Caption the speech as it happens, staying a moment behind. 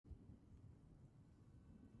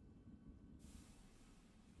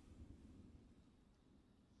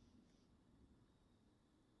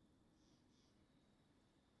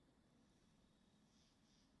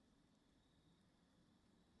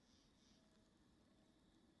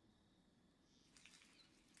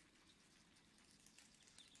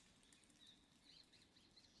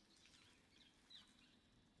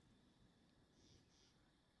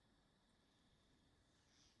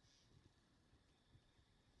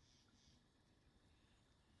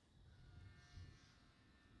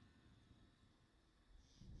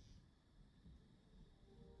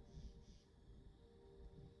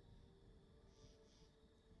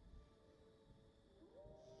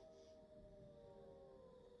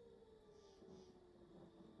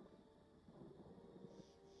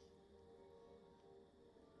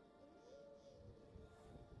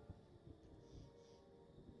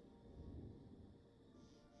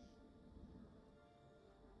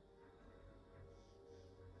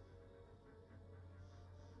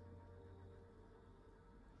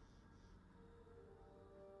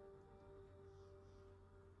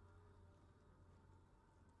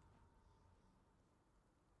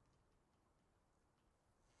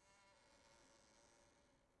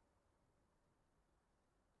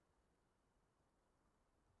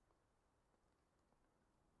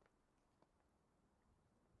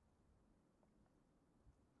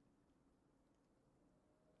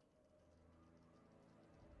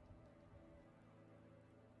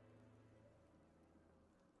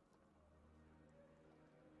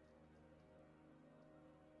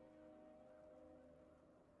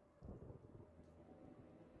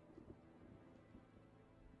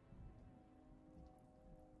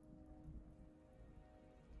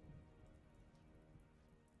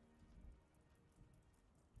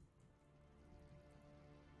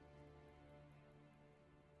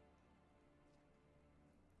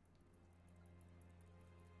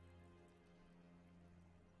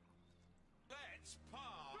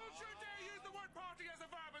Don't you dare use the word party as a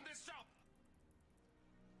verb in this shop!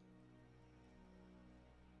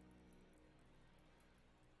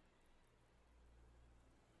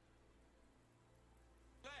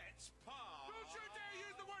 Let's party! Don't you dare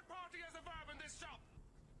use the word party as a verb in this shop!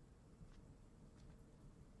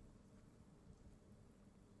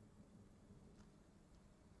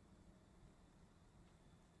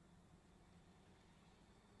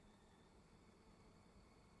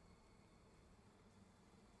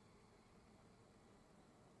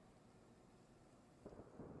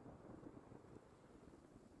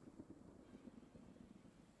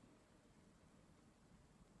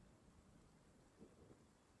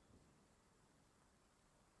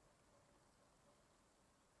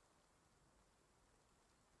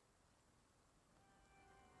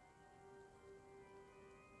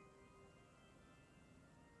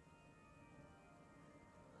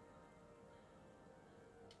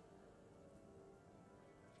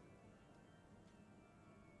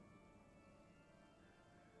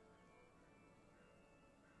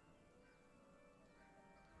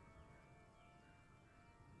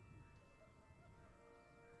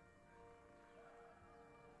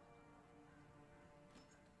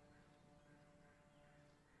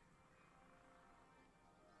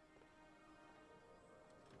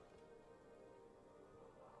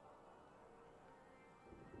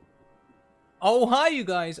 Oh, hi you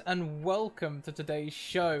guys, and welcome to today's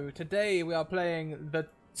show. Today we are playing the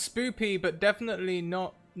spoopy but definitely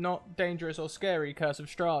not dangerous or scary Curse of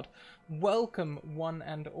Strahd. Welcome one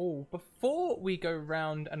and all. Before we go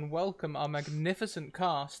round and welcome our magnificent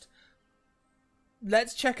cast,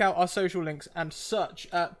 let's check out our social links and such.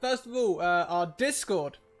 First of all, our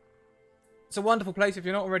Discord. It's a wonderful place. If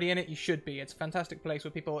you're not already in it, you should be. It's a fantastic place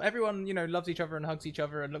where everyone, loves each other and hugs each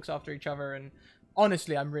other and looks after each other. And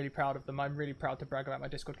honestly, I'm really proud of them. I'm really proud to brag about my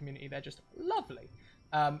Discord community. They're just lovely.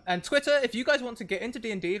 And Twitter, if you guys want to get into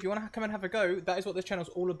D&D, if you want to come and have a go, that is what this channel's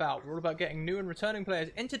all about. We're all about getting new and returning players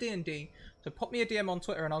into D&D. So pop me a DM on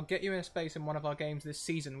Twitter and I'll get you in a space in one of our games this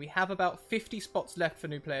season. We have about 50 spots left for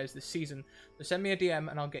new players this season. So send me a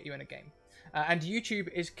DM and I'll get you in a game. And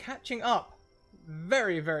YouTube is catching up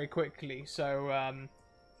very, very quickly. So,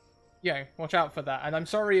 yeah, watch out for that. And I'm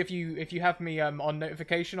sorry if you have me on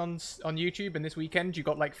notification on YouTube, and this weekend you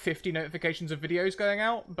got like 50 notifications of videos going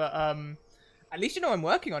out, but at least you know I'm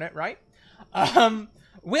working on it, right?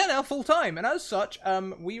 We are now full time, and as such,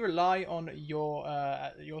 we rely on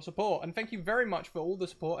your support, and thank you very much for all the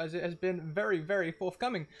support, as it has been very, very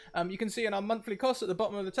forthcoming. You can see in our monthly costs at the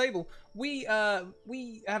bottom of the table, we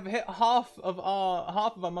have hit half of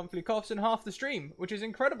our monthly costs in half the stream, which is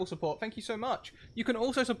incredible support. Thank you so much. You can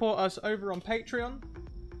also support us over on Patreon.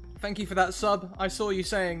 Thank you for that sub. I saw you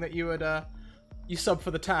saying that you would you sub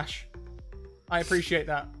for the Tash. I appreciate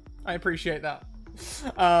that. I appreciate that.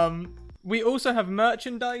 We also have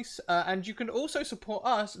merchandise, and you can also support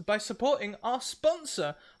us by supporting our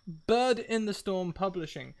sponsor, Bird in the Storm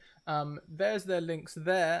Publishing. There's their links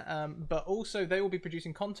there, but also they will be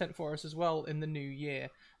producing content for us as well in the new year.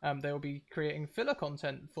 They will be creating filler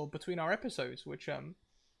content for between our episodes, which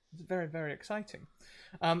is very, very exciting.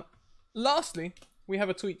 Lastly, we have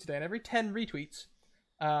a tweet today, and every 10 retweets,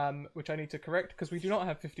 which I need to correct because we do not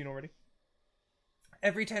have 15 already.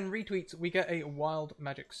 Every 10 retweets, we get a wild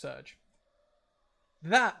magic surge.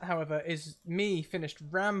 That, however, is me finished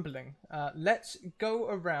rambling. Let's go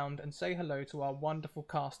around and say hello to our wonderful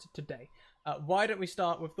cast today. Why don't we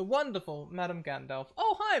start with the wonderful Madam Gandalf?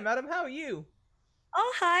 Oh, hi, Madam. How are you?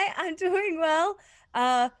 Oh, hi. I'm doing well.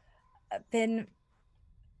 I've been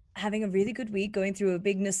having a really good week, going through a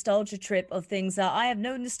big nostalgia trip of things that I have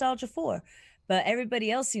no nostalgia for, but everybody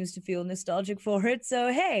else seems to feel nostalgic for it.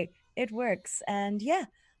 So, hey, it works. And yeah,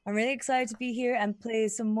 I'm really excited to be here and play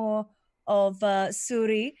some more of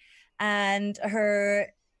Suri and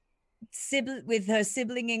her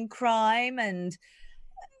sibling in crime and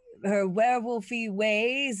her werewolfy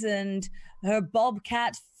ways and her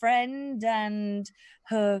bobcat friend and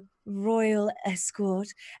her royal escort,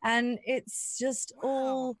 and it's just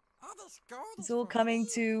all coming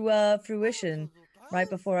to fruition right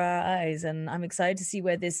before our eyes, and I'm excited to see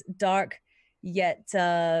where this dark yet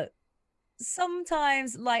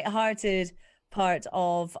sometimes lighthearted part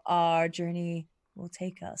of our journey will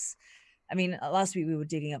take us. I mean, last week we were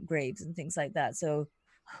digging up graves and things like that, so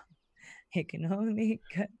it can only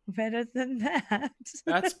get better than that.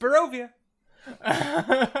 That's Barovia.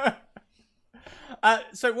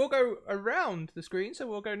 So we'll go around the screen. So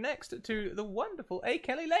we'll go next to the wonderful A.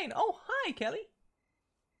 Kelly Lane. Oh, hi, Kelly.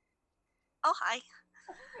 Oh, hi.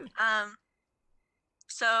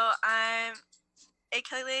 So I'm A.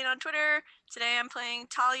 Kelly Lane on Twitter. Today I'm playing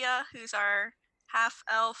Talia, who's our half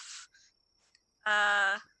elf,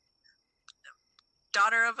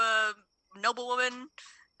 daughter of a noblewoman.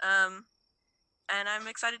 And I'm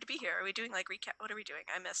excited to be here. Are we doing like recap? What are we doing?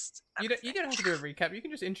 I missed. You don't have to do a recap. You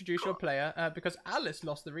can just introduce your player because Alice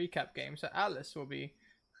lost the recap game, so Alice will be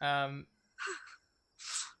doing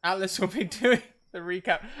the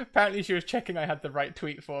recap. Apparently, she was checking I had the right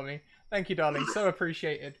tweet for me. Thank you, darling. So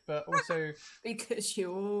appreciated. But also because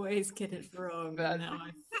you always get it wrong. That- And now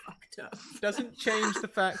I fucked up. doesn't change the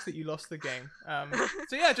fact that you lost the game.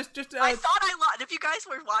 So yeah, just I thought I lost. If you guys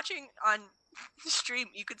were watching on stream,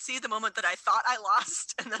 you could see the moment that I thought I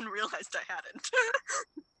lost and then realized I hadn't.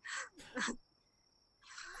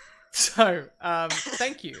 So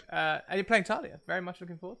thank you. And you're playing Talia. Very much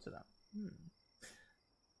looking forward to that.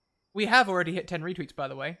 We have already hit 10 retweets, by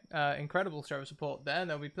the way. Incredible show of support there.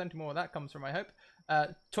 There'll be plenty more where that comes from, I hope.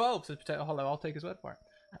 12 says Potato Hollow. I'll take his word for it.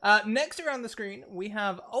 Next around the screen, we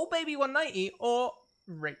have Old Baby 190 or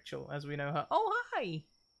Rachel, as we know her. Oh, hi!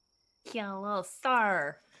 Yellow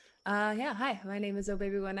star. Yeah, hi. My name is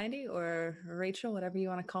OBaby190 or Rachel, whatever you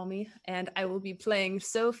want to call me, and I will be playing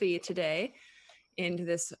Sophie today into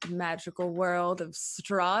this magical world of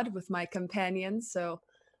Strahd with my companions. So,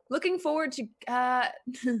 looking forward to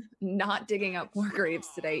not digging up more graves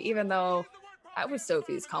today, even though that was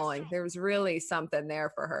Sophie's calling. There was really something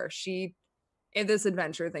there for her. If this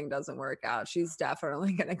adventure thing doesn't work out, she's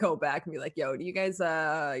definitely gonna go back and be like, "Yo, do you guys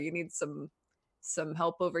you need some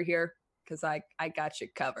help over here? Because I got you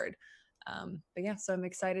covered." But yeah, so I'm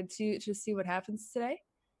excited to see what happens today,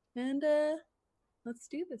 and let's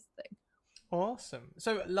do this thing. Awesome.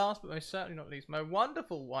 So last but most certainly not least, my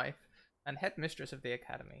wonderful wife and headmistress of the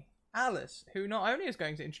academy, Alice, who not only is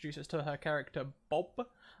going to introduce us to her character Bob,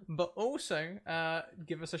 but also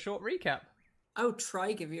give us a short recap. I'll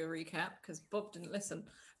try give you a recap because Bob didn't listen.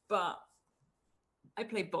 But I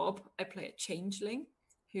play Bob. I play a changeling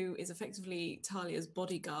who is effectively Talia's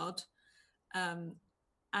bodyguard.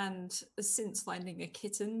 And since finding a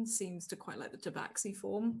kitten, seems to quite like the tabaxi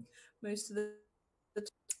form most of the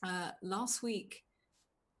last week.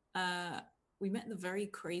 We met the very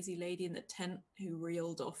crazy lady in the tent who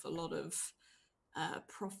reeled off a lot of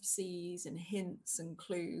prophecies and hints and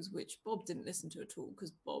clues, which Bob didn't listen to at all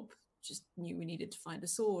because Bob just knew we needed to find a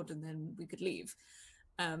sword and then we could leave,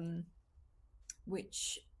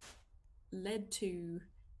 which led to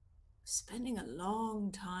spending a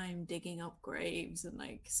long time digging up graves, and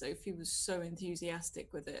like Sophie was so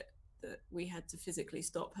enthusiastic with it that we had to physically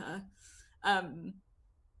stop her.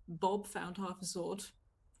 Bob found half a sword,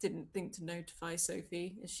 didn't think to notify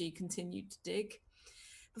Sophie as she continued to dig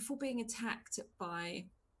before being attacked by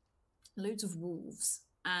loads of wolves.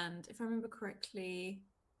 And if I remember correctly,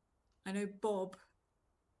 I know Bob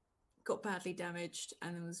got badly damaged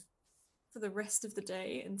and was, for the rest of the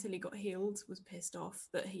day until he got healed, was pissed off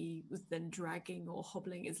that he was then dragging or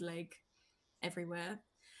hobbling his leg everywhere,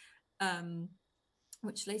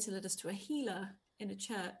 which later led us to a healer in a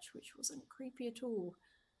church, which wasn't creepy at all,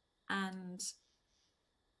 and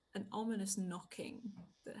an ominous knocking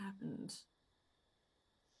that happened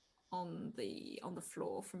on the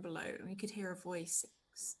floor from below, and we could hear a voice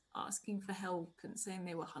asking for help and saying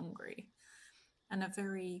they were hungry, and a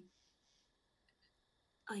very,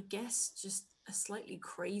 I guess, just a slightly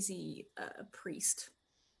crazy priest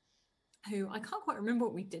who I can't quite remember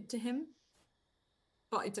what we did to him,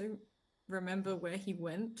 but I don't remember where he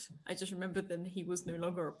went. I just remember then he was no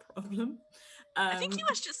longer a problem. I think he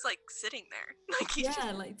was just like sitting there, like he's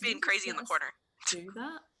just like being crazy in the corner. Do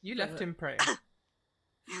that? You left him praying.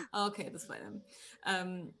 Okay, that's fine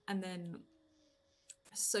then. And then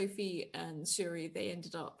Sophie and Shuri, they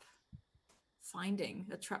ended up finding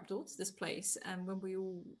a trapdoor to this place, and when we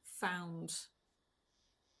all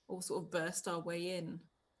sort of burst our way in,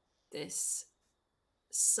 this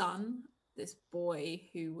son, this boy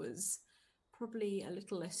who was probably a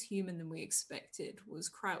little less human than we expected, was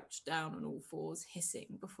crouched down on all fours,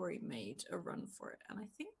 hissing before he made a run for it. And I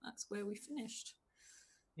think that's where we finished.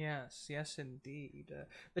 Yes, yes indeed.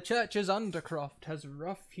 The church's undercroft has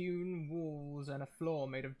rough-hewn walls and a floor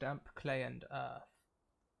made of damp clay and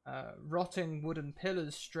earth. Rotting wooden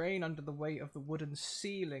pillars strain under the weight of the wooden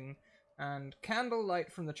ceiling, and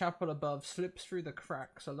candlelight from the chapel above slips through the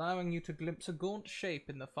cracks, allowing you to glimpse a gaunt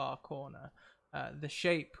shape in the far corner. The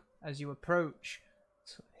shape, as you approach,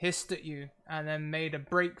 hissed at you and then made a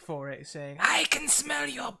break for it, saying, "I can smell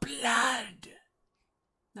your blood!"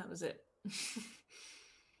 That was it.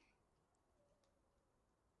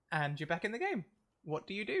 And you're back in the game. What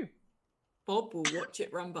do you do? Bob will watch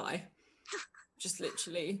it run by. Just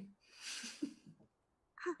literally.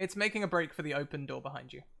 It's making a break for the open door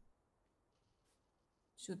behind you.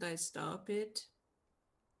 Should I stop it?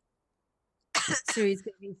 Suri's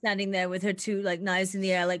gonna be standing there with her two like knives in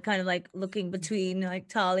the air, like kind of like looking between like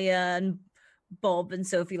Talia and Bob and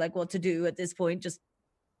Sophie, like what to do at this point. Just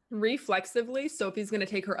Reflexively, Sophie's gonna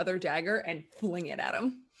take her other dagger and fling it at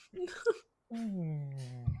him.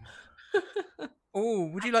 Oh,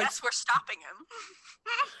 would you I like? guess we're stopping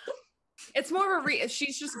him. It's more of a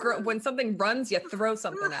she's just when something runs, you throw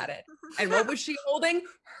something at it. And what was she holding?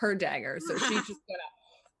 Her dagger. So she's just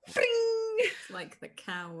gonna bing! It's like the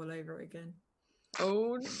cow all over again.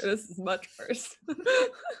 Oh, this is much worse.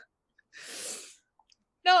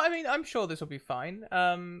 No, I mean I'm sure this will be fine.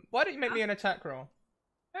 Why don't you make me an attack roll?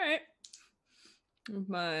 All right.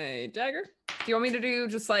 My dagger. Do you want me to do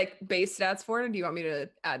just like base stats for it, or do you want me to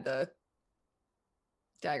add the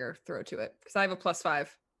dagger throw to it? Because I have a +5.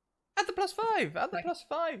 Add the +5. Add the Okay.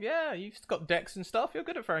 +5. Yeah, you've got dex and stuff. You're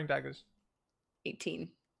good at throwing daggers.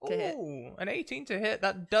 18 to hit. Ooh, an 18 to hit.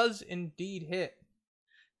 That does indeed hit.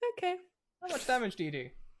 Okay. How much damage do you do?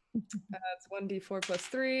 That's 1d4 +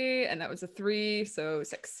 3, and that was a 3, so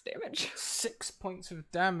 6 damage. 6 points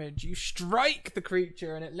of damage. You strike the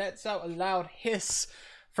creature and it lets out a loud hiss.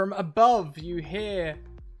 From above, you hear...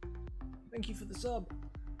 Thank you for the sub.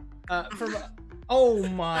 Oh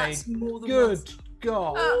my That's more than good once.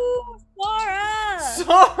 god. ooh, Flora!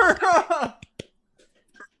 Sora!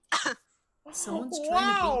 Someone's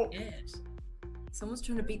Wow. trying to beat it. Someone's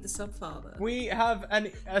trying to beat the subfather. We have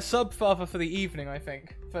a sub-father for the evening, I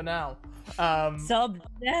think, for now. Sub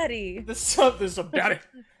daddy. The sub daddy.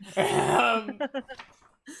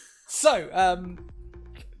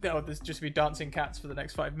 There's just be dancing cats for the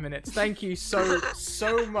next 5 minutes. Thank you so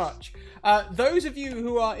much. Those of you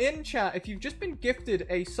who are in chat, if you've just been gifted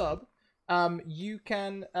a sub, you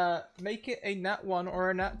can make it a nat 1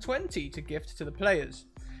 or a nat 20 to gift to the players.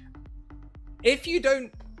 If you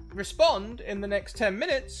don't respond in the next 10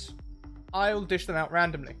 minutes, I'll dish them out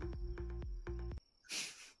randomly.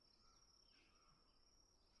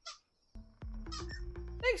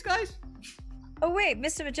 Thanks, guys. Oh wait,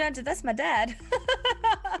 Mr. Magenta, that's my dad.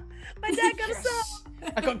 My dad got a sub.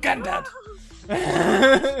 I got Gandad.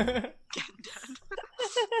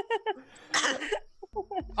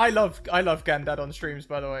 I love Gandad on streams,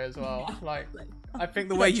 by the way, as well. Like, I think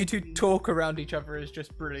the way you two talk around each other is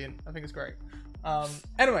just brilliant. I think it's great.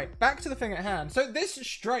 Anyway, back to the thing at hand. So this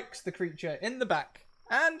strikes the creature in the back,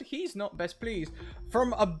 and he's not best pleased.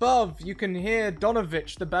 From above, you can hear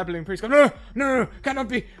Donovich, the babbling priest, go, no, cannot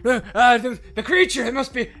be. The creature, it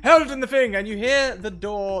must be held in the thing. And you hear the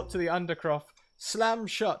door to the undercroft slam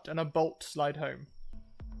shut and a bolt slide home.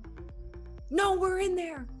 No, we're in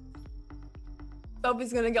there.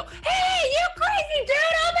 Sophie's gonna go, hey, you crazy dude,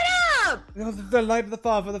 open up! The light of the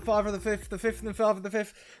father of the fifth, the fifth and the father of the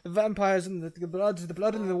fifth, the vampires and the blood in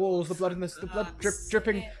the walls, the blood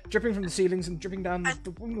dripping from the ceilings and dripping down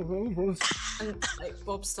the walls. And like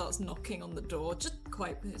Bob starts knocking on the door, just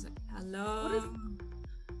quite. He's like, hello,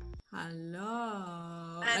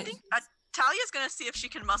 hello. And I think Talia's gonna see if she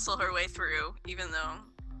can muscle her way through, even though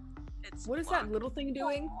it's What is locked. that little thing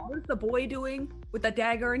doing? What is the boy doing with the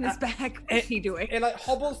dagger in his back? What's he doing? It like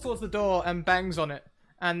hobbles towards the door and bangs on it,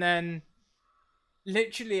 and then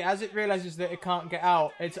literally as it realizes that it can't get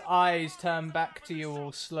out, its eyes turn back to you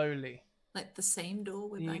all slowly. Like the same door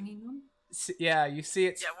we're banging on. Yeah, you see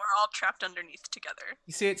its Yeah, we're all trapped underneath together.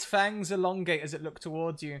 you see its fangs elongate as it looks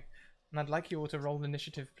towards you, and I'd like you all to roll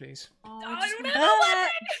initiative, please. Oh,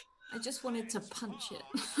 I just wanted to punch it.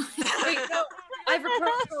 Wait, no, I've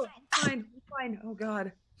approached. Oh, fine. Oh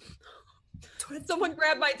God. Someone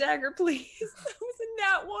grab my dagger, please. That was a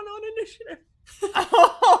nat 1 on initiative.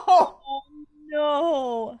 Oh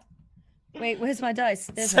no. Wait, where's my dice?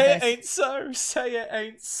 There's my Say it dice. ain't so. Say it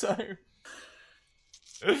ain't so.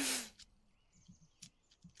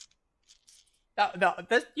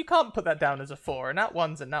 You can't put that down as a 4, and that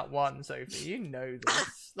one's a nat 1, Sophie. You know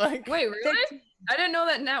this. Like, Wait, really? I didn't know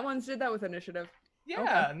that nat 1s did that with initiative.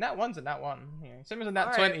 yeah, nat 1's a nat 1. Yeah. Same as a nat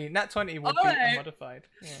All 20. right. Nat 20 would All be right. unmodified.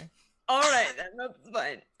 Yeah. All right, then that's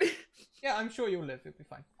fine. Yeah, I'm sure you'll live. It'll be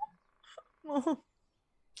fine.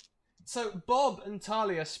 So, Bob and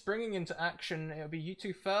Talia springing into action. It'll be you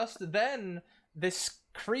two first, then this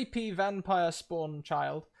creepy vampire spawn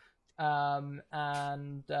child. Oh,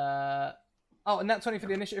 and nat 20 for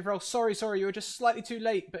the initiative roll. Sorry, you were just slightly too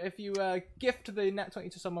late, but if you gift the nat 20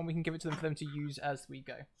 to someone, we can give it to them for them to use as we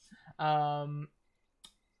go. Madam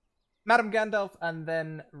Gandalf, and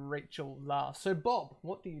then Rachel last. So, Bob,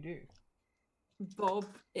 what do you do? Bob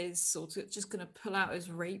is sort of just going to pull out his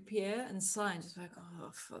rapier and sign, just like, oh,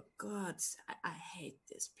 for God's sake, I hate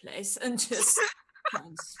this place, and just try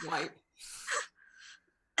and swipe.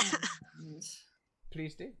 And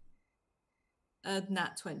Please do.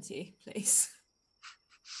 Nat 20, please.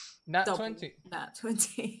 Nat Double 20. Nat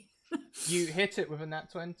 20. You hit it with a nat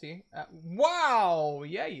 20. Wow!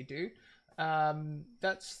 Yeah, you do.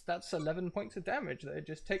 That's 11 points of damage that it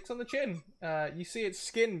just takes on the chin. You see its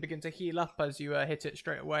skin begin to heal up as you hit it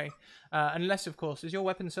straight away. Unless, of course, is your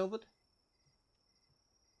weapon silvered?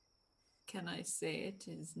 Can I say it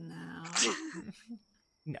is now?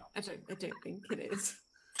 No. I don't think it is.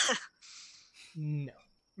 No.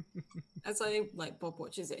 As I Bob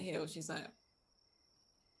watches it heal, she's like,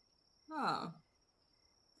 oh.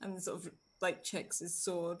 And sort of checks his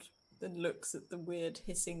sword, then looks at the weird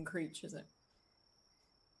hissing creatures. Like,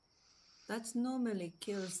 that normally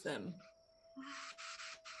kills them.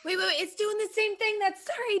 Wait, it's doing the same thing that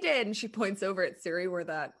Suri did. And she points over at Suri where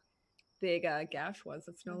that big gash was.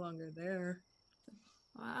 It's no longer there.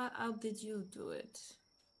 How did you do it?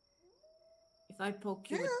 If I poke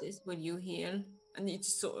you with this, will you heal? And you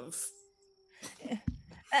just sort of...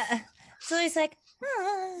 So he's like,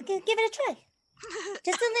 give it a try.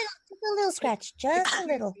 Just a little scratch. Just a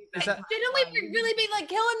little. Shouldn't we really be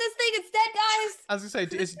killing this thing instead, guys? As I say,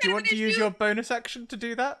 do you want to use your bonus action to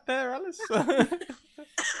do that there, Alice?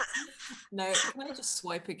 No, can I just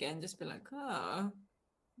swipe again? Just be like, oh,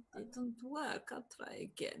 it don't work. I'll try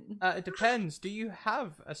again. It depends. Do you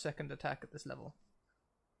have a second attack at this level?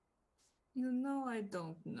 You know, I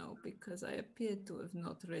don't know because I appear to have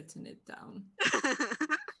not written it down.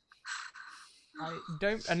 I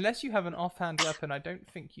don't, unless you have an offhand weapon. I don't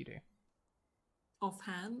think you do.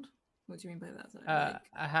 Offhand? What do you mean by that?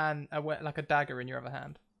 Like a dagger in your other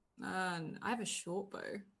hand. I have a short bow.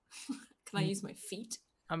 Can I use my feet?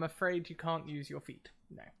 I'm afraid you can't use your feet.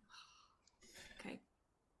 No. Okay.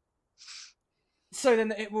 So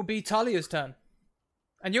then it will be Talia's turn.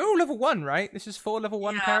 And you're all level 1, right? This is 4 level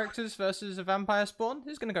 1 characters versus a vampire spawn.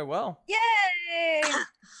 This is going to go well. Yay!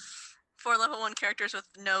 4 level 1 characters with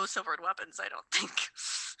no silvered weapons, I don't think.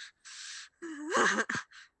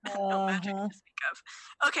 No magic to speak of.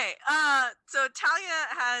 Okay, so Talia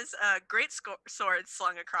has a great sword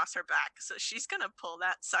slung across her back, so she's gonna pull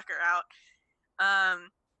that sucker out.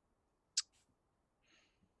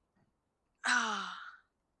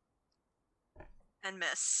 And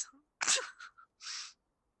miss.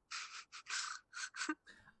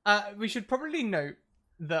 We should probably note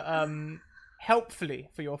that, helpfully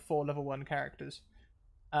for your 4 level 1 characters,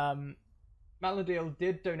 Maladil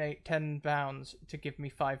did donate £10 to give me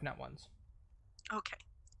 5 nat 1s. Okay.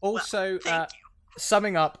 Also, well, thank you.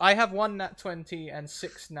 Summing up, I have 1 nat 20 and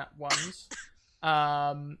 6 nat 1s.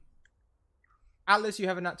 Alice, you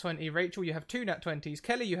have a nat 20. Rachel, you have 2 nat 20s.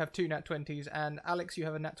 Kelly, you have 2 nat 20s. And Alex, you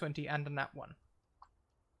have a nat 20 and a nat 1.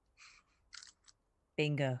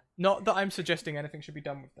 Bingo. Not that I'm suggesting anything should be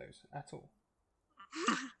done with those at all.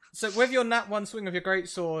 So with your nat 1 swing of your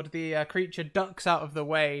greatsword, the creature ducks out of the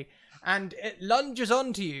way and it lunges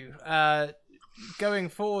onto you, going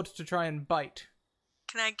forward to try and bite.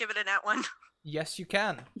 Can I give it a nat 1? Yes, you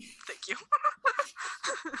can. Thank you.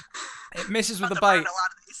 It misses with a Burn bite. a lot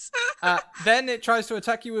of these. Then it tries to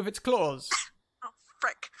attack you with its claws. Oh,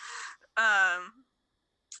 frick.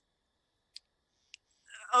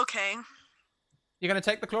 Okay. You're going to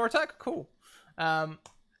take the claw attack? Cool.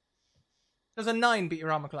 Does a 9 beat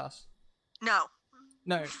your armor class? No.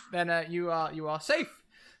 No. Then you are safe.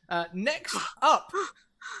 Next up,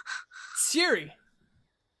 Siri.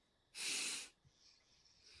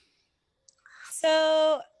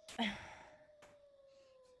 So,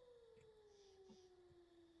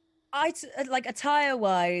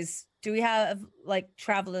 attire-wise, do we have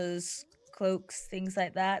travelers' cloaks, things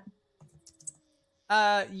like that?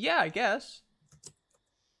 Yeah, I guess.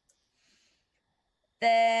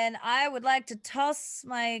 Then I would like to toss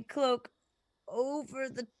my cloak over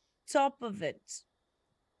the top of it.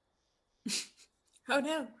 Oh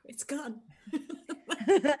no, it's gone.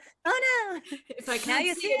 Oh no! If I can't Now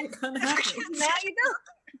you see see it, it. I can't have it. Now you don't.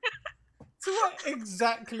 So what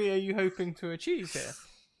exactly are you hoping to achieve here?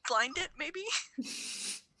 Blind it, maybe?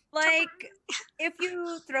 If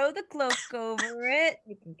you throw the cloak over it,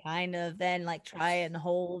 you can kind of then try and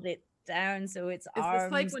hold it down so its Is arms.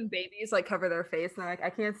 this like when babies cover their face and they're like, I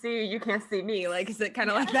can't see you, you can't see me? Is it kind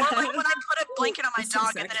of like Or that? like when I put a blanket on my That's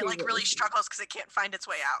dog and then exactly it what really we do. struggles because it can't find its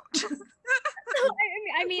way out.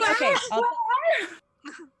 I mean, okay.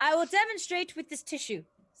 I will demonstrate with this tissue.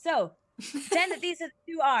 So, pretend that these are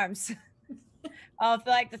the 2 arms of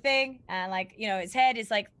the thing, and its head is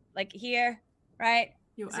like here, right?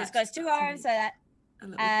 You So it's got its 2 arms, so that, a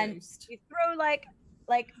little and ghost. you throw like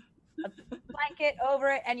a blanket over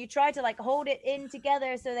it, and you try to hold it in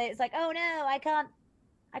together so that it's like, oh no, I can't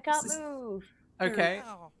This is- move. Okay.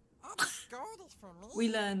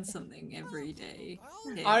 We learn something every day.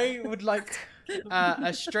 here. I would like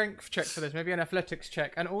a strength check for this, maybe an athletics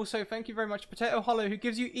check. And also, thank you very much, Potato Hollow, who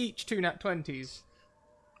gives you each 2 nat 20s.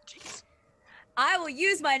 Jeez. I will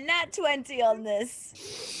use my nat 20 on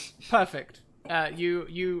this. Perfect.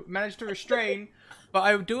 You managed to restrain, but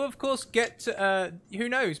I do, of course, get who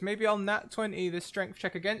knows, maybe I'll nat 20 this strength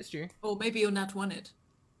check against you. Or maybe you're not wanted.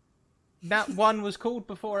 Nat 1 was called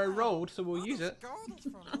before I rolled, so we'll use it.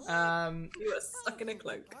 You are stuck in a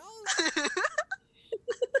cloak.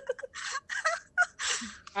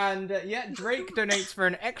 And yeah, Drake donates for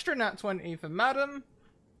an extra nat 20 for Madam,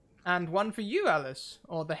 and 1 for you, Alice,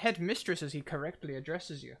 or the head mistress as he correctly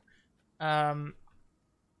addresses you. I'm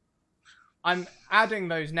adding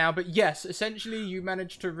those now, but yes, essentially you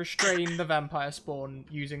managed to restrain the vampire spawn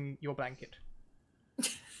using your blanket.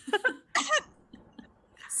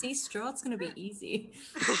 See, Strahd's gonna be easy.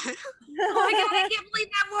 Oh my god, I can't believe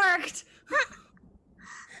that worked!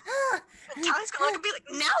 Talia's gonna look and be like,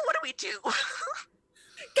 now what do we do? Kill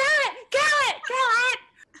it! Kill it! Kill it!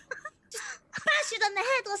 Just bash it on the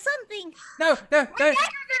head or something. No, don't, Grab it!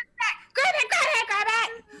 Grab it!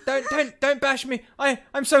 Grab it! don't bash me.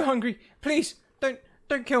 I'm so hungry. Please, don't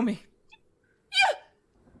kill me.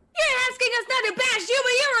 You're asking us not to bash you,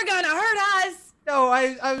 but you were gonna hurt us! No,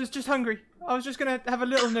 I was just hungry. I was just gonna have a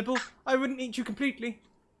little nibble. I wouldn't eat you completely.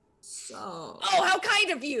 So, Oh, how kind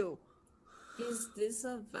of you! is this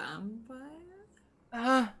a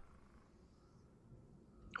vampire?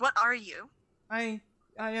 What are you? I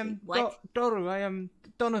am What? Doru. I am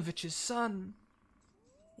Donovich's son.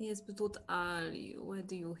 Yes, but what are you? Why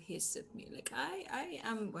do you hiss at me? Like, I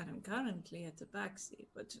am, well, I'm currently at the backseat,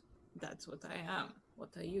 but that's what I am.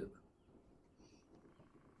 What are you?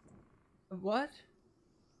 What?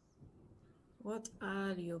 What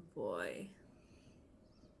are you, boy?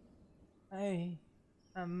 I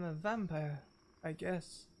am a vampire, I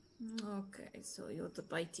guess. Okay, so you're the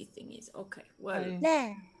bitey thingies. Okay, well,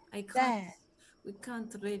 There. I can't. There. We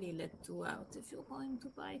can't really let you out if you're going to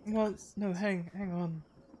bite Well, us. no, hang on.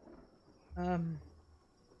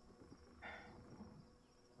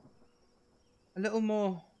 A little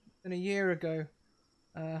more than a year ago,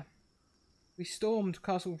 we stormed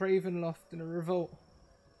Castle Ravenloft in a revolt.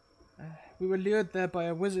 We were lured there by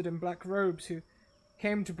a wizard in black robes who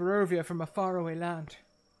came to Barovia from a faraway land.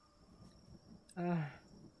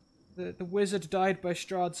 The wizard died by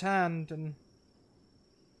Strahd's hand, and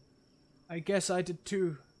I guess I did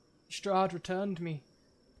too. Strahd returned me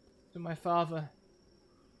to my father.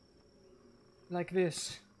 Like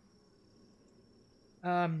this.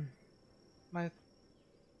 My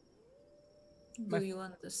Do you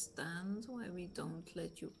understand why we don't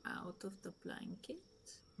let you out of the blanket?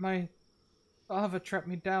 father trapped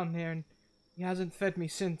me down here, and he hasn't fed me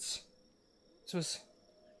since.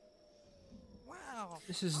 Wow.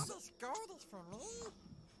 This is. All this gold is for me?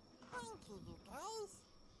 Thank you guys.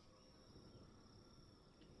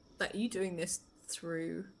 Are you doing this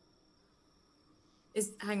through?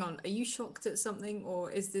 Hang on, are you shocked at something, or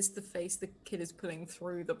is this the face the kid is pulling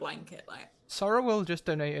through the blanket? Like, Sorrowwill just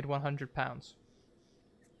donated £100.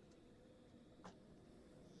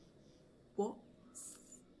 what?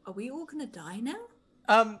 Are we all gonna die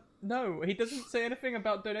now? No, he doesn't say anything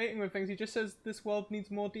about donating with things. He just says this world needs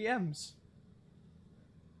more DMs.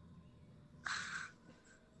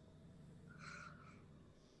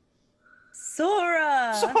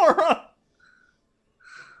 Sora! Sora!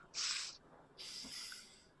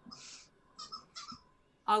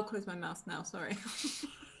 I'll close my mouth now, sorry.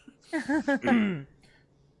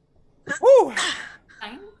 Ooh!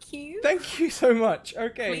 Thank you. Thank you so much.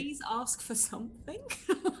 Okay. Please ask for something.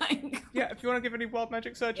 Like, Yeah, if you want to give any wild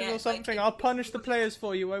magic searches Yeah, or like, something, if I'll you punish the want- players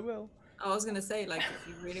for you, I will. I was gonna say, like, if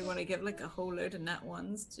you really want to give like a whole load of nat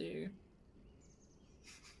ones to.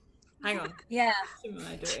 Hang on, Yeah. what am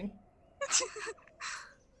I doing?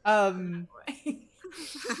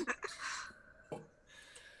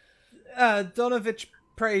 Donovich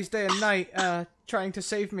prays day and night, trying to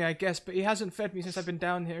save me, I guess, but he hasn't fed me since I've been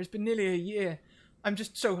down here. It's been nearly a year. I'm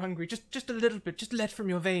just so hungry. Just a little bit. Just let from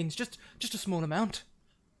your veins. Just a small amount.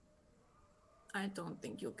 I don't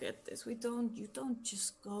think you'll get this. You don't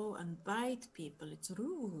just go and bite people. It's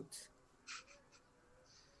rude.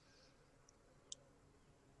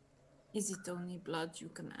 Is it only blood you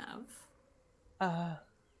can have?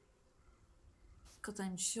 Because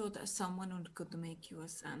I'm sure that someone could make you a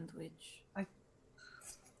sandwich. I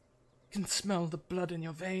can smell the blood in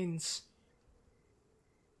your veins.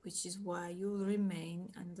 Which is why you'll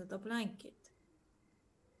remain under the blanket.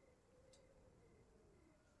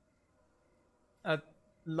 A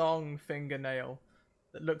long fingernail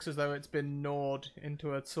that looks as though it's been gnawed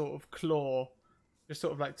into a sort of claw. Just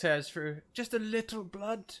sort of like tears through. Just a little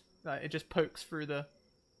blood. Like, it just pokes through the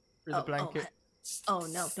blanket. Oh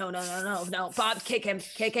no! Bob, kick him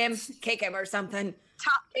or something.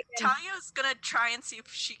 Talia's gonna try and see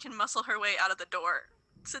if she can muscle her way out of the door,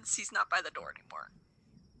 since he's not by the door anymore.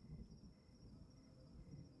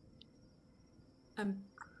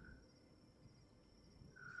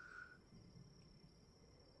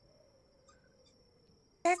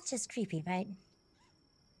 That's just creepy, right?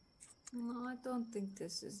 No, I don't think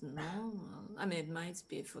this is normal. I mean, it might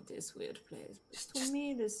be for this weird place, but to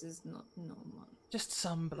me, this is not normal. Just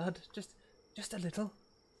some blood. Just a little.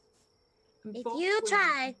 If you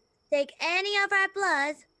try to take any of our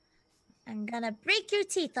blood, I'm gonna break your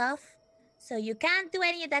teeth off, so you can't do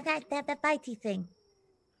any of that bitey thing.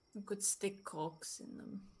 We could stick corks in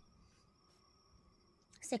them.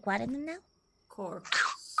 Stick what in them now?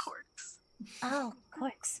 Corks. Corks. Oh,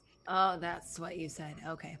 corks. Oh, that's what you said.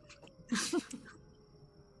 Okay.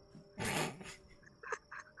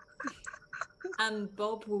 And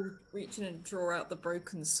Bob will reach in and draw out the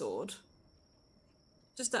broken sword.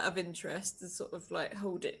 Just out of interest, and sort of like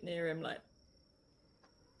hold it near him, like,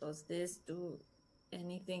 does this do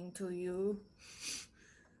anything to you?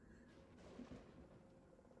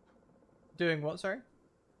 Doing what, sorry?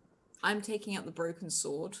 I'm taking out the broken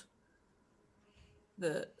sword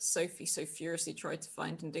that Sophie so furiously tried to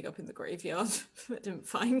find and dig up in the graveyard, but didn't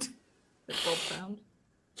find, that Bob found.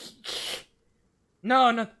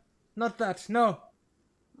 No, not that, no.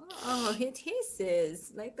 Oh, it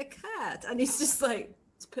hisses like the cat, and he's just like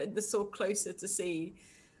putting the sword closer to see.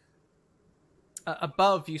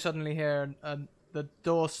 Above, you suddenly hear the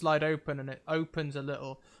door slide open, and it opens a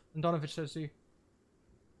little. And Donovich says to you,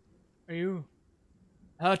 "Are you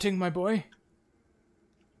hurting my boy?"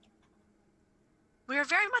 We are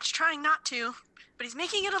very much trying not to, but he's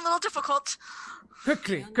making it a little difficult.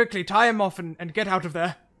 Quickly, tie him off and get out of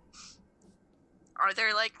there. Are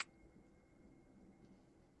there, like...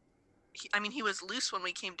 he was loose when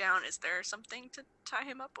we came down. Is there something to tie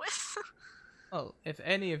him up with? Well, if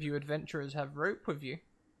any of you adventurers have rope with you.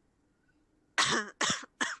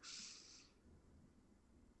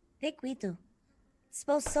 Think we do.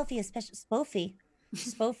 Suppose Sophie especially.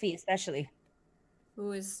 Spoofy especially.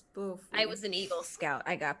 Who is Spoof? I was an Eagle Scout.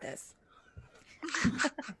 I got this.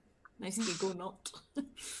 Nice Eagle not.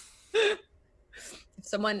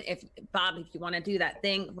 If Bob, if you want to do that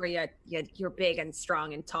thing where you're big and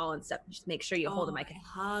strong and tall and stuff, just make sure you hold him. I can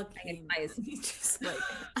hug him. He just like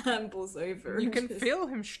ambles over. You can feel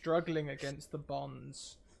him struggling against the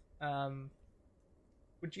bonds.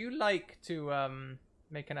 Would you like to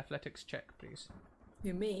make an athletics check, please?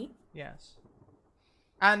 Who, me? Yes.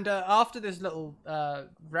 And after this little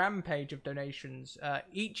rampage of donations,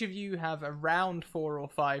 each of you have around 4 or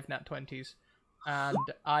 5 nat 20s, and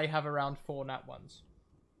I have around 4 nat 1s.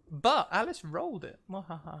 But Alice rolled it.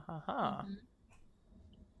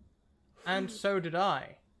 And so did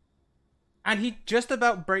I. And he just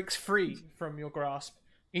about breaks free from your grasp.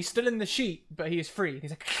 He's still in the sheet, but he is free.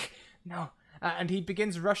 He's like, no. And he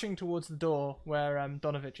begins rushing towards the door where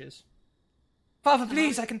Donovich is. Father,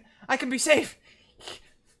 please, I can be safe.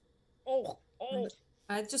 Oh.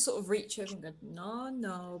 I just sort of reach over and go,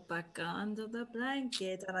 no, back under the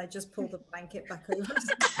blanket. And I just pull the blanket back over.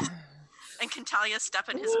 And can Talia step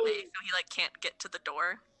in his way so he, like, can't get to the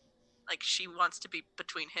door? Like, she wants to be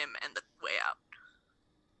between him and the way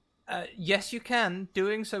out. Yes, you can.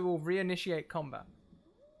 Doing so will reinitiate combat.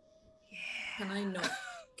 Yeah.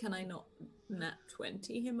 Can I not nat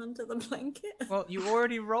 20 him under the blanket? Well, you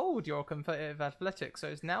already rolled your competitive athletics, so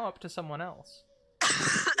it's now up to someone else.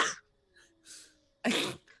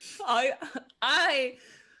 I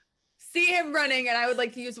see him running, and I would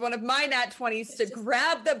like to use one of my nat 20s to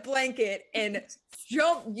grab the blanket and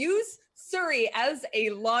use Surrey as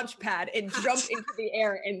a launch pad and jump into the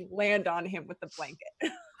air and land on him with the blanket.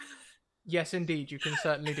 Yes, indeed, you can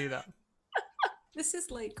certainly do that. This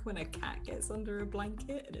is like when a cat gets under a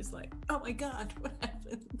blanket and it's like, oh my god, what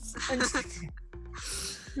happens?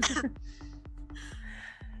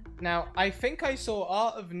 Now, I think I saw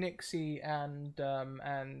Art of Nixie and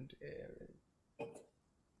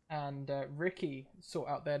Ricky sort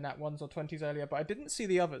out their nat 1s or 20s earlier, but I didn't see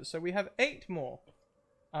the others, so we have 8 more.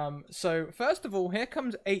 So, first of all, here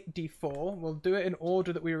comes 8d4. We'll do it in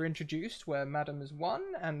order that we were introduced, where Madam is 1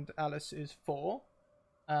 and Alice is 4.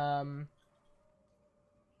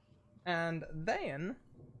 And then,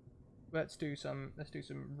 let's do some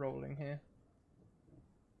rolling here.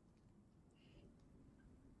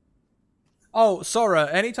 Oh, Sora,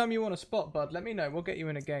 anytime you want to spot, bud, let me know. We'll get you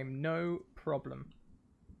in a game. No problem.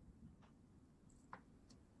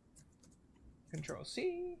 Control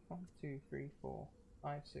C. 1, 2, 3, 4,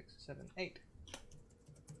 5, 6, 7, 8.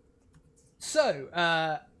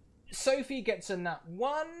 So, Sophie gets a nat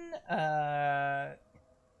 1.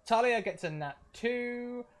 Talia gets a nat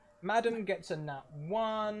 2. Madam gets a nat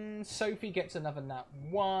 1. Sophie gets another nat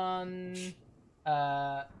 1.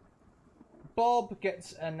 Bob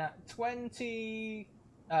gets a nat 20.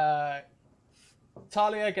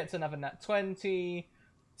 Talia gets another nat 20.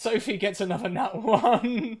 Sophie gets another nat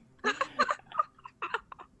 1.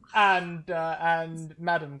 and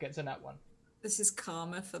Madam gets a nat 1. This is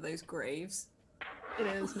karma for those graves. It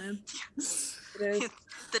is, man. It is.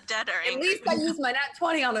 The dead are At angry. least I used my nat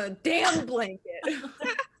 20 on a damn blanket.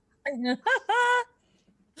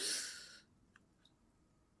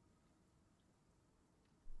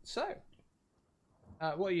 So,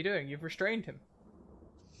 what are you doing? You've restrained him.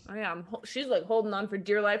 Oh yeah, she's like holding on for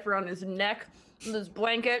dear life around his neck with this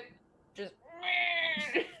blanket. Just.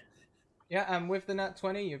 Yeah, and with the nat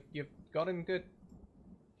 20, you've got him good.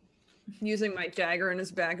 Using my dagger in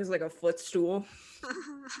his back as like a footstool.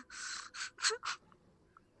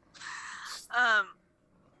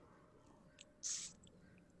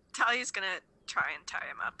 Talia's gonna try and tie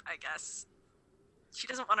him up, I guess. She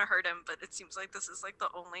doesn't want to hurt him, but it seems like this is like the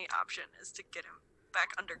only option is to get him back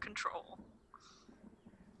under control.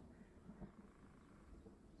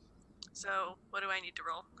 So, what do I need to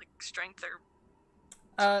roll? Like strength or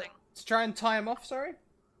something? To try and tie him off, sorry?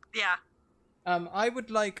 Yeah. I would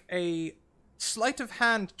like a sleight of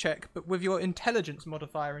hand check, but with your intelligence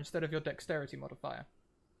modifier instead of your dexterity modifier.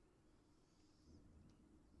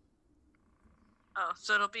 Oh,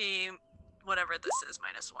 so it'll be whatever this is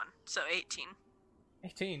minus 1. So 18.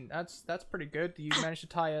 18. That's pretty good. You managed to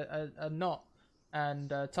tie a knot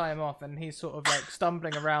and tie him off, and he's sort of like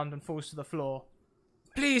stumbling around and falls to the floor.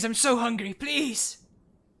 Please, I'm so hungry. Please.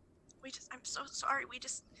 I'm so sorry.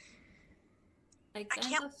 I kind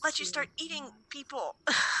can't of let you see- start eating people.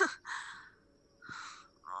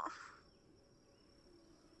 Oh,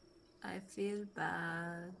 I feel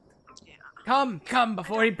bad. yeah. Come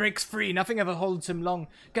before he breaks free. Nothing ever holds him long.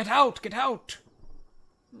 Get out.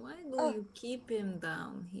 Why do you keep him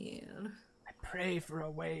down here? I pray for a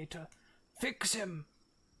way to fix him.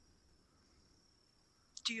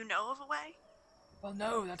 Do you know of a way? Well,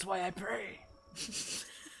 no, that's why I pray.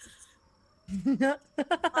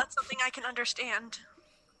 That's something I can understand.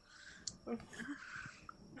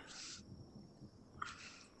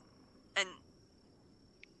 And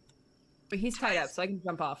But he's tied up, so I can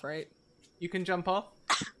jump off, right? You can jump off.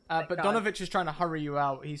 But God. Donovich is trying to hurry you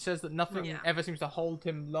out. He says that nothing Yeah. ever seems to hold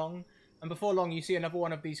him long. And before long, you see another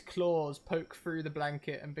one of these claws poke through the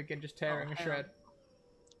blanket and begin just tearing a hell. shred.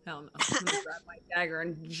 Hell no. I'm gonna grab my dagger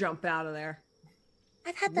and jump out of there.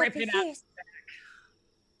 I've had that Rip for it out. years.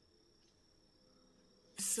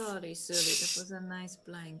 Sorry, that was a nice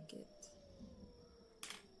blanket.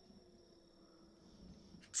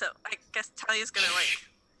 so I guess Talia's gonna like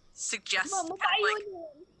suggest Mom, we'll buy have, you like, a new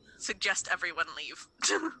one. suggest everyone leave.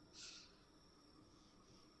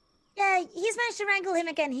 Yeah, he's managed to wrangle him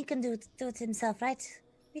again. He can do it himself, right?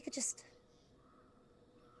 We could just.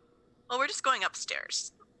 Well, we're just going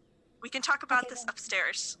upstairs. We can talk about Okay, this then.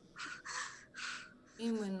 upstairs.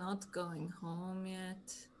 And we're not going home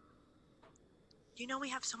yet. You know we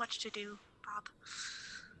have so much to do, Bob.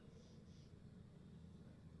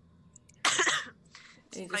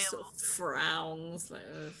 He Talia just sort will- of frowns like,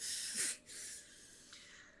 ugh.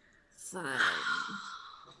 Fine.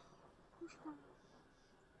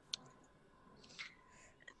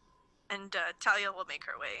 And Talia will make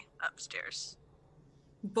her way upstairs.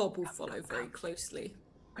 Bob will follow very closely.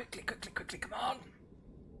 Quickly, come on.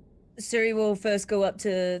 Suri will first go up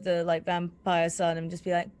to the like vampire son and just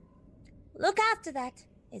be like, Look after that.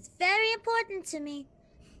 It's very important to me.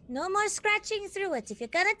 No more scratching through it. If you're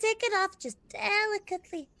gonna take it off, just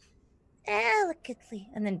delicately. Delicately.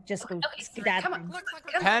 and then just go Okay, skedaddle. come on. Come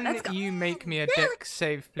on, Can let's go. you make me a dex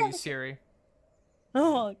save, please, Siri?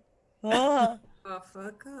 Oh, oh. Oh,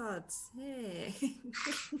 for God's sake.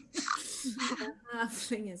 The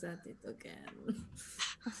halfling is at it again.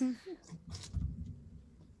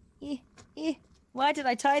 Why did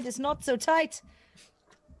I tie this knot so tight?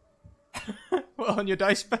 What, on your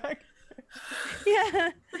dice bag? Yeah,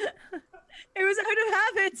 it was out of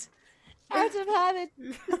habit. Out of habit.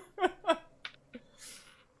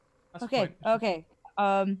 That's Okay, quite- okay.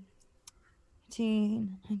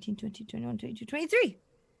 18, 19, 20, 21, 22, 23.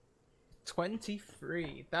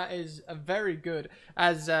 23. That is a very good.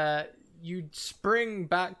 As you spring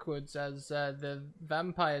backwards as the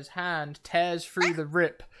vampire's hand tears through the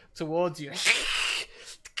rip towards you.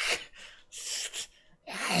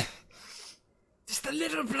 Just a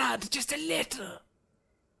little little blood, just a little.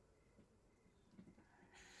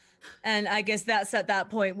 And I guess that's at that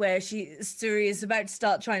point where Suri is about to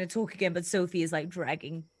start trying to talk again, but Sophie is like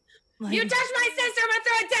dragging. Like, You touch my sister, I'm gonna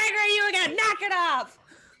throw a dagger at you again. Knock it off.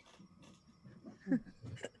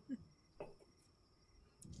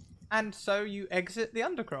 And so you exit the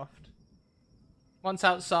Undercroft. Once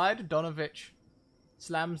outside, Donovich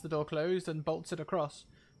slams the door closed and bolts it across.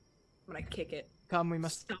 I'm gonna kick it. Come, we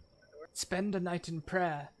must spend a night in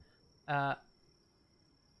prayer.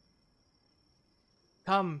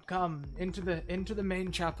 Come, into the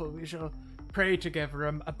main chapel. We shall pray together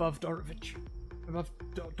above Dorovich. Above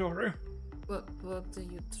Doru.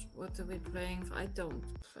 What are we praying for? I don't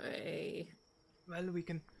pray. Well, we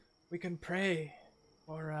can pray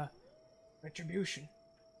for retribution.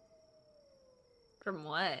 From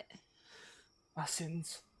what? Our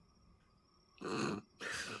sins.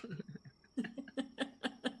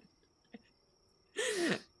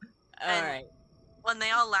 Alright. When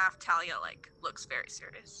they all laugh, Talia like looks very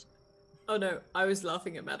serious. Oh no, I was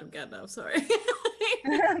laughing at Madame Gandalf, sorry.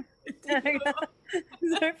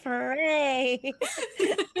 Pray.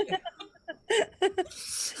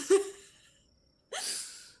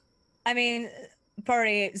 I mean,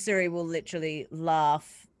 probably Suri will literally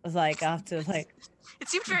laugh like after like. It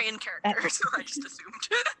seemed very in character, so I just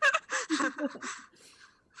assumed.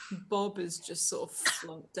 Bob is just sort of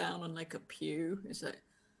flunked down on like a pew. It's like,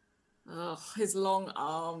 oh, his long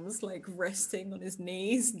arms like resting on his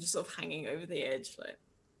knees and just sort of hanging over the edge, like.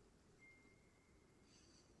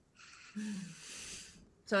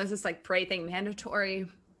 So is this like pray thing mandatory?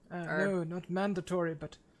 No, not mandatory,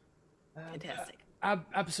 but Fantastic.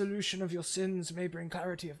 Absolution of your sins may bring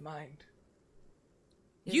clarity of mind.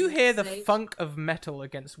 Yeah, You hear the say- funk of metal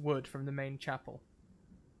against wood from the main chapel.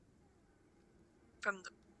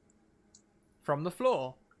 From the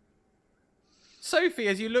floor. Sophie,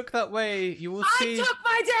 as you look that way, you will see... I took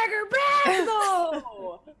my dagger back,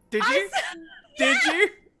 though! Did you? Did you?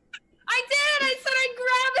 I did! I said I'd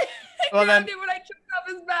grab it! I Well, grabbed then- it when I took off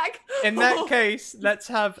his back! In that case, let's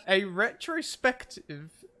have a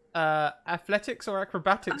retrospective athletics or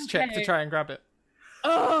acrobatics check to Okay. try and grab it.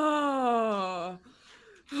 Oh.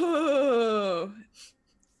 Oh.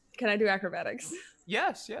 Can I do acrobatics?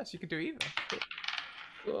 Yes, you could do either.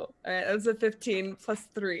 Cool. Alright, that was a 15 plus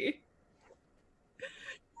 3.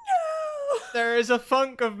 No! There is a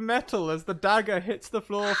funk of metal as the dagger hits the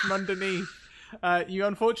floor from underneath. You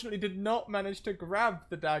unfortunately did not manage to grab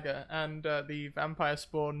the dagger, and the vampire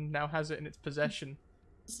spawn now has it in its possession.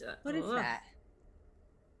 What is Ugh. that?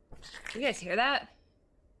 You guys hear that?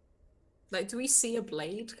 Like, do we see a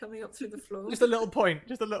blade coming up through the floor? Just a little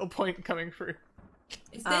point coming through.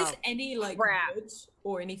 If there's Oh, any like crap. wood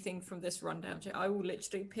or anything from this rundown check, I will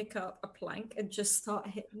literally pick up a plank and just start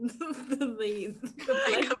hitting the Like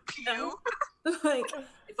blade. a pew. Like,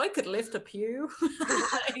 if I could lift a pew,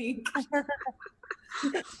 like...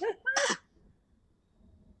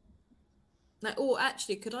 Like, oh,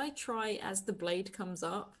 actually, could I try as the blade comes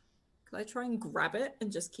up? Could I try and grab it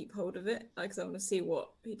and just keep hold of it? Like, 'cause I want to see what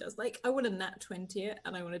he does. Like, I want to nat 20 it,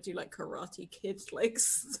 and I want to do like Karate Kid like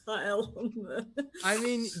style on the. I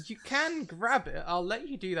mean, you can grab it. I'll let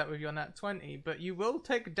you do that with your nat 20, but you will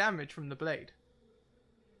take damage from the blade.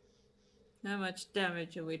 How much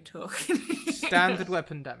damage are we talking? Standard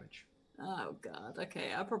weapon damage. Oh god.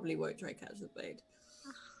 Okay, I probably won't try catch the blade.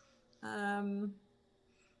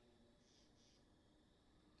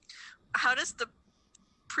 How does the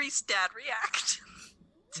priest dad react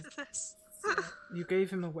to this? You gave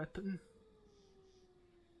him a weapon.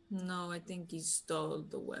 No, I think he stole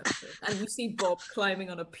the weapon. And you see Bob climbing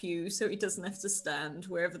on a pew so he doesn't have to stand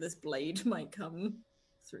wherever this blade might come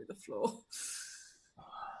through the floor.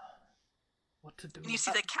 What to do? And you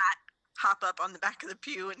see the cat hop up on the back of the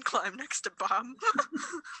pew and climb next to Bob.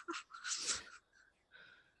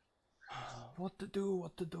 What to do?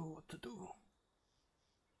 What to do? What to do?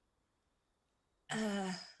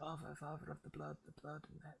 Father of the blood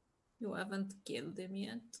and that. You haven't killed him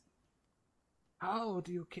yet? How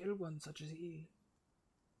do you kill one such as he?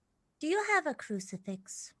 Do you have a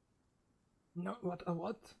crucifix? No, what? A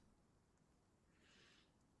what?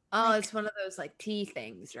 Oh, it's one of those like tea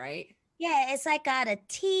things, right? Yeah, it's like got a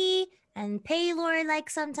T and Paylor like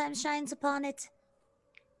sometimes shines upon it.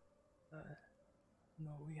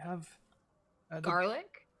 No, we have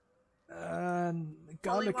Garlic?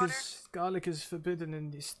 Garlic is forbidden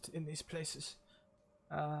in these places.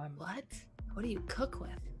 What? What do you cook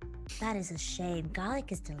with? That is a shame.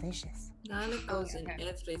 Garlic is delicious. Garlic goes in okay.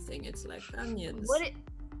 everything. It's like onions.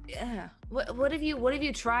 What have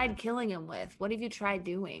you tried killing him with? What have you tried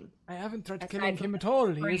doing? I haven't tried Aside killing from him at all.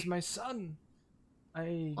 He brain. is my son.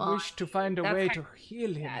 I Well, wish to find a that's way kind to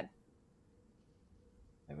heal him. bad.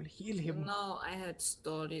 I will heal him. No, I had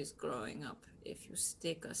stories growing up. If you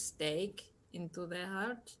stick a stake into their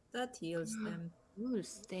heart, that heals them. Ooh,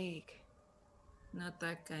 steak. Not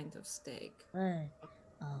that kind of steak. Oh.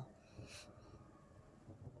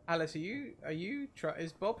 Alice,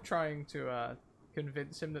 is Bob trying to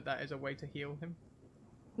convince him that that is a way to heal him?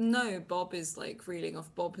 No, Bob is like reeling off.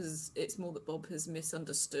 It's more that Bob has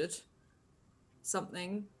misunderstood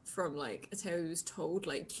something from like a tale he was told,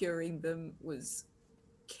 like curing them was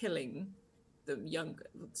killing them younger.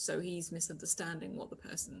 So he's misunderstanding what the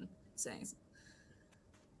person is saying.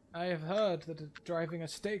 I have heard that driving a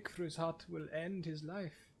stake through his heart will end his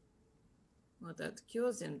life. Well, that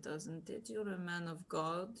cures him, doesn't it? You're a man of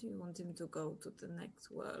God. You want him to go to the next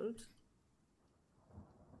world.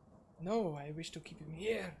 No, I wish to keep him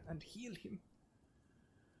here and heal him.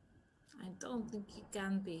 I don't think he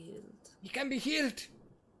can be healed. He can be healed.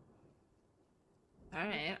 All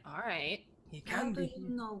right. He How can do be you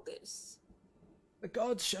healed. know this? The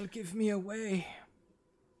gods shall give me a way.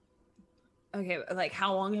 Okay, like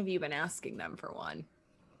how long have you been asking them for one?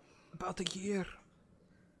 About a year.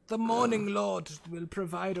 The morning lord will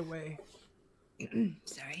provide a way.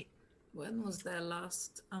 Sorry. When was their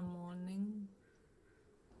last morning?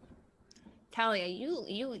 Talia,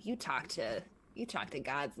 you talk to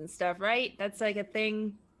gods and stuff, right? That's like a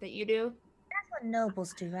thing that you do? That's what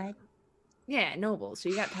nobles do, right? Yeah, noble, so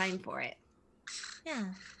you got time for it. Yeah.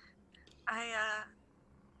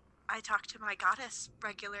 I talk to my goddess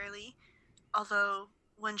regularly, although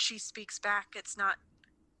when she speaks back, it's not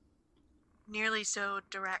nearly so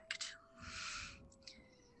direct.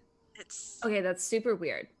 It's Okay, that's super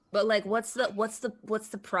weird. But like what's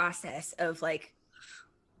the process of like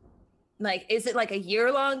is it like a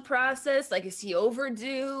year-long process? Like is he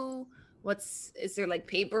overdue? Is there like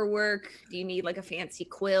paperwork? Do you need like a fancy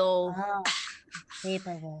quill? Oh,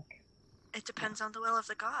 paperwork. It depends on the will of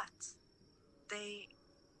the gods. They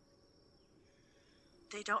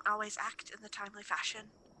don't always act in the timely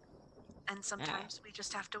fashion. And sometimes we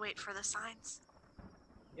just have to wait for the signs.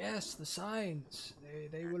 Yes, the signs.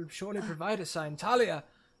 They will surely provide a sign. Talia,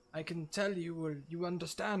 I can tell you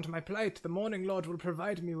understand my plight. The morning lord will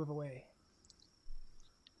provide me with a way.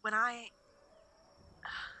 When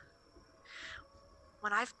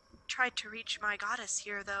I've tried to reach my goddess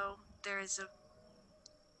here, though, it's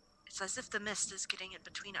as if the mist is getting in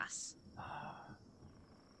between us.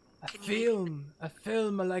 A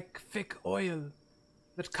film like thick oil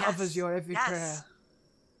that covers your every prayer.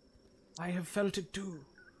 I have felt it too.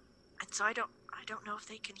 And so I don't know if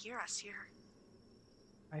they can hear us here.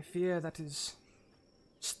 I fear that is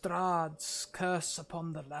Strahd's curse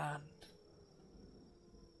upon the land.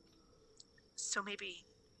 So maybe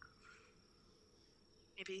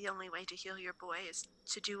the only way to heal your boy is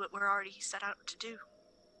to do what we're already set out to do.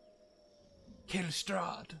 Kill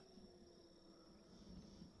Strahd.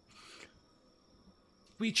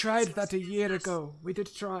 We tried that a year ago. We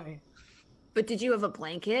did try. But did you have a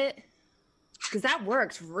blanket? Because that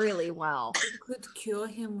worked really well. You could cure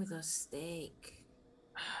him with a stake.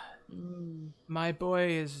 My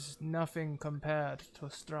boy is nothing compared to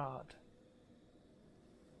Strahd.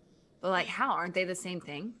 But like how? Aren't they the same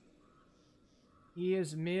thing? He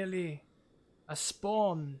is merely a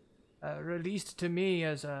spawn released to me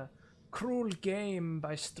as a cruel game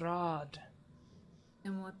by Strahd.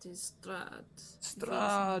 And what is Strahd?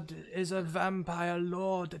 Strahd is a vampire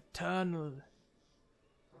lord eternal.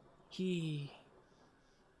 He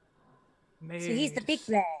made So he's the big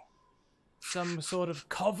bear. some sort of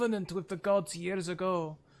covenant with the gods years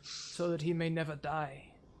ago so that he may never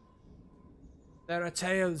die. There are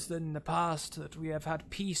tales in the past that we have had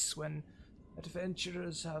peace when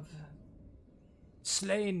adventurers have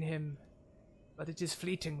slain him, but it is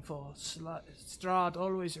fleeting, for Strahd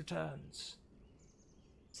always returns.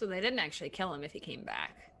 So they didn't actually kill him if he came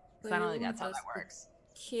back. 'Cause I don't think that's how that works.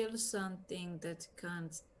 Kill something that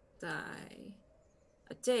can't die.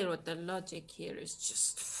 I tell you what, the logic here is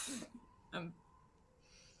just...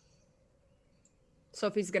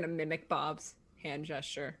 Sophie's gonna mimic Bob's hand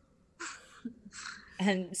gesture.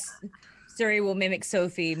 And Suri will mimic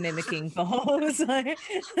Sophie mimicking Bob's like,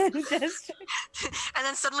 gesture. And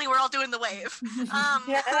then suddenly we're all doing the wave.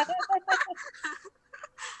 Yeah.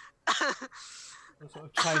 Some sort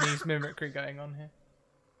of Chinese mimicry going on here.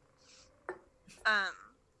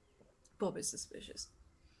 Bob is suspicious.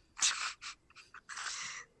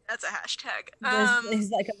 That's a hashtag. There's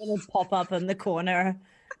like a little pop up in the corner.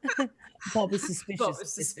 Bob is suspicious. Bob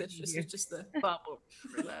is suspicious. It's just the bubble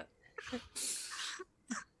for that.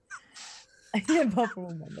 Yeah, Bob will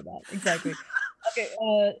remember that. Exactly. Okay,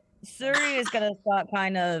 Suri is gonna start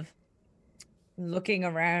kind of looking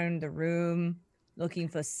around the room, looking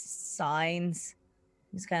for signs.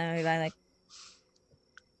 He's kind of like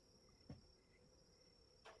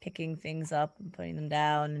picking things up and putting them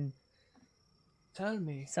down, and Tell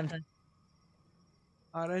me, sometimes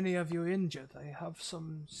are any of you injured? I have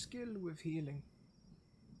some skill with healing.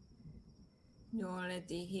 You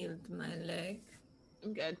already healed my leg.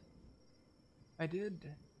 I'm good. I did.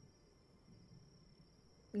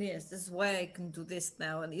 Yes, this is why I can do this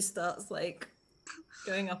now. And he starts like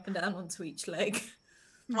going up and down onto each leg.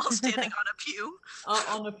 While standing on a pew.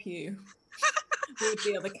 On a pew. With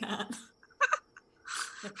the other cat.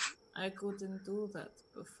 I couldn't do that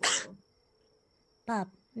before. Bob,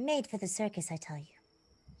 made for the circus, I tell you.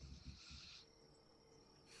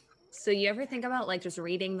 So you ever think about like just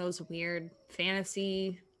reading those weird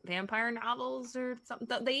fantasy vampire novels or something?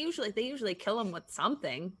 They usually kill them with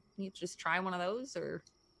something. You just try one of those, or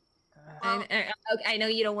I know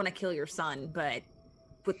you don't want to kill your son, but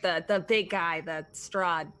with the big guy, the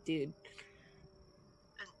Strahd dude.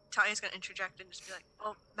 And Talia's gonna interject and just be like,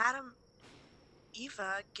 "Well, Madam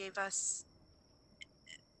Eva gave us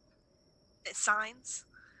signs.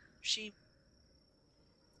 She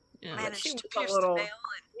managed to pierce the veil, and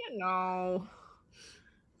you know.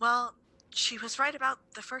 well, she was right about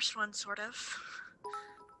the first one, sort of.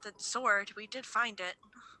 The sword, we did find it.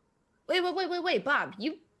 Wait, Bob,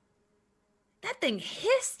 that thing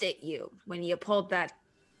hissed at you when you pulled that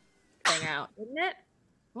thing out, didn't it?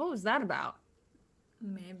 What was that about?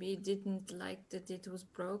 Maybe it didn't like that it was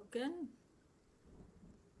broken.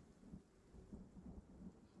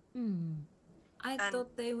 I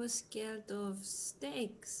thought they were scared of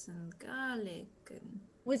steaks and garlic and...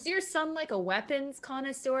 Was your son like a weapons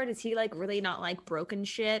connoisseur? Does he like really not like broken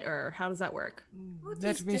shit, or how does that work?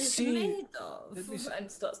 Let me see. Made of? Let me see.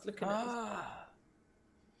 And starts looking at his...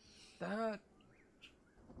 That...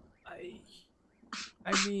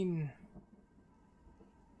 I mean...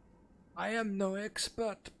 I am no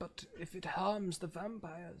expert, but if it harms the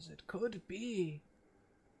vampires, it could be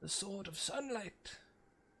the Sword of Sunlight.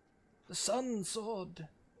 The Sun Sword.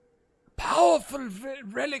 A powerful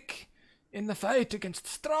relic in the fight against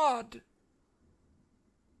Strahd.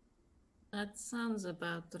 That sounds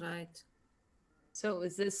about right. So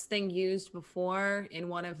was this thing used before in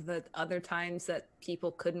one of the other times that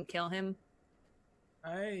people couldn't kill him?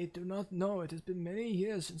 I do not know. It has been many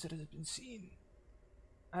years since it has been seen.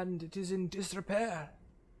 And it is in disrepair.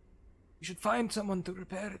 You should find someone to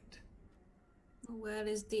repair it. Where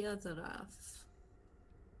is the other half?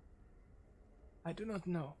 I do not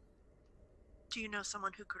know. Do you know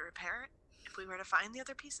someone who could repair it if we were to find the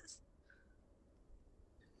other pieces?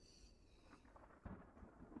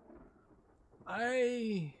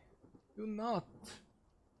 I do not.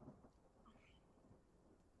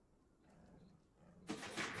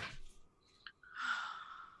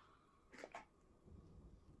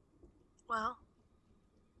 Well,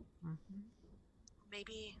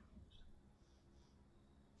 maybe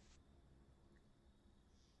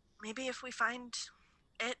if we find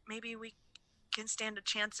it, maybe we can stand a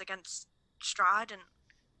chance against Strahd. And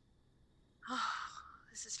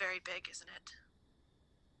this is very big, isn't it?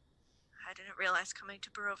 I didn't realize coming to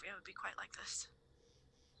Barovia would be quite like this.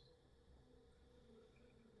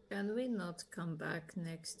 Can we not come back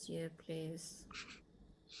next year, please?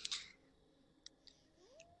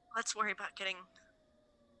 Let's worry about getting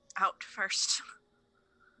out first.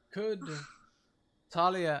 Could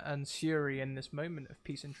Talia and Suri, in this moment of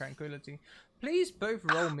peace and tranquility, please both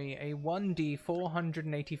roll me a 1d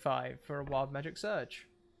 485 for a wild magic surge?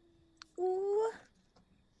 Ooh.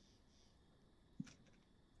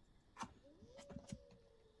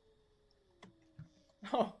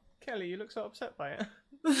 Oh, Kelly, you look so upset by it.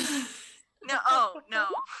 No, no.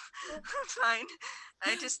 Fine.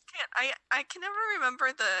 I just can't. I can never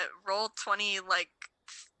remember the roll 20 like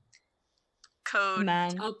code.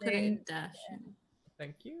 Man. I'll put it in dash.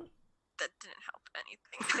 Thank you. That didn't help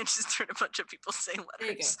anything. I just heard a bunch of people say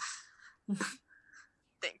letters. There you go.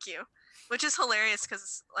 Thank you. Which is hilarious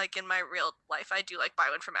because, like, in my real life, I do like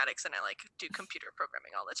bioinformatics and I like do computer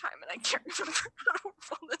programming all the time, and I can't remember how to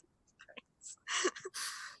roll the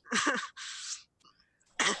dice.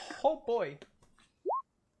 Oh boy.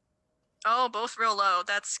 Oh, both real low.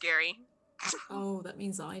 That's scary. Oh, that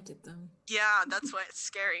means I did them. Yeah, that's why it's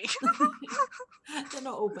scary. They're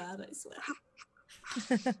not all bad, I swear.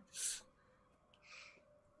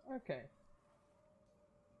 Okay.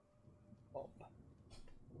 Bob.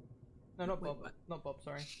 No, not Bob. what? Not Bob,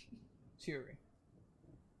 sorry. Suri.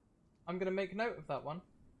 I'm going to make note of that one.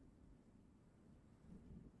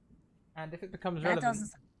 And if it becomes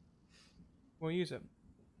relevant, we'll use it.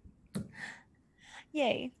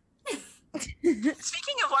 Yay.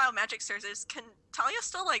 Speaking of wild magic sources, can Talia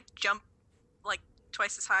still like jump like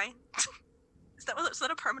twice as high? Is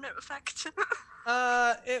that a permanent effect?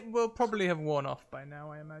 It will probably have worn off by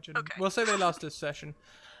now, I imagine. Okay. We'll say they last a session.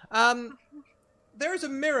 There is a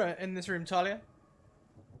mirror in this room, Talia.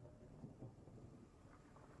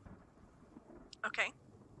 Okay.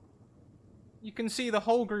 You can see the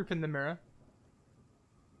whole group in the mirror.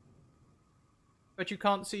 But you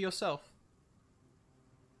can't see yourself.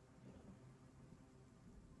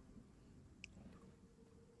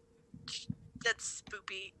 That's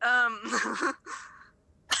spoopy.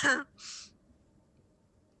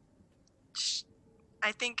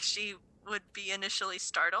 I think she would be initially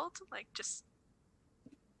startled, like just,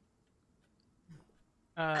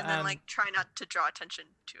 and then like try not to draw attention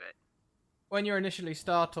to it. When you're initially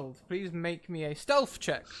startled, please make me a stealth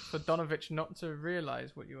check for Donovich not to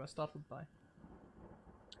realize what you are startled by.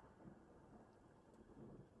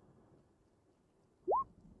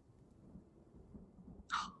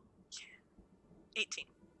 Oh, yeah. 18.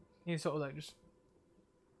 He's sort of like just...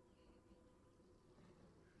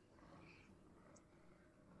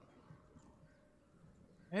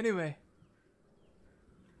 Anyway.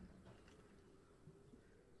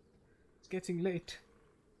 It's getting late.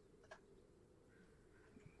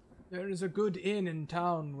 There is a good inn in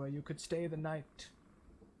town where you could stay the night.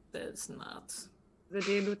 There's not. The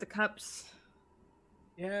dude with the cups.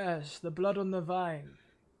 Yes, the blood on the vine.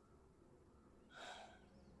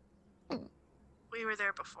 We were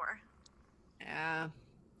there before, Yeah.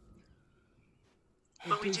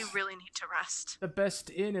 but It we do is really need to rest. the best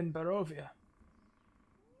inn in Barovia.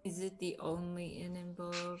 Is it the only inn in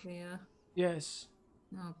Barovia? Yes.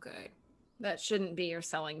 Okay. That shouldn't be your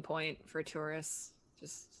selling point for tourists.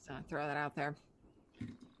 Just throw that out there.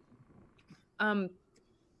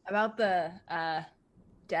 About the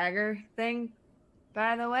dagger thing,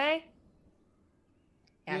 by the way.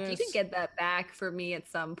 Yeah, if you Yes. could get that back for me at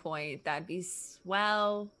some point, that'd be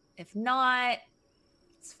swell. If not,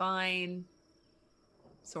 it's fine.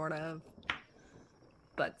 Sort of.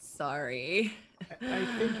 But sorry. I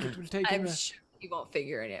think it will take him I'm a... sure you won't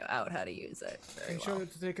figure it out how to use it very I'm well. sure it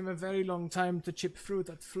will take him a very long time to chip through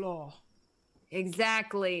that floor.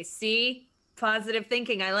 Exactly. See? Positive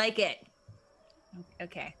thinking. I like it.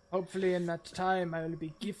 Okay. Hopefully in that time I will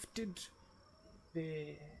be gifted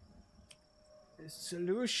the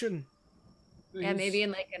solution. Yeah, maybe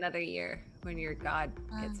in like another year when your god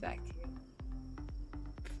gets back to you.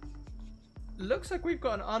 Looks like we've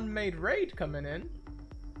got an unmade raid coming in.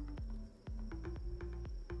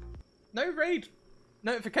 No raid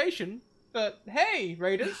notification, but hey,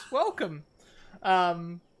 raiders, welcome.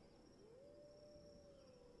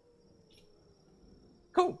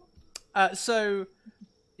 Cool. So,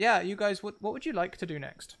 yeah, you guys, what would you like to do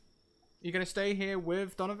next? You gonna stay here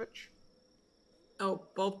with Donovich? Oh,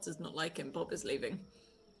 Bob does not like him. Bob is leaving.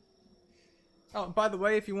 Oh, by the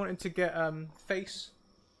way, if you wanted to get face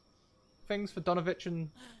things for Donovich and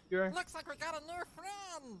Euro, Looks like we got a new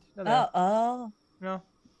friend. Oh. no,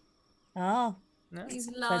 Oh. no.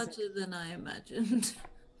 He's larger than I imagined.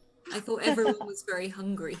 I thought everyone was very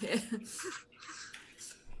hungry here.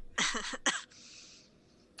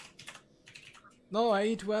 No, I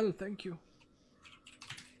eat well, thank you.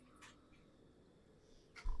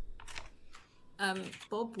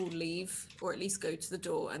 Bob will leave, or at least go to the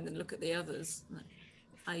door, and then look at the others. Like,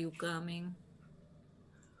 are you coming?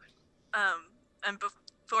 And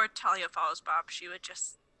before Talia follows Bob, she would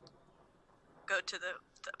just go to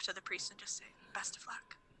the priest and just say, "Best of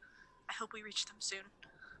luck. I hope we reach them soon,"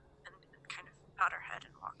 and kind of nod her head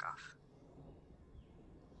and walk off.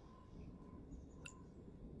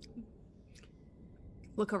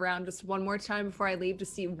 Look around just one more time before I leave to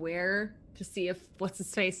see if what's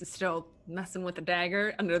his face is still messing with the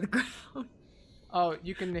dagger under the ground. Oh,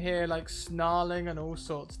 you can hear like snarling and all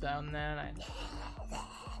sorts down there. Like...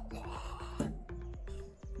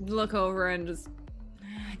 Look over and just,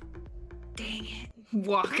 dang it,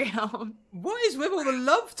 walk out. What is with all the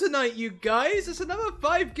love tonight, you guys? It's another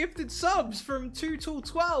 5 gifted subs from 2 till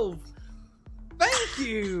 12. Thank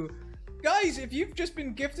you, guys. If you've just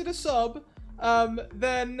been gifted a sub,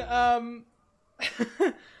 then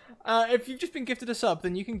if you've just been gifted a sub,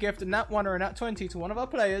 then you can gift a nat 1 or a nat 20 to one of our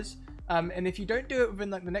players. And if you don't do it within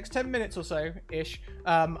like the next 10 minutes or so ish,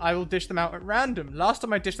 I will dish them out at random. Last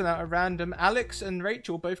time I dished them out at random, Alex and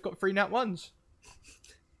Rachel both got 3 nat 1s.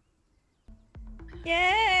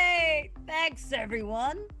 Yay! Thanks,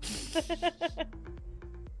 everyone.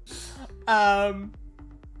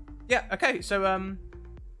 Yeah. Okay. So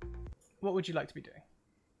what would you like to be doing?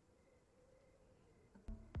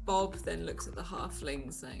 Bob then looks at the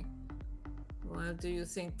halflings saying, Well, do you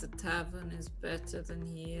think the tavern is better than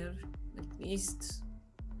here? At least,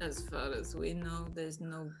 as far as we know, there's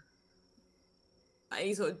no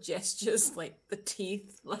eyes or gestures like the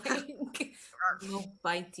teeth, like no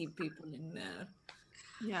bitey people in there.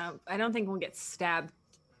 Yeah, I don't think we'll get stabbed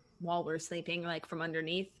while we're sleeping, like from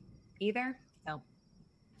underneath either. So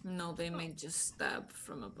No, they may just stab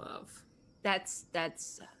from above. that's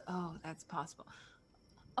possible.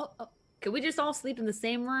 Oh, could we just all sleep in the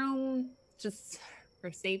same room, just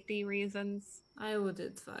for safety reasons? I would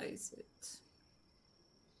advise it.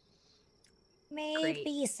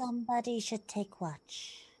 Maybe somebody should take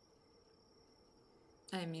watch.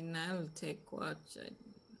 I mean, I'll take watch.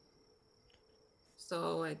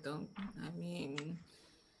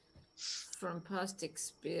 From past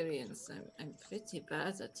experience, I'm pretty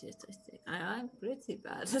bad at it, I think. I'm pretty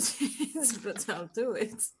bad at it, but I'll do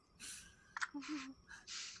it.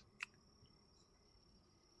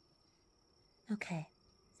 Okay,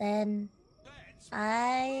 then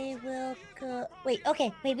I will go. Wait,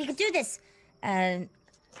 okay, wait, we can do this. And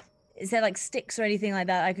is there like sticks or anything like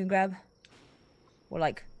that I can grab? Or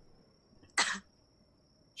like,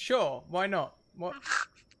 Sure, why not? What?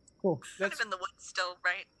 cool. Kind Let's of in the woods still,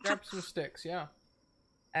 right? grab some sticks, yeah.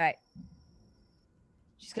 All right.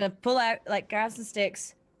 She's gonna pull out, like, grab some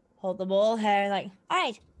sticks, hold them all here, like, All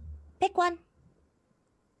right, pick one.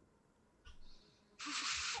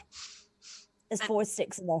 there's 4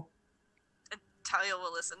 sticks in there. And Talia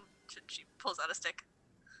will listen. She pulls out a stick.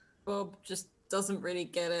 Bob just doesn't really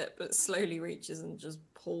get it, but slowly reaches and just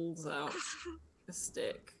pulls out a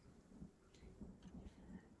stick.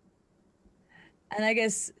 And I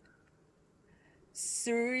guess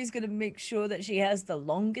Suri's gonna make sure that she has the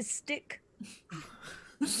longest stick.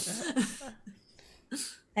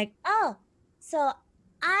 Like, oh, so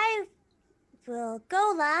I will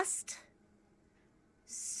go last.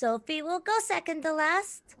 Sophie will go second to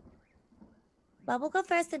last. Bob will go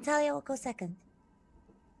first and Talia will go second.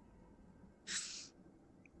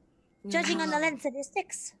 Judging on the length of your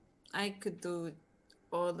sticks. I could do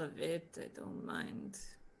all of it, I don't mind.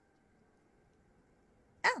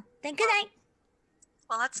 Oh, then good night.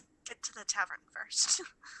 Well, let's get to the tavern first.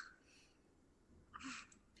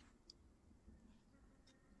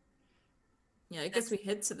 Yeah, I guess we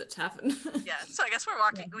head to the tavern. Yeah, so I guess we're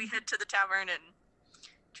walking. We head to the tavern and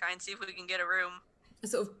try and see if we can get a room. I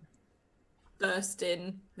sort of burst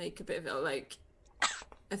in, make a bit of a, like,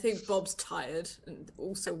 I think Bob's tired and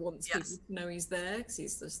also wants people to know he's there because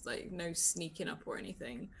he's just like no sneaking up or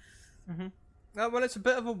anything. Mm-hmm. Well, it's a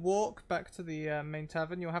bit of a walk back to the main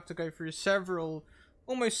tavern. You'll have to go through several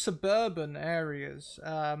almost suburban areas.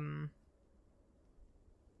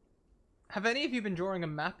 Have any of you been drawing a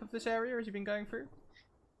map of this area as you've been going through?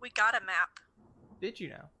 We got a map Did you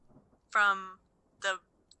now? from the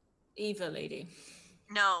Eva lady.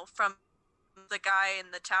 No, from the guy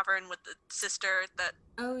in the tavern with the sister that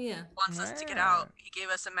Oh yeah. wants us to get out. He gave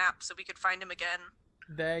us a map so we could find him again.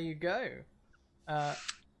 There you go.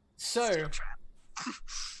 So Steel trap.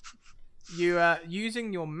 you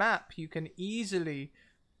using your map, you can easily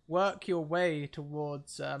work your way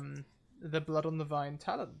towards the Blood on the Vine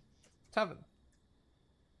tavern.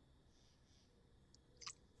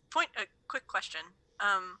 A quick question.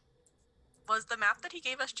 Was the map that he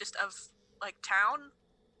gave us just of like town?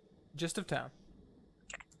 Just of town.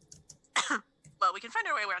 Okay. Well, we can find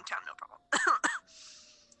our way around town, no problem.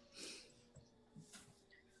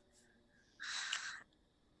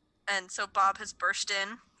 And so Bob has burst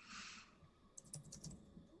in.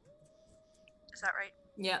 Is that right?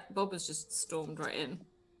 Yeah, Bob has just stormed right in.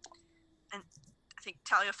 And I think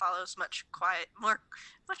Talia follows much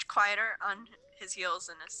quieter on his heels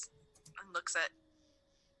and looks at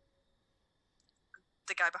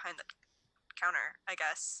the guy behind the counter, I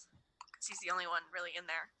guess, because he's the only one really in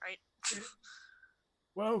there, right?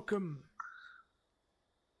 Welcome.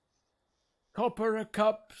 Copper a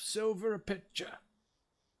cup, silver a pitcher.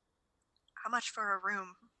 How much for a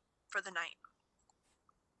room for the night?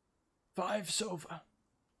 5 silver.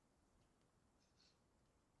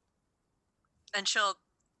 And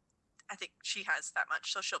I think she has that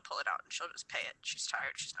much, so she'll pull it out and she'll just pay it. She's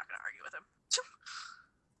tired. She's not going to argue with him.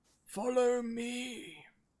 Follow me.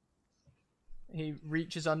 He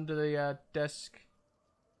reaches under the desk.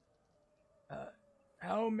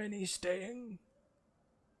 How many staying?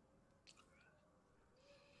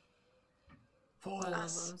 4 of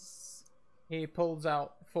us. He pulls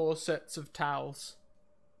out 4 sets of towels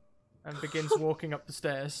and begins walking up the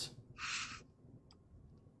stairs.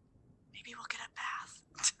 Maybe we'll get a bath.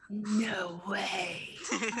 No way.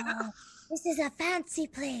 Oh, this is a fancy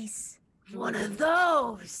place. One of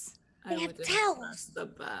those. I They have wouldn't towels. trust the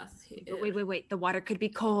bath here. Wait. The water could be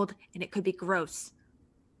cold and it could be gross.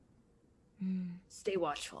 Stay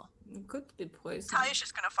watchful. It could be poison. Talia's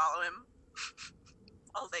just gonna follow him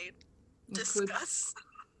while they discuss.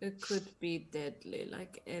 It could be deadly,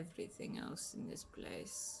 like everything else in this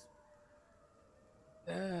place.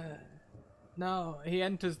 Now he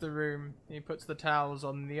enters the room. He puts the towels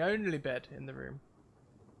on the only bed in the room,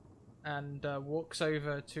 and walks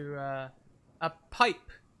over to a pipe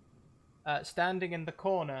standing in the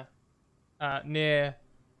corner near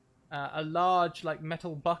a large, like,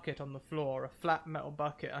 metal bucket on the floor, a flat metal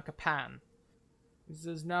bucket, like a pan. He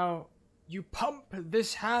says, "Now you pump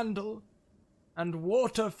this handle, and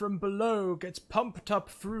water from below gets pumped up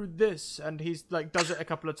through this," and he's like does it a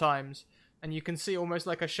couple of times, and you can see almost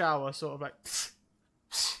like a shower, sort of like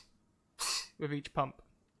with each pump.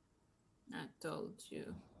 I told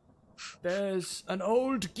you. There's an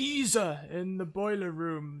old geyser in the boiler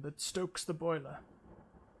room that stokes the boiler.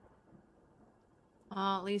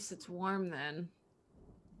 Oh, at least it's warm then.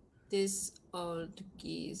 This old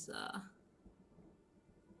geezer.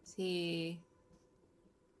 Is he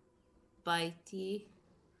bitey?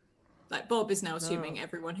 Like, Bob is now assuming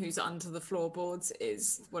everyone who's under the floorboards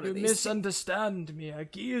is one of You these. misunderstand me. A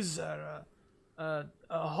geyser, a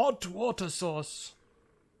hot water source,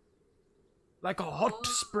 like a hot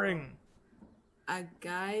spring. A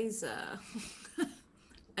geyser.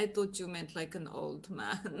 I thought you meant like an old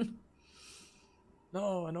man.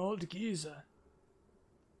 No, an old geyser.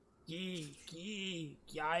 Guy.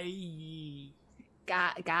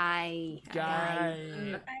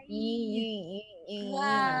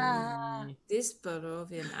 Wow. This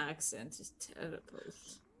Barovian accent is terrible.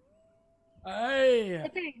 Aye.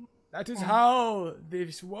 That is how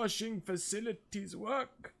these washing facilities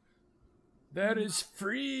work. There is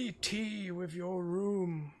free tea with your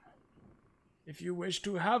room. If you wish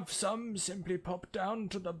to have some, simply pop down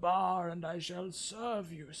to the bar and I shall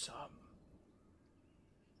serve you some.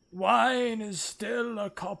 Wine is still a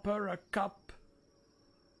copper a cup,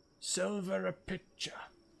 silver a pitcher.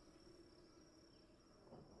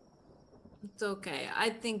 It's okay. I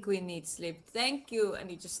think we need sleep. Thank you. And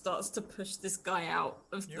he just starts to push this guy out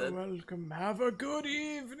of You're welcome. Have a good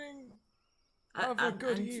evening. Have a and,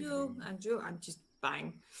 good and evening. and just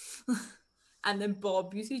bang. And then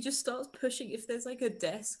Bob, he just starts pushing. If there's like a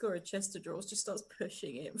desk or a chest of drawers, just starts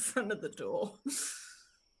pushing it in front of the door.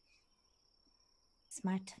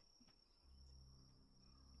 Smart.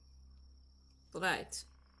 Right.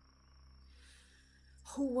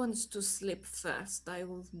 Who wants to sleep first? I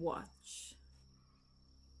will watch.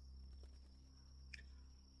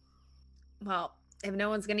 Well, if no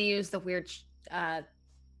one's gonna use the weird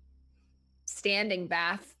standing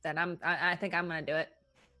bath, then I think I'm gonna do it.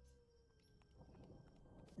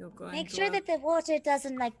 You're going Make to sure have- that the water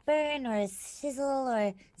doesn't like burn or sizzle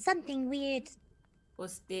or something weird. or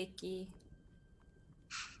sticky.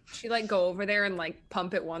 She like go over there and like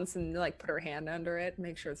pump it once and like put her hand under it,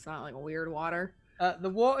 make sure it's not like weird water. The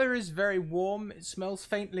water is very warm. It smells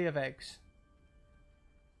faintly of eggs.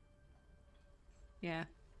 Yeah.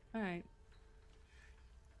 All right.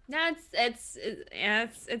 No,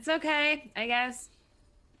 it's okay, I guess.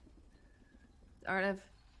 Sort of.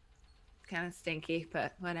 Kind of stinky,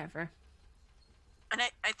 but whatever. And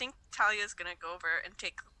I think Talia's gonna go over and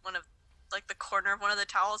take one of, like, the corner of one of the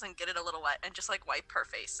towels and get it a little wet and just, like, wipe her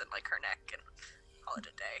face and, like, her neck and call it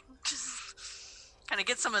a day. Just kind of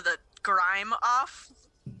get some of the grime off,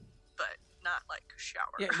 but not, like, shower.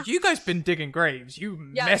 Yeah, you guys been digging graves.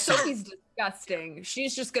 You Yeah, mess up. Sophie's disgusting.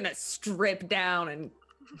 She's just gonna strip down and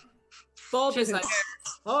Bob She's is like, in-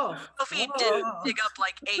 oh. Sophie did dig up,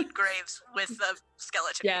 like, 8 graves with the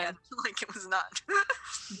skeleton Yeah. again. Like, it was not.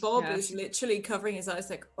 Bob Yeah. is literally covering his eyes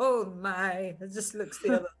like, oh my. It just looks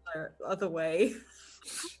the other way.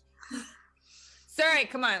 Sorry,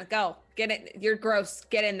 come on, go. Get it. You're gross.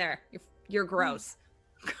 Get in there. You're gross.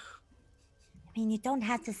 I mean, you don't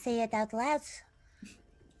have to say it out loud.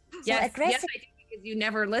 Yes, aggressive. I do, because you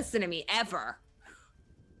never listen to me ever.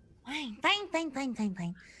 Fine.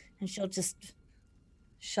 And she'll just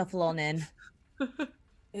shuffle on in.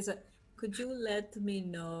 Is it? Could you let me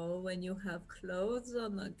know when you have clothes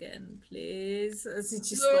on again, please? As he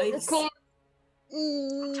just like,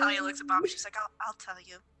 Talia looks at Bob. She's like, I'll tell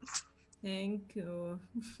you. thank you.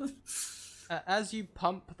 As you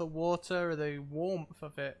pump the water, the warmth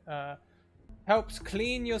of it helps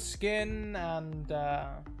clean your skin, and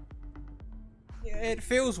it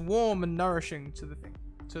feels warm and nourishing to the thing,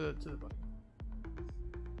 to the body.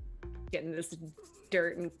 Getting this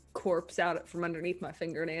dirt and corpse out from underneath my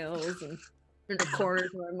fingernails and in the corners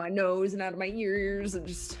around my nose and out of my ears and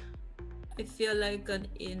just. I feel like an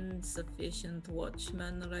insufficient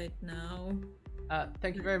watchman right now.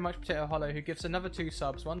 Thank you very much, Potato Hollow, who gives another 2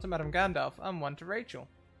 subs, one to Madame Gandalf and one to Rachel.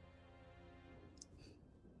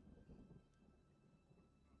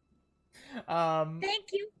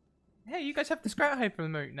 Thank you. Hey, you guys have the Scrat Hyper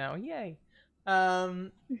emote now, yay!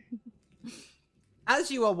 As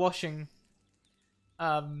you are washing,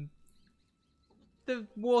 the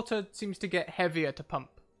water seems to get heavier to pump.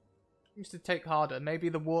 Seems to take harder. Maybe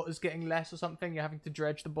the water's getting less or something. You're having to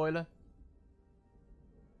dredge the boiler.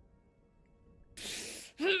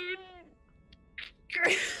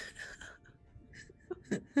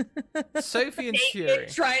 Sophie and Siri.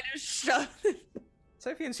 Trying to shove.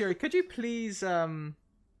 Sophie and Siri, could you please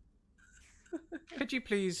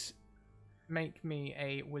make me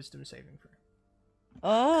a wisdom saving throw?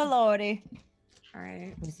 Oh lordy. All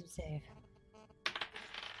right. Wisdom save.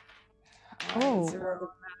 Oh.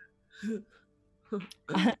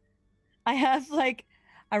 I have like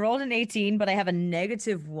I rolled an 18, but I have a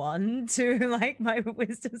 -1 to like my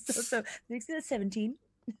wisdom, so makes it a 17.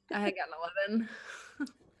 I got an 11.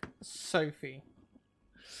 Sophie,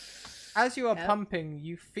 as you are Yep. pumping,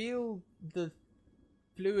 you feel the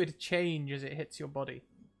fluid change as it hits your body.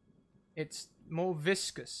 It's more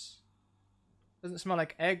viscous. Doesn't smell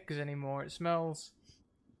like eggs anymore. It smells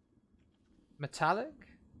metallic.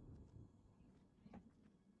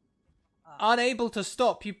 Unable to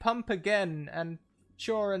stop, you pump again, and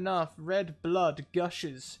sure enough, red blood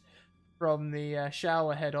gushes from the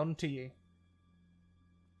shower head onto you.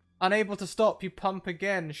 Unable to stop, you pump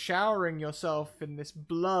again, showering yourself in this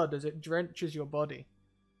blood as it drenches your body.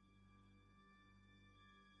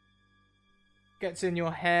 Gets in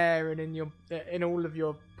your hair and in all of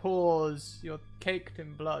your pores. You're caked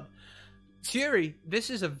in blood. Fury, this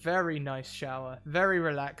is a very nice shower, very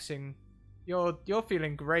relaxing. You're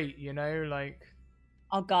feeling great, you know, like.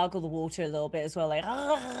 I'll gargle the water a little bit as well, like.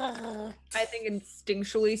 I think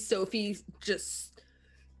instinctually Sophie just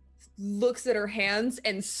looks at her hands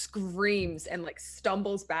and screams and like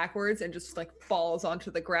stumbles backwards and just like falls onto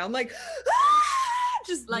the ground like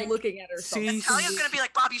just like looking at herself. See, Talia's gonna be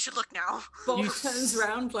like, Bob, you should look now. Bob turns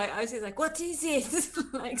around like I was like, what is it?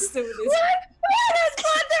 Like still with his There's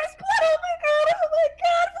blood! Oh my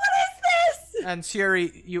god! What is this? And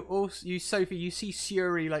Suri, Sophie, you see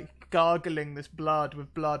Suri like gargling this blood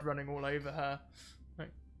with blood running all over her.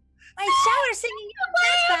 My shower singing is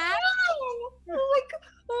bad.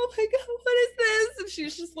 Oh my god, what is this? And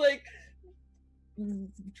she's just like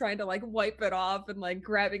trying to like wipe it off and like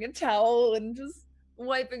grabbing a towel and just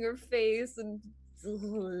wiping her face and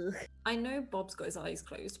I know Bob's got his eyes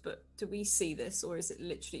closed, but do we see this or is it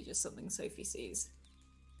literally just something Sophie sees?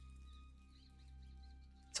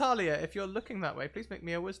 Talia, if you're looking that way, please make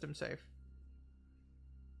me a wisdom save.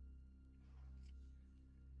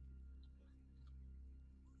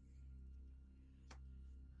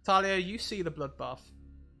 Talia, you see the bloodbath.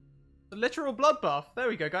 The literal bloodbath. There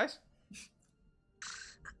we go, guys.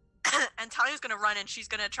 And Talia's gonna run and she's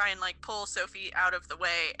gonna try and like pull Sophie out of the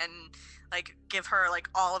way and like give her like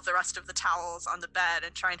all of the rest of the towels on the bed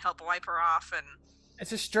and try and help wipe her off. And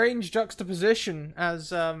it's a strange juxtaposition as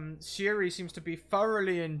Suri seems to be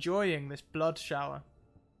thoroughly enjoying this blood shower.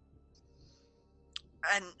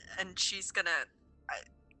 And she's gonna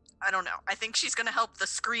I don't know. I think she's gonna help the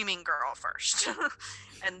screaming girl first.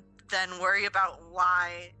 And then worry about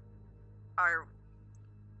why our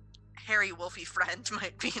hairy wolfy friend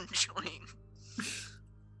might be enjoying.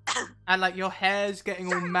 And like your hair's getting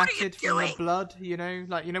all Sorry, what are you matted from the doing? blood, you know?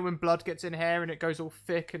 Like, you know when blood gets in hair and it goes all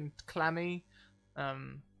thick and clammy?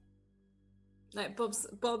 Like Bob's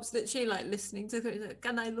literally like listening to her. He's like,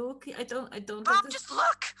 can I look? I don't. Bob, just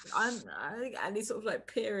look! And he's sort of like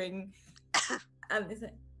peering, and he's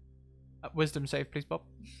like, Wisdom save, please, Bob.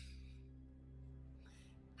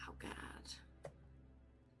 oh god.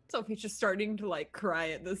 Sophie's just starting to like cry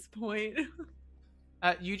at this point.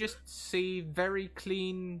 You just see very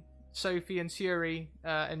clean Sophie and Suri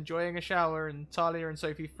enjoying a shower and Talia and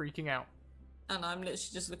Sophie freaking out. And I'm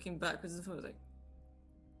literally just looking backwards and forwards like,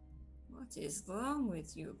 what is wrong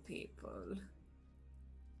with you people?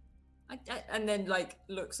 And then like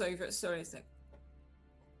looks over at Suri and is like,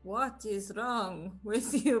 what is wrong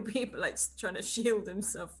with you people? Like trying to shield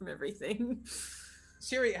himself from everything.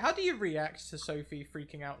 Suri, how do you react to Sophie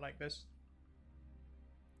freaking out like this?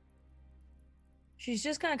 She's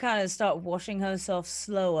just gonna kind of start washing herself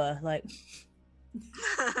slower, like.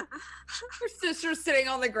 Her sister's sitting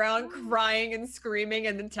on the ground crying and screaming,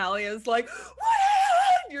 and then Talia's like,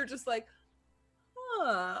 what? You're just like,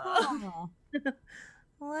 Oh.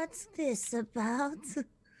 What's this about?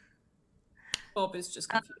 Bob is just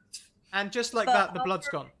confused. And just like But that, the blood's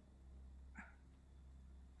gone.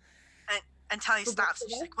 And Talia For stops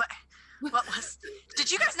both and she's of like, what was,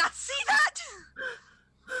 did you guys not see that?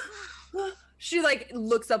 She like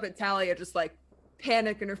looks up at Talia, just like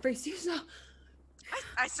panic in her face. You saw.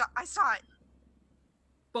 I saw it.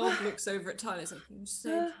 Bob looks over at Tyler. He's like, you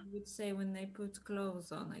said you would say when they put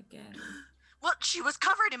clothes on again. Well, she was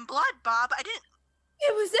covered in blood, Bob. I didn't.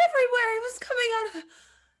 It was everywhere. It was coming out of.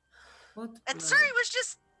 What? And blood? Suri was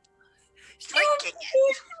just She drinking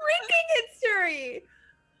was drinking it, Suri.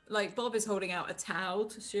 Like, Bob is holding out a towel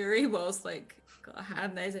to Shuri whilst, like, got a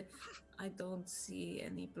hand there. He's like, I don't see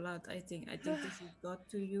any blood. I think this has got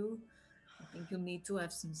to you. I think you need to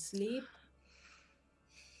have some sleep.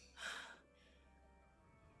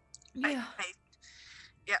 Yeah.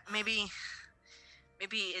 Yeah, maybe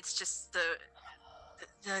it's just the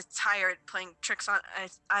tired playing tricks on.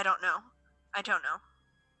 I don't know. I don't know.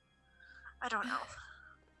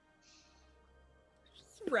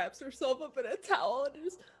 Just wraps herself up in a towel and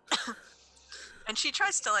just. And she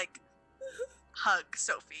tries to like hug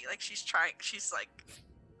Sophie. Like she's like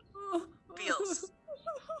feels.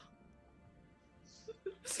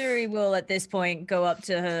 Suri will at this point go up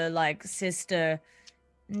to her like sister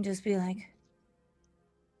and just be like,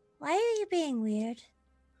 "Why are you being weird?"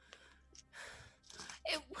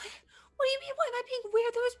 What do you mean? Why am I being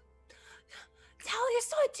weird? There was. Talia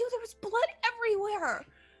saw it too. There was blood everywhere.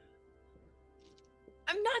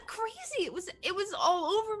 I'm not crazy. It was all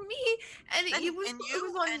over me, and it was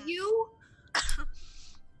on you.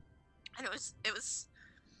 And it was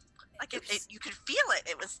like it you could feel it.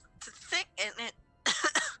 It was thick and it.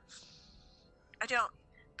 I don't.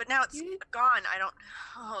 But now it's gone. I don't.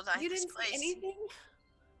 Oh, that You didn't place. see anything.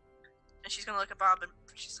 And she's gonna look at Bob, and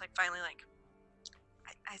she's like, finally, like,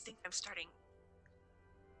 I think I'm starting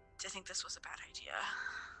to think this was a bad idea.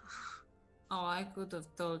 Oh, I could have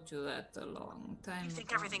told you that a long time You think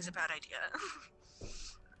ago. everything's a bad idea?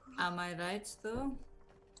 Am I right, though?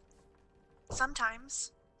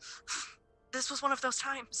 Sometimes. This was one of those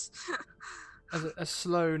times. As a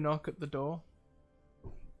slow knock at the door.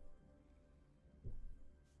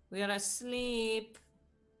 We are asleep.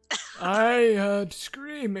 I heard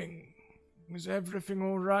screaming. Was everything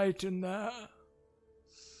all right in there?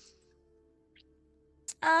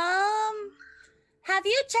 Have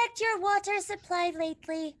you checked your water supply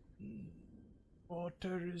lately?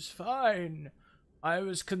 Water is fine. I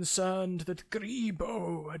was concerned that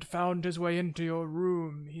Grebo had found his way into your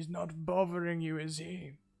room. He's not bothering you, is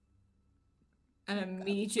he? And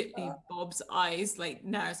immediately Bob's eyes like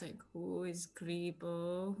narrows, like, who is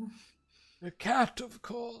Grebo? The cat, of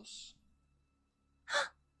course.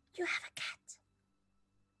 You have a cat.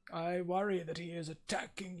 I worry that he is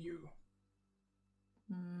attacking you.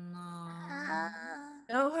 No.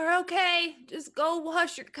 No, we're okay. Just go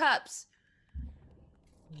wash your cups.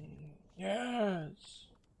 Yes.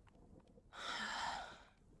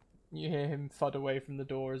 You hear him thud away from the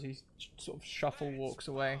door as he sort of shuffle walks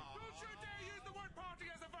away.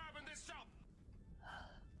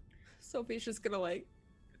 Sophie's just gonna like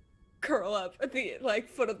curl up at the like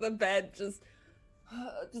foot of the bed, just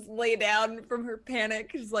lay down from her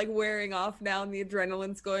panic. She's like wearing off now, and the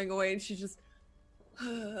adrenaline's going away, and she's just.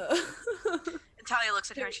 And Talia looks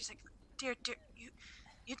at her and she's like, "Dear,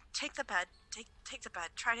 you take the bed. Take the bed.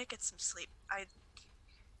 Try to get some sleep.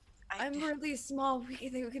 I'm really small. We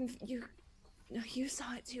can. You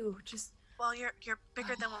saw it too. Just. Well, you're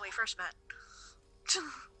bigger than when we first met."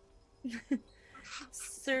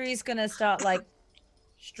 Suri's gonna start like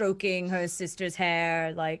stroking her sister's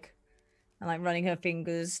hair, like, and like running her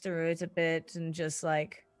fingers through it a bit, and just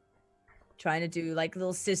like trying to do like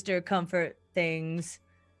little sister comfort things,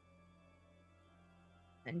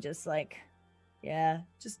 and just like, yeah,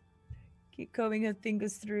 just keep combing her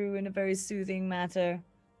fingers through in a very soothing manner.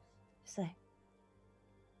 Just like,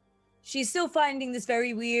 she's still finding this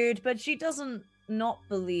very weird, but she doesn't not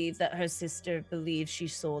believe that her sister believes she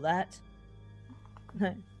saw that.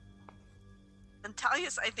 And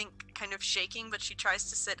Talia's, I think, kind of shaking, but she tries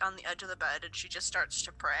to sit on the edge of the bed and she just starts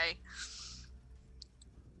to pray.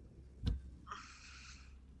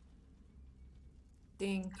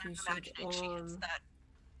 Think you I'm should imagining she all gets that.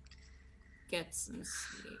 get some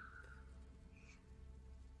sleep.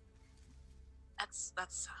 That's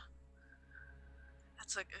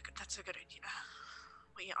a good idea.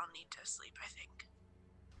 We all need to sleep, I think.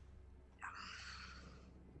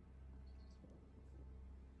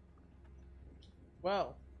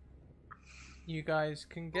 Well, you guys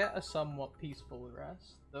can get a somewhat peaceful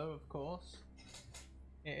rest, though, of course.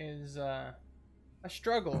 It is a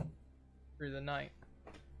struggle through the night,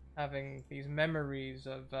 having these memories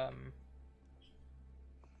of,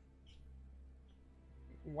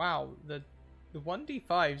 wow, the The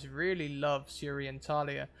 1d5s really love Suri and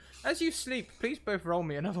Talia. As you sleep, please both roll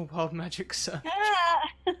me another wild magic search.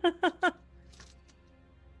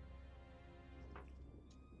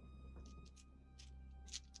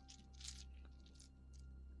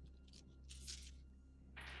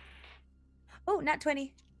 Oh, not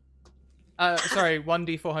 20. Sorry,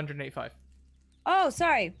 1d485. Oh,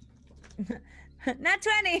 sorry. Not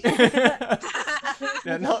 20.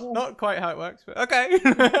 Yeah, not quite how it works, but okay.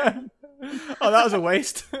 Oh, that was a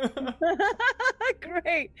waste.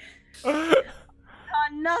 Great. Oh,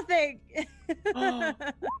 nothing.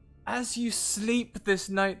 As you sleep this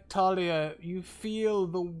night, Talia, you feel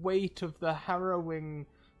the weight of the harrowing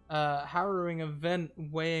event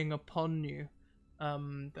weighing upon you.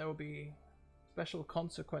 There will be special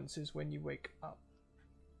consequences when you wake up.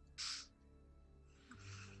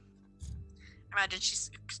 Imagine she's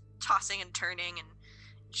tossing and turning, and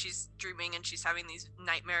she's dreaming, and she's having these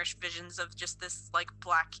nightmarish visions of just this like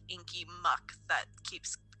black inky muck that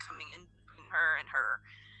keeps coming in her and her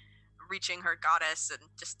reaching her goddess, and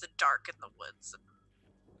just the dark in the woods.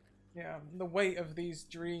 Yeah, the weight of these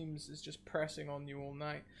dreams is just pressing on you all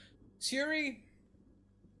night. Suri,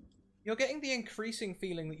 you're getting the increasing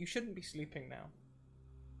feeling that you shouldn't be sleeping now.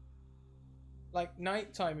 Like,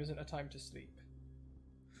 nighttime isn't a time to sleep.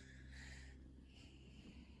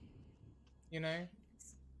 You know?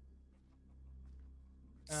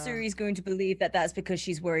 Suri's going to believe that that's because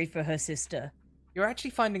she's worried for her sister. You're actually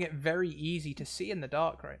finding it very easy to see in the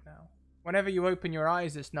dark right now. Whenever you open your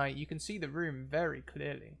eyes this night, you can see the room very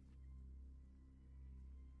clearly.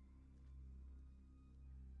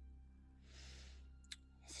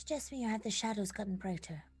 It suggests me you have the shadows gotten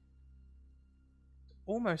brighter.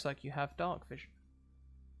 Almost like you have dark vision.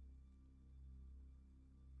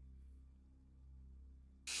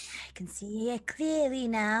 I can see it clearly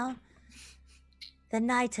now. The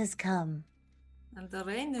night has come. And the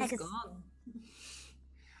rain is gone.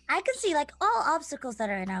 I can see like all obstacles that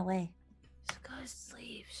are in our way. Just go to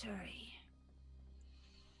sleep, Shuri.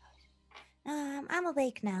 I'm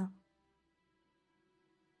awake now.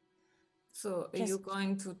 So, are you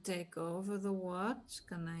going to take over the watch?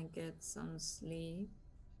 Can I get some sleep?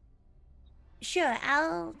 Sure,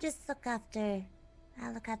 I'll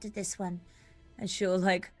look after this one. And she'll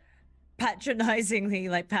like patronizingly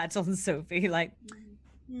like pat on Sophie, like,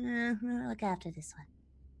 I'll look after this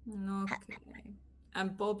one. Okay.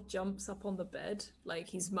 And Bob jumps up on the bed, like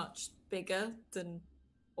he's much bigger than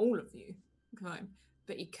all of you,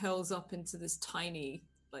 but he curls up into this tiny,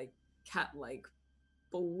 like, cat-like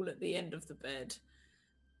ball at the end of the bed,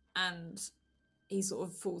 and he sort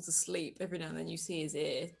of falls asleep. Every now and then you see his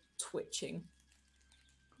ear twitching,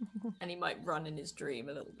 and he might run in his dream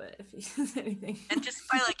a little bit if he does anything. And just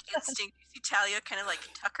by like instinct, you see Talia kind of like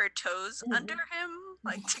tuck her toes under him,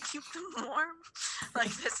 like to keep them warm.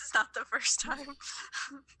 Like this is not the first time.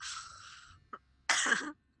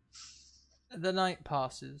 The night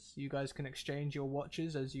passes. You guys can exchange your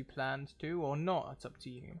watches as you planned to, or not. It's up to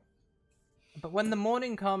you. But when the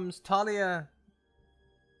morning comes, Talia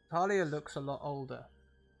looks a lot older.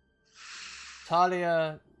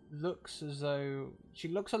 Talia looks as though she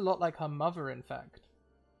looks a lot like her mother, in fact,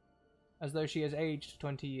 as though she has aged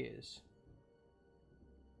 20 years.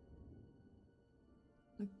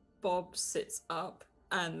 Bob sits up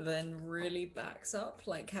and then really backs up,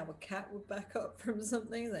 like how a cat would back up from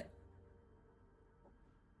something. Like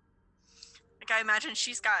I imagine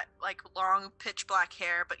she's got like long pitch black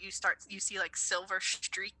hair, but you see like silver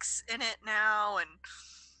streaks in it now, and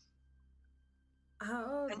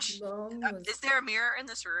is there a mirror in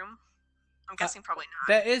this room? I'm guessing probably not.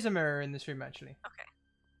 There is a mirror in this room, actually. Okay.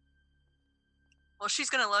 Well, she's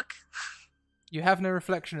gonna look. You have no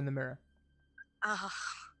reflection in the mirror.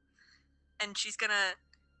 And she's gonna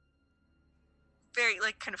very,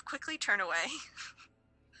 like, kind of quickly turn away.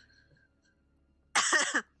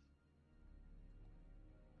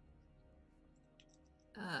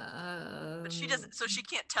 But she doesn't, so she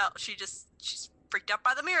can't tell. She's freaked out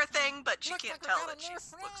by the mirror thing, but she can't tell that she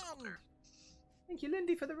looks older. Thank you,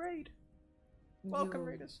 Lindy, for the raid. Welcome,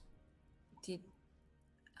 raiders.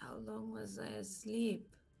 How long was I asleep?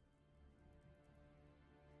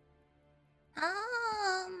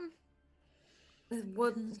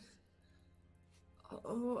 What?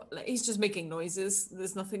 Oh, like he's just making noises.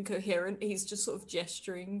 There's nothing coherent. He's just sort of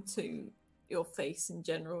gesturing to your face in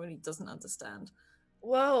general, and he doesn't understand.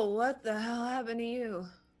 Whoa, what the hell happened to you?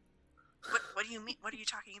 What do you mean? What are you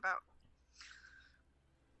talking about?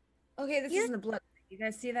 Okay, this isn't the blood. You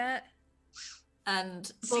guys see that?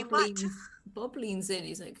 And Bob leans in.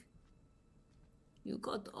 He's like, "You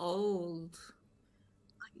got old."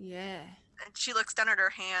 Yeah. And she looks down at her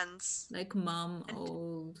hands. Like mom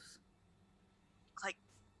old. Like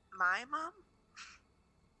my mom?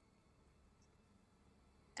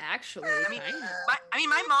 Actually,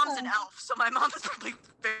 my mom's an elf, so my mom is probably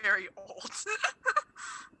very old,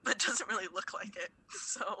 but doesn't really look like it.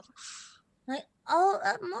 So, Like,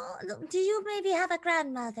 do you maybe have a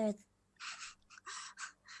grandmother?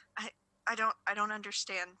 I don't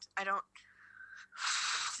understand. I don't.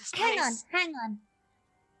 This Hang place...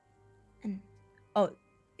 on. Oh,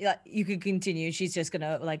 yeah, you can continue. She's just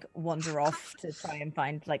gonna like wander off to try and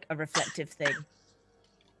find like a reflective thing.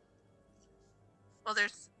 Well,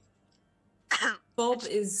 there's. Bob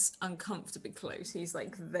is uncomfortably close. He's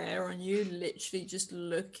like there on you, literally just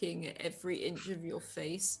looking at every inch of your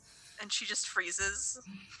face. And she just freezes.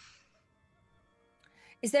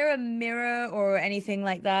 Is there a mirror or anything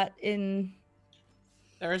like that in?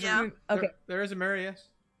 There is Yeah. Okay. There is a mirror, yes.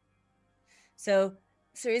 So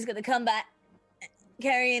Suri's gonna come back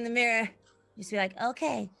carrying the mirror. Just be like,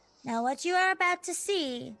 okay, now what you are about to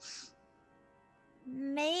see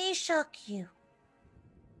may shock you.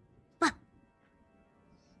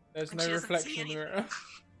 There's And no she doesn't see reflection in the mirror.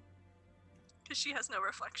 Because she has no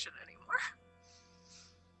reflection anymore.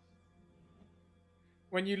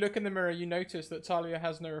 When you look in the mirror, you notice that Talia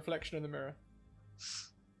has no reflection in the mirror.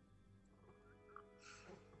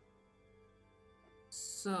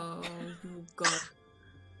 So you got.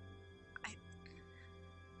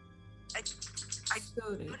 I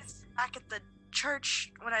noticed back at the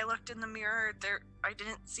church when I looked in the mirror, I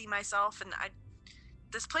didn't see myself, and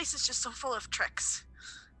this place is just so full of tricks.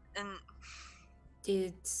 And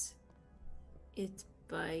Did it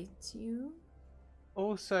bite you?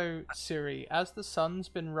 Also, Siri, as the sun's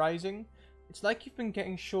been rising, it's like you've been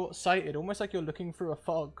getting short-sighted, almost like you're looking through a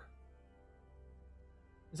fog.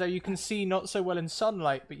 As though you can see not so well in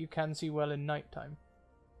sunlight, but you can see well in nighttime.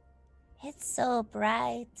 It's so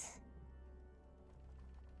bright.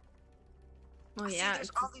 Oh see, yeah, there's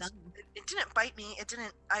it's all the these. sun. It didn't bite me. It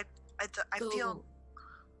didn't. I So, feel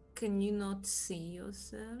Can you not see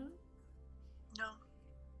yourself? no.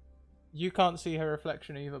 You can't see her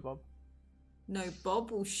reflection either, Bob. No,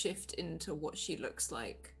 Bob will shift into what she looks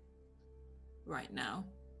like right now.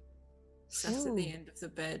 Sat at the end of the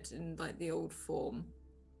bed in like the old form.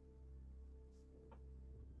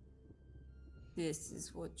 This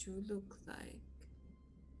is what you look like.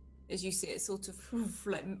 As you see it sort of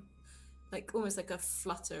like almost like a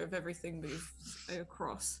flutter of everything move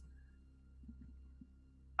across.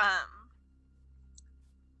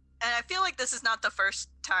 And I feel like this is not the first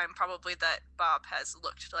time probably that Bob has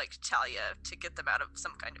looked like Talia to get them out of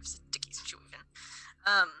some kind of sticky situation.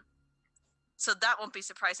 So that won't be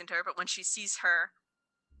surprising to her, but when she sees her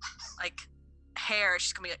like hair,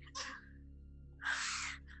 she's gonna be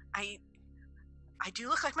like, I do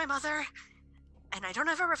look like my mother, and I don't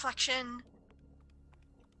have a reflection.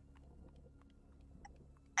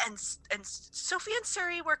 And Sophie and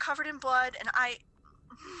Suri were covered in blood, and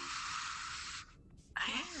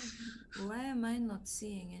Why am I not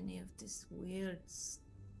seeing any of this weird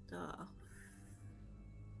stuff?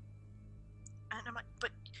 And I'm like,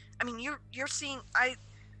 but I mean, you're seeing. I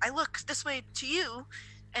look this way to you,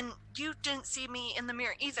 and you didn't see me in the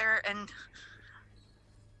mirror either, and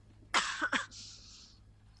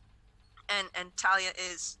and Talia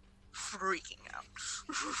is freaking out.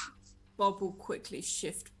 Bob will quickly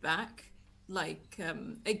shift back. Like,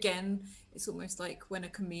 again, it's almost like when a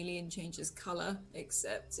chameleon changes color,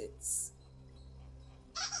 except it's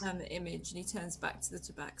an image, and he turns back to the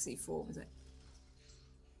tabaxi form. He's like,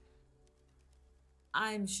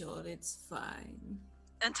 I'm sure it's fine.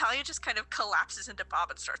 And Talia just kind of collapses into Bob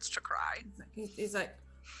and starts to cry. He's like,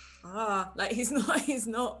 like he's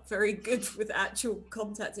not very good with actual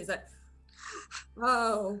contact. He's like,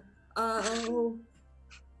 oh,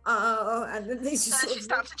 and then he's just She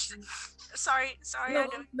stops and she's sorry,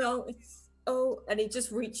 no, it's and he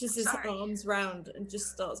just reaches his arms round and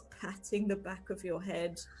just starts patting the back of your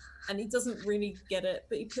head, and he doesn't really get it,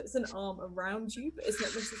 but he puts an arm around you, but it's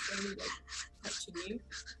not necessarily like touching you.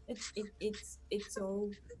 It's all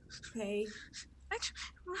okay.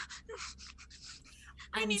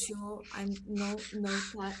 I'm sure. No,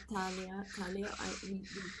 Talia, we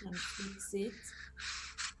can fix it.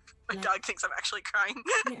 My dog thinks I'm actually crying.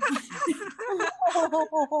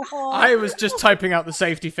 I was just typing out the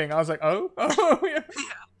safety thing. I was like, oh, yeah.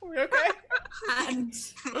 Are we okay? And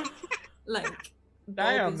like,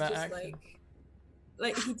 Damn, Bob is that just accent.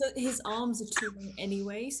 like he does. His arms are too long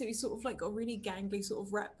anyway, so he's sort of like got a really gangly sort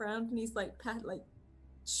of wrap round, and he's like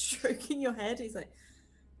stroking your head. He's like,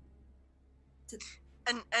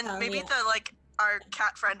 and maybe yeah. the like our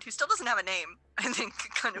cat friend, who still doesn't have a name, I think,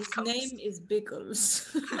 kind of His comes. name is Biggles.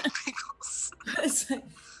 Pickles. It's like,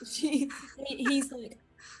 he's like,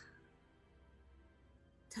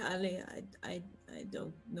 Talia, I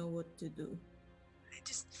don't know what to do. I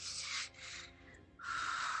just.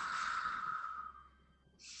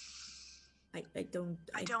 I don't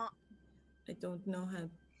know how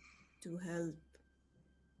to help.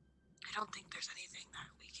 I don't think there's anything that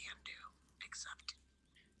we can do except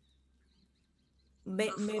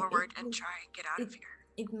Move move forward and try and get out of here.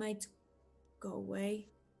 It might go away.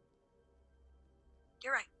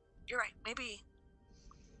 You're right. You're right. Maybe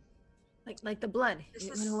Like the blood. This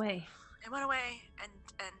It is- went away. it went away, and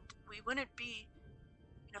we wouldn't be.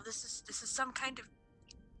 You know, this is some kind of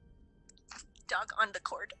dog on the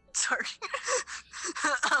cord. Sorry.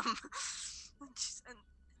 And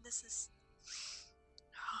this is.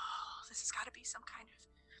 Oh, this has got to be some kind of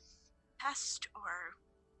pest or.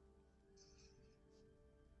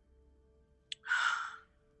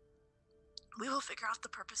 We will figure out the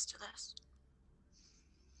purpose to this.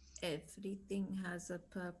 Everything has a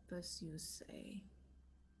purpose, you say.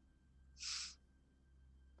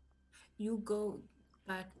 You go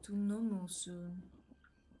back to normal soon.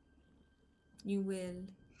 You will.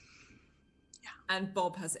 And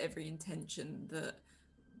Bob has every intention that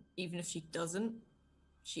even if she doesn't,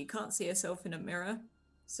 she can't see herself in a mirror,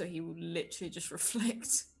 so he will literally just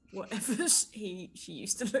reflect whatever she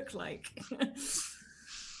used to look like.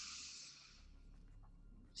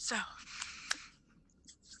 So,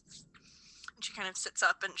 and she kind of sits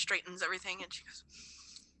up and straightens everything, and she goes,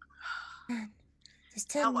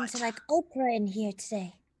 Just Now turned what? into like Oprah in here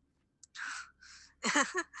today.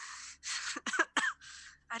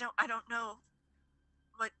 I don't know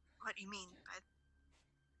what you mean.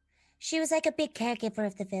 She was like a big caregiver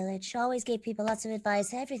of the village. She always gave people lots of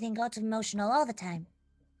advice. Everything got emotional all the time.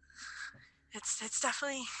 It's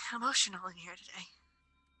definitely emotional in here today.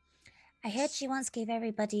 I heard she once gave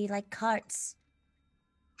everybody like carts.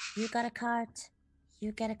 You got a cart.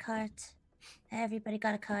 You get a cart. Everybody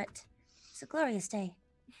got a cart. It's a glorious day.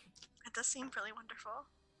 It does seem really wonderful.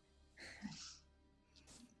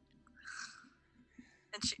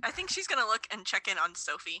 And I think she's gonna look and check in on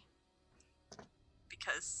Sophie,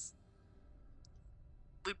 because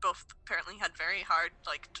we both apparently had very hard,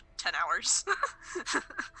 10 hours.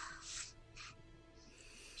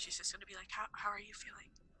 She's just gonna be like, how are you feeling?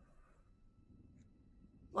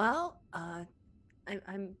 Well,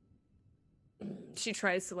 I'm. She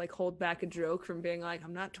tries to hold back a joke from being like,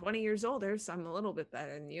 I'm not 20 years older, so I'm a little bit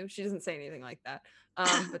better than you. She doesn't say anything like that.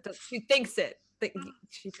 But she thinks it.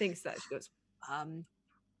 She thinks that. She goes,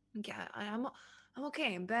 yeah, I'm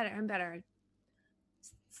okay. I'm better.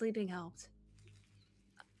 Sleeping helped.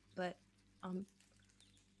 But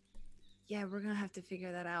yeah, we're gonna have to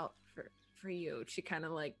figure that out for you. She kind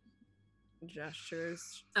of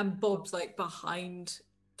gestures. And Bob's behind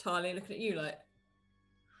Talia, looking at you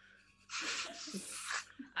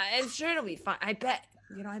I'm sure it'll be fine. I bet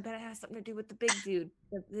it has something to do with the big dude,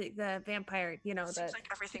 the vampire. Seems like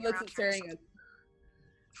everything looks around at here has staring at.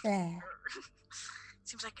 There.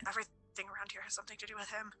 Seems like everything around here has something to do with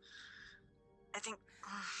him. I think.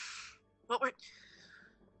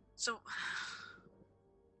 So.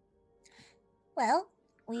 Well,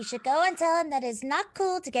 we should go and tell him that it's not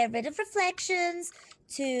cool to get rid of reflections,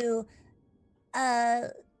 to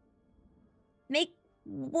make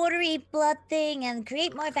watery blood thing and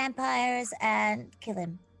create more vampires and kill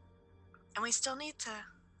him. And we still need to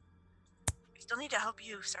help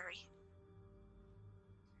you, Suri.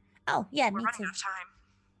 Oh, yeah, We're me running too. out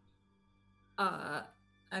of time.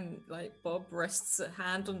 And Bob rests a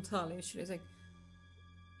hand on Talia. She's like,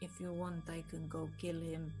 if you want, I can go kill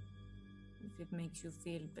him. If it makes you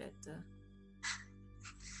feel better.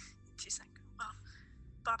 She's like, well,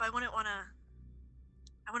 Bob, I wouldn't want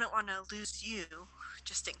to lose you,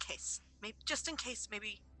 just in case.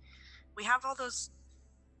 Maybe we have all those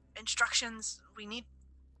instructions. We need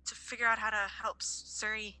to figure out how to help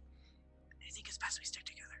Suri. I think it's best we stick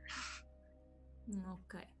together.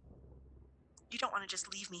 Okay. You don't want to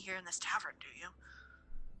just leave me here in this tavern, do you?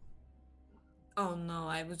 Oh no,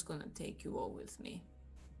 I was gonna take you all with me.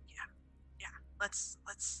 Yeah. Let's.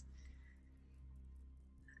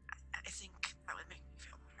 I think that would make me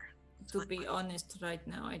feel better. To be honest, right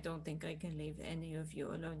now, I don't think I can leave any of you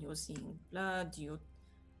alone. You're seeing blood, you're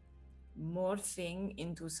morphing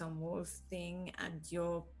into some wolf thing, and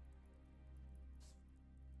you're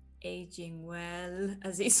aging well,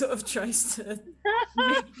 as he sort of tries to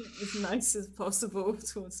make it as nice as possible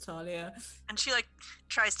towards Talia. And she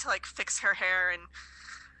tries to fix her hair and.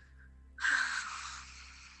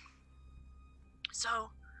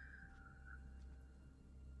 So,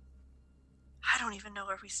 don't even know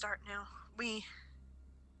where we start now. We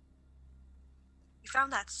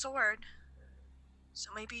found that sword,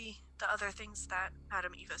 so maybe the other things that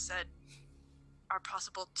Madame Eva said are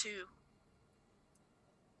possible too.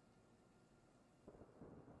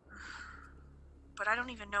 But I don't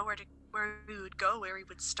even know where we would go, where we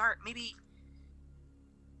would start. Maybe...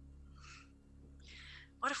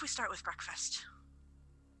 What if we start with breakfast?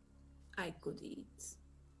 I could eat.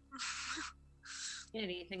 Yeah,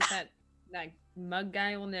 do you think that mug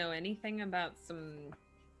guy will know anything about some...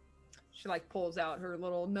 She like pulls out her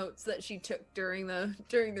little notes that she took during the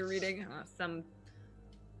reading. Some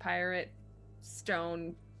pirate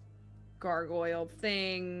stone gargoyle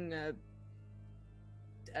thing,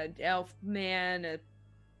 a elf man,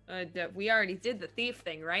 we already did the thief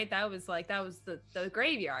thing, right? That was the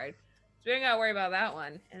graveyard. So we don't gotta worry about that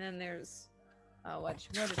one. And then there's what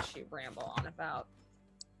did she ramble on about?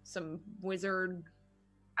 Some wizard.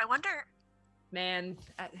 I wonder. Man.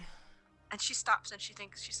 And she stops and she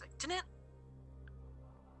thinks, she's like,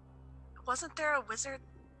 wasn't there a wizard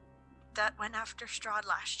that went after Strahd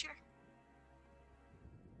last year?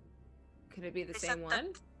 Could it be the They same said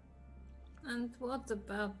one? And what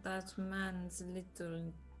about that man's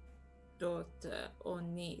little daughter or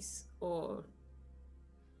niece or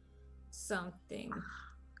something?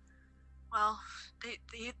 Well,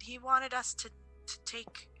 he wanted us to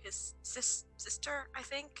take his sister, I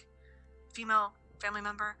think, female family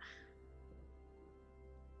member,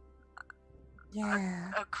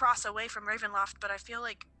 Yeah. across away from Ravenloft, but I feel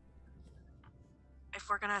like if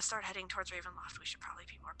we're gonna start heading towards Ravenloft, we should probably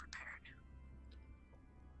be more prepared.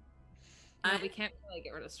 No, we can't really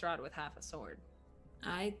get rid of Strahd with half a sword.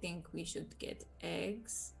 I think we should get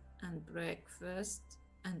eggs and breakfast,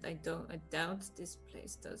 and I doubt this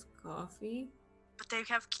place does coffee. But they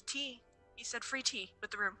have tea. He said free tea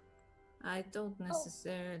with the room. I don't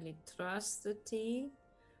necessarily trust the tea,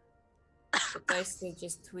 but I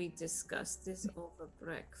suggest we discuss this over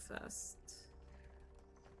breakfast.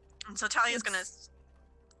 And so Talia's gonna...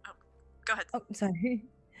 Oh, go ahead. Oh, sorry.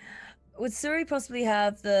 Would Suri possibly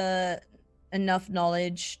have enough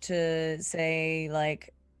knowledge to say,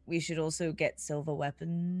 like, we should also get silver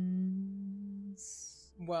weapons?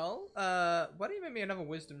 Well, why don't you make me another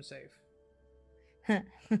wisdom save?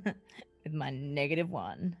 With my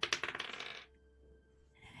 -1.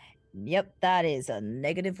 Yep, that is a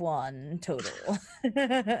 -1 total.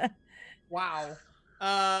 Wow.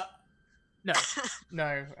 No.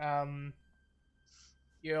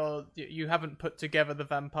 You haven't put together the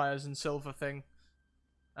vampires and silver thing.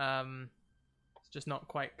 It's just not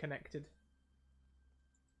quite connected.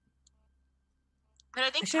 But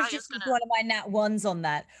I I think should have Talia's just used gonna... one of my nat ones on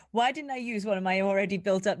that. Why didn't I use one of my already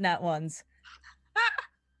built up nat ones?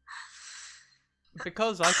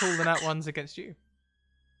 Because I call the nat ones against you.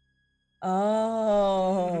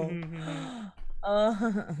 Oh.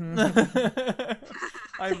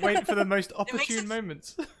 I wait for the most makes opportune it-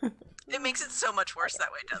 moments. It makes it so much worse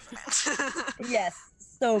that way, doesn't it? Yes,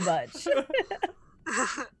 so much. So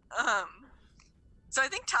I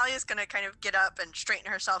think Talia's gonna kind of get up and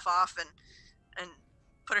straighten herself off and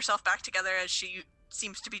put herself back together, as she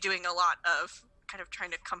seems to be doing a lot of kind of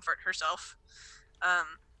trying to comfort herself,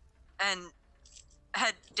 and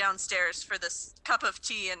head downstairs for this cup of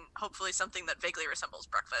tea and hopefully something that vaguely resembles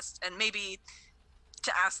breakfast, and maybe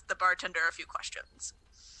to ask the bartender a few questions.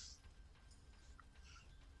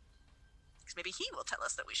 Because maybe he will tell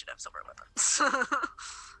us that we should have silver weapons.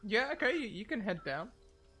 Yeah, okay, you can head down.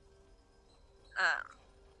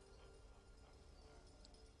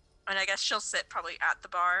 And I guess she'll sit probably at the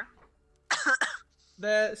bar.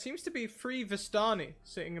 There seems to be 3 Vistani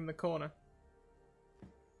sitting in the corner.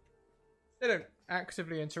 They don't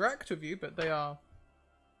actively interact with you, but they are...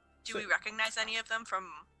 Do we recognize any of them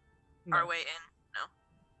from No. our way in? No.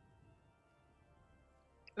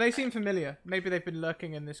 They seem familiar. Maybe they've been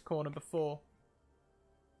lurking in this corner before.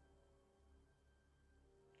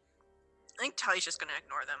 I think Talia's just gonna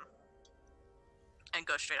ignore them and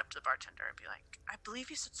go straight up to the bartender and be like, I believe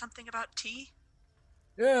you said something about tea?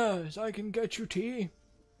 Yes, I can get you tea.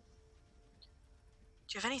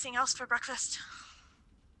 Do you have anything else for breakfast?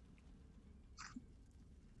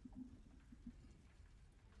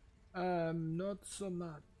 Not so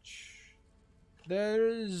much. There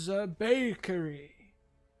is a bakery.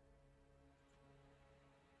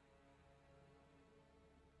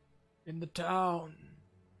 In the town.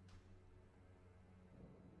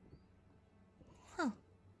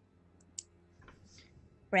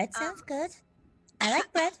 Bread sounds good. I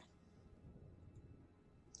like bread.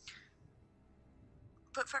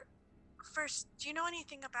 But first, do you know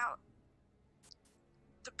anything about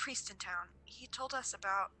the priest in town? He told us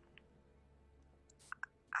about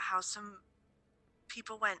how some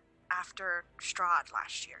people went after Strahd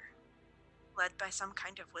last year, led by some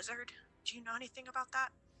kind of wizard. Do you know anything about that?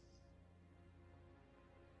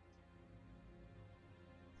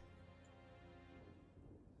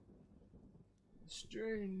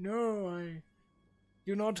 Strange. No, I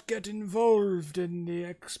do not get involved in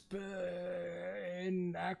the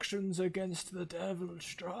in actions against the devil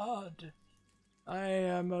Strahd. I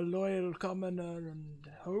am a loyal commoner, and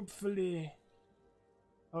hopefully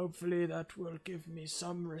that will give me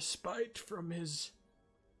some respite from his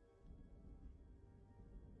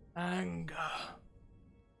anger.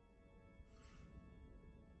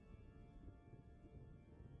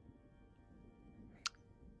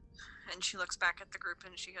 And she looks back at the group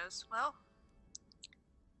and she goes, well,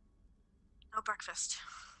 no breakfast.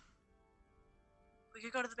 We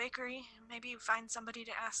could go to the bakery, maybe find somebody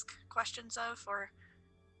to ask questions of, or...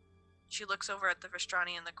 She looks over at the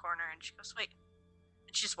Vestrani in the corner and she goes, wait.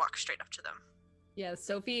 And she just walks straight up to them. Yeah,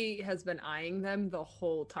 Sophie has been eyeing them the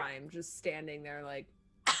whole time, just standing there like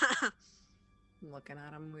looking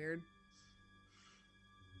at them weird.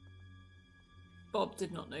 Bob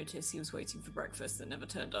did not notice he was waiting for breakfast that never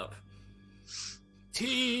turned up.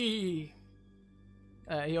 Tea!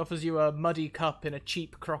 He offers you a muddy cup in a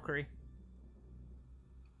cheap crockery.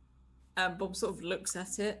 Bob sort of looks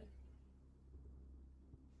at it.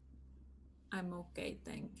 I'm okay,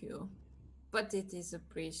 thank you. But it is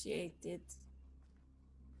appreciated.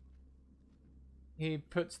 He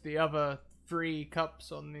puts the other 3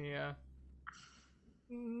 cups on the,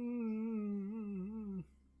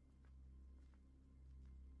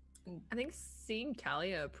 I think seeing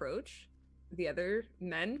Talia approach the other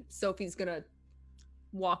men, Sophie's gonna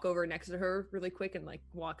walk over next to her really quick and like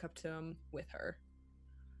walk up to him with her.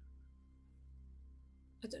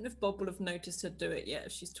 I don't know if Bob will have noticed her do it yet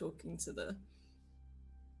if she's talking to the...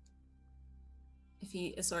 If he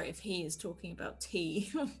is talking about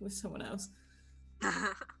tea with someone else.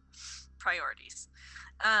 Priorities.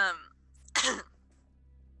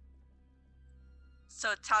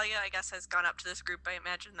 So Talia, I guess, has gone up to this group. I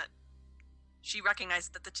imagine that she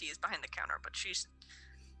recognized that the tea is behind the counter, but she's...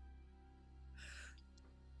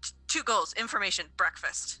 2 goals: information,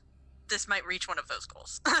 breakfast. This might reach one of those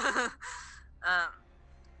goals.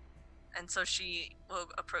 And so she will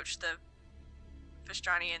approach the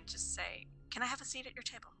Vestrani and just say, can I have a seat at your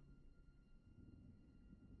table?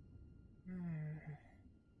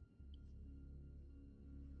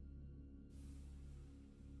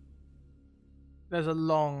 There's a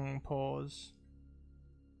long pause.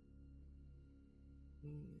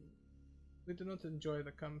 We do not enjoy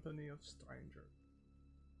the company of strangers.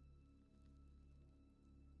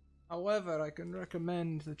 However, I can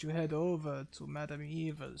recommend that you head over to Madame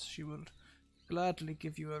Eva's. She will gladly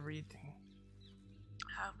give you a reading.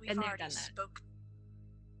 We've already spoke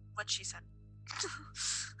what she said.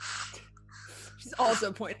 She's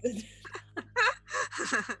also pointed.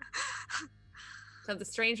 So the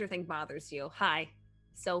stranger thing bothers you. Hi,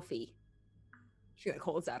 Sophie. She like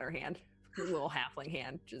holds out her hand, her little halfling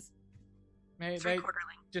hand. Just they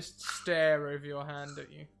Three-quarterling. just stare over your hand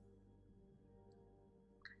at you.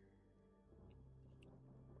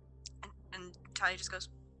 And Talia just goes,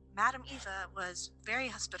 Madame Eva was very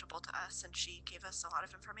hospitable to us, and she gave us a lot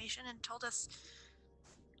of information and called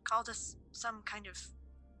us some kind of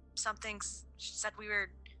somethings. She said we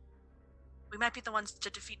might be the ones to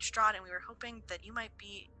defeat Strahd, and we were hoping that you might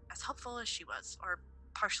be as helpful as she was, or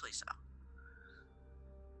partially so.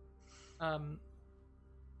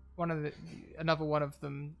 Another one of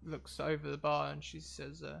them looks over the bar and she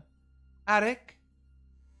says, Arik,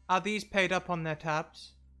 are these paid up on their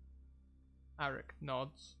tabs? Arik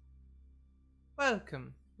nods.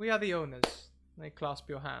 Welcome. We are the owners. They clasp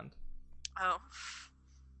your hand. Oh.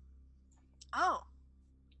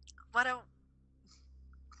 What a...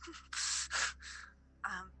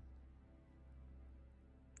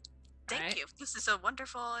 Thank you. This is a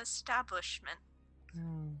wonderful establishment.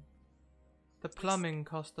 The plumbing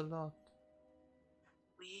cost a lot.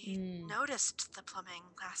 We noticed the plumbing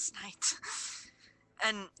last night.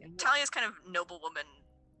 And Talia's kind of noblewoman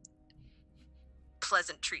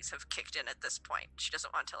pleasantries have kicked in at this point. She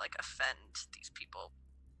doesn't want to like offend these people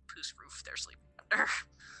whose roof they're sleeping under.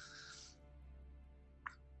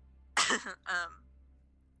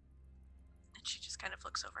 And she just kind of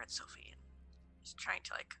looks over at Sophie and is trying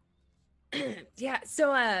to like... Yeah,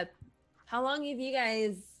 so how long have you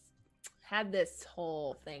guys had this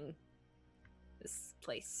whole thing, this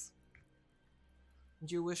place?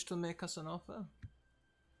 Do you wish to make us an offer?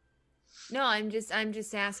 No, I'm just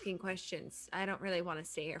asking questions. I don't really want to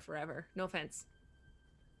stay here forever. No offense.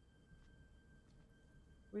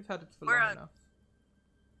 We've had it for long enough.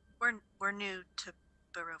 we're new to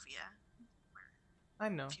Barovia. I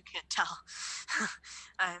know. If you can't tell,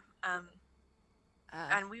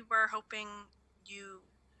 and we were hoping you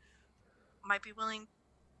might be willing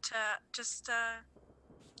to just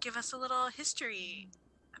give us a little history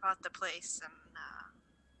about the place and.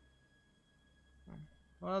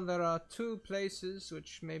 Well, there are two places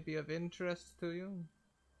which may be of interest to you.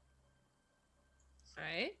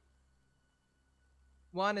 Right?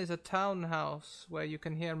 One is a townhouse where you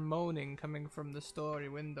can hear moaning coming from the story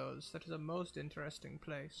windows. That is a most interesting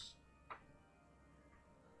place.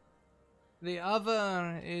 The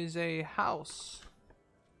other is a house.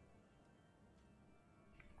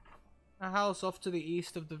 A house off to the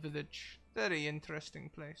east of the village. Very interesting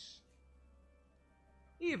place.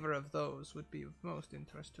 Either of those would be of most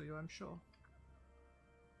interest to you, I'm sure.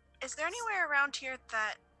 Is there anywhere around here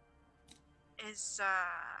that is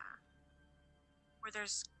where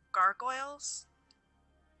there's gargoyles?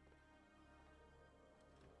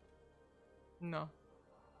 No.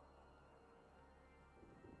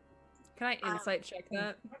 Can I insight check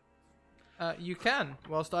that? You can,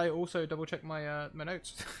 whilst I also double check my my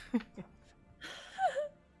notes.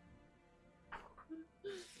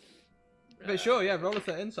 But sure, yeah, roll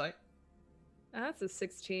for insight. That's a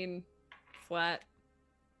 16 flat.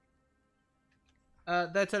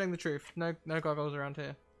 They're telling the truth. No gargoyles around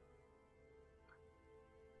here.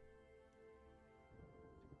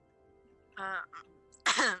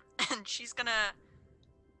 And she's gonna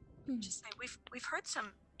just say, we've heard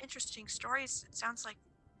some interesting stories. It sounds like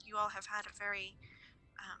you all have had a very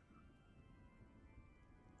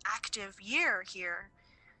active year here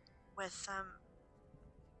with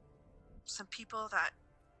some people that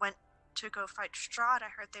went to go fight Strahd. I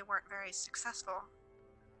heard they weren't very successful.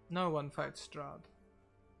 No one fights Strahd.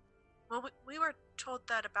 Well, we were told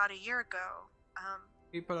that about a year ago.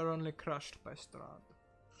 People are only crushed by Strahd.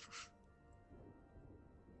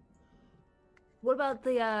 What about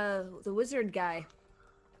the wizard guy?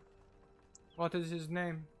 What is his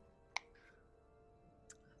name?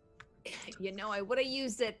 You know, I would have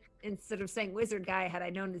used it instead of saying wizard guy had I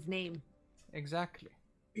known his name. Exactly.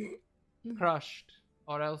 Crushed,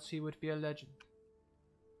 or else he would be a legend.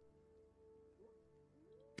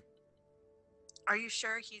 Are you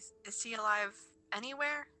sure is he alive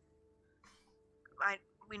anywhere?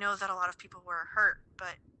 We know that a lot of people were hurt,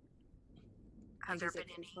 but have there been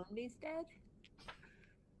any? He's dead?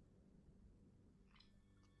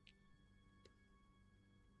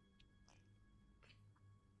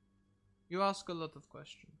 You ask a lot of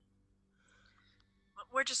questions.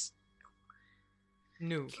 We're just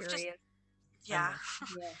New. Curious. Yeah.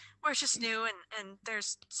 We're just new and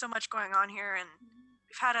there's so much going on here and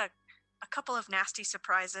we've had a couple of nasty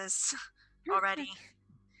surprises already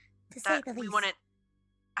To say that the we least. wouldn't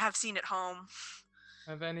have seen at home.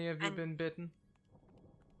 Have any of you And- been bitten?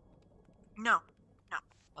 No.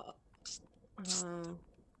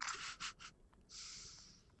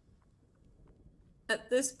 At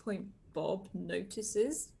this point, Bob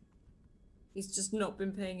notices he's just not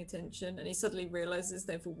been paying attention, and he suddenly realizes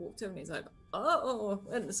they've all walked over, and he's like, "Oh!"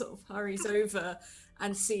 and sort of hurries over,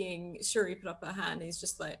 and seeing Shuri put up her hand, he's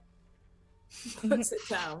just like puts it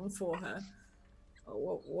down for her.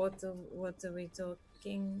 Oh, what are we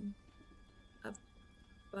talking about?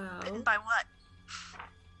 Bitten by what?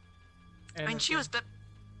 I mean, she was bit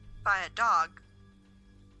by a dog.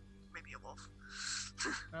 Maybe a wolf.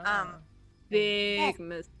 Ah. Big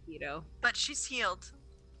mosquito. But she's healed.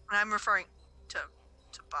 And I'm referring to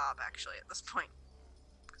Bob, actually, at this point.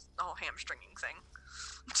 'Cause the whole hamstringing thing.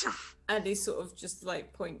 And he sort of just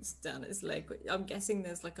like points down his leg. I'm guessing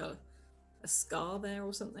there's like a scar there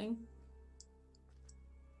or something.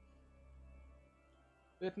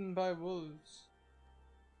 Bitten by wolves.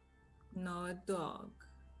 No, a dog.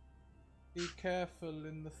 Be careful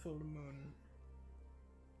in the full moon.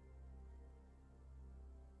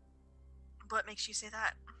 What makes you say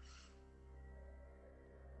that?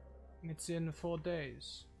 It's in 4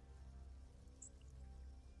 days.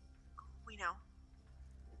 We know.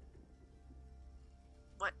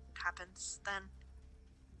 What happens then?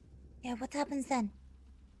 Yeah, what happens then?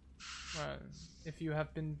 Well, if you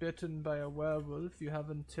have been bitten by a werewolf, you have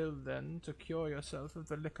until then to cure yourself of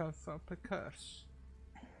the lycanthropic curse.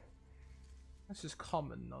 This is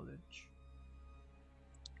common knowledge.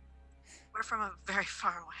 We're from a very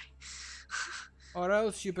far away. Or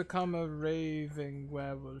else you become a raving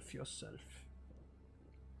werewolf yourself.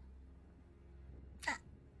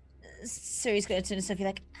 Suri's gonna turn to Sophie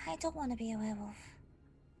like, I don't want to be a werewolf.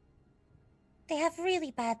 They have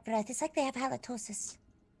really bad breath. It's like they have halitosis.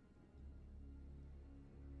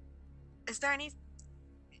 Is there any...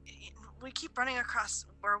 we keep running across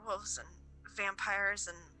werewolves and vampires,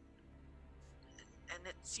 and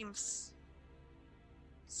it seems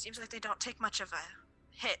like they don't take much of a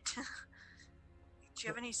hit. Do you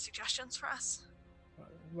have any suggestions for us?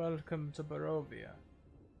 Welcome to Barovia.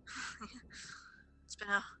 It's been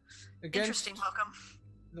a Against interesting welcome.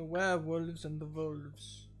 the werewolves and the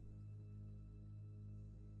wolves.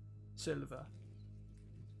 Silver.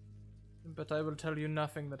 But I will tell you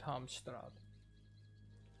nothing that harms Strahd.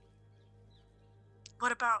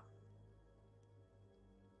 What about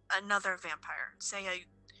another vampire? Say a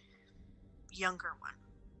younger one.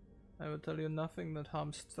 I will tell you nothing that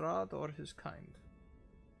harms Strahd or his kind.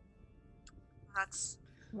 That's...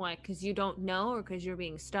 Why? Because you don't know, or because you're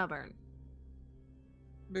being stubborn?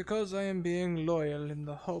 Because I am being loyal in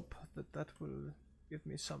the hope that that will give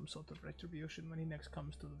me some sort of retribution when he next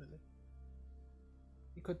comes to the village.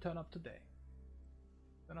 He could turn up today.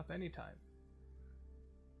 Turn up any time.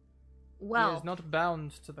 Well, He is not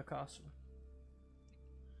bound to the castle.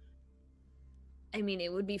 I mean,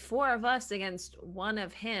 it would be 4 of us against 1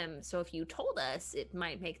 of him. So if you told us, it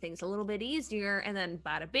might make things a little bit easier. And then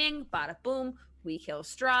bada bing, bada boom, we kill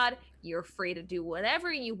Strahd. You're free to do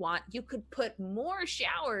whatever you want. You could put more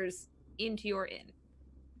showers into your inn.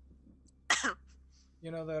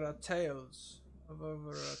 You know, there are tales of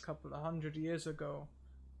over a couple of 100 years ago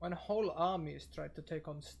when whole armies tried to take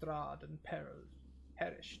on Strahd and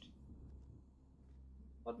perished.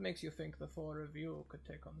 What makes you think the 4 of you could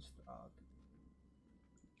take on Strahd?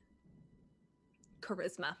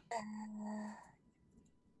 Charisma.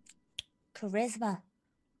 Charisma.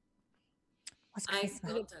 What's I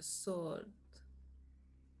charisma? got a sword.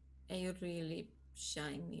 A really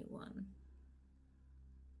shiny one.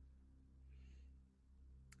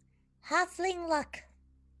 Halfling luck.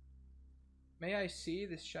 May I see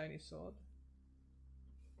this shiny sword?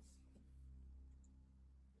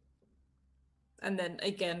 And then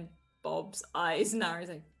again, Bob's eyes narrow. He's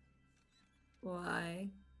like, why?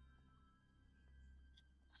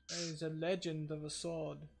 There is a legend of a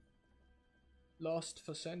sword lost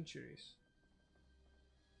for centuries.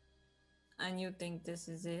 And you think this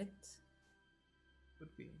is it?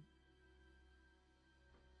 Could be.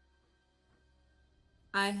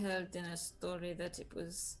 I heard in a story that it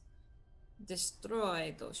was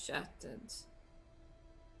destroyed or shattered.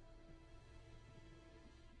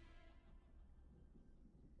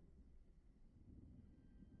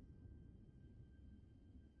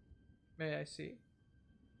 May I see?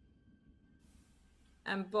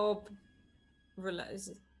 And Bob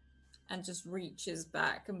realizes and just reaches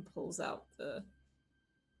back and pulls out the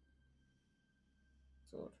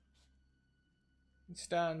sword. He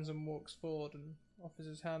stands and walks forward and offers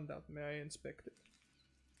his hand out. May I inspect it?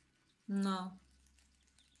 No,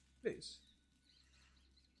 Please.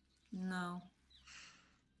 no.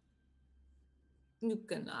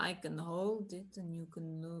 I can hold it and you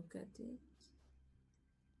can look at it.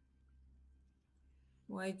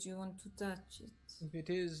 Why do you want to touch it? If it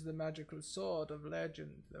is the magical sword of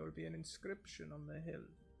legend, there will be an inscription on the hill.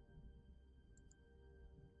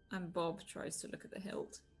 And Bob tries to look at the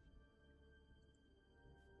hilt.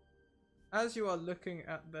 As you are looking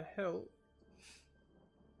at the hilt,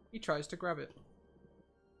 he tries to grab it.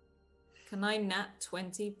 Can I nat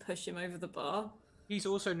 20 push him over the bar? He's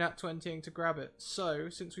also nat 20ing to grab it. So,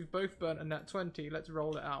 since we've both burnt a nat 20, let's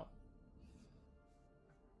roll it out.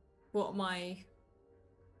 What am I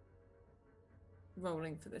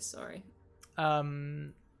rolling for this? Sorry.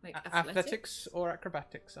 Like Athletics or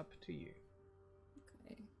acrobatics, up to you.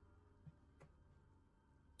 Okay.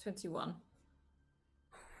 21.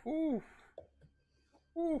 Ooh.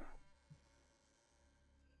 Ooh.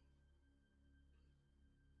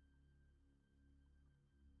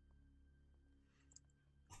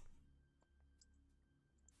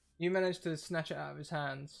 You managed to snatch it out of his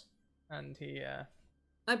hands, and he,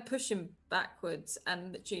 I push him backwards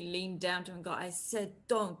and literally lean down to him and go, I said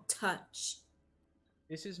don't touch.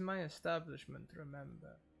 This is my establishment,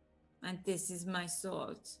 remember. And this is my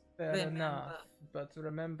sword. Fair Remember. enough, but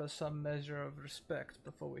remember some measure of respect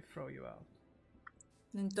before we throw you out.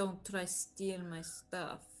 And don't try steal my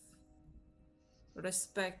stuff.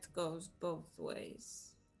 Respect goes both ways.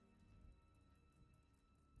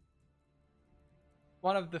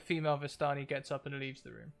 One of the female Vistani gets up and leaves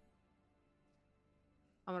the room.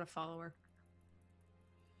 I'm gonna follow her.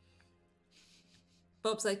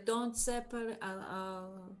 Bob's like, don't separate.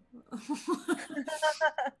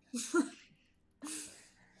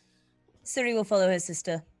 Suri will follow her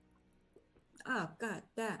sister. Oh, god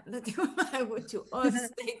damn. Why would you all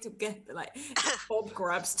stay together? Like, Bob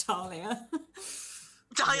grabs Talia.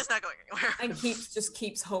 Dahlia's not going anywhere. And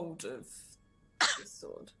keeps hold of the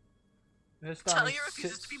sword. Vistani Talia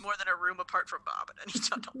refuses sits, to be more than a room apart from Bob at any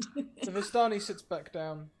time. the Vistani sits back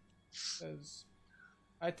down. Says,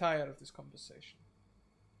 I tire of this conversation.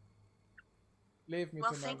 Leave me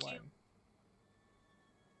Well, to my thank wine. you.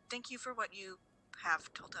 Thank you for what you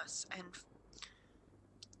have told us and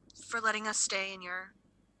for letting us stay in your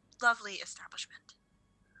lovely establishment.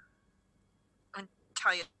 And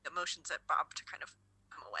Talia motions at Bob to kind of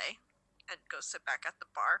come away and go sit back at the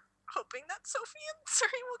bar, hoping that Sophie and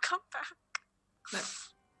Suri will come back. No.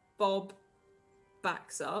 Bob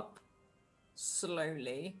backs up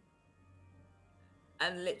slowly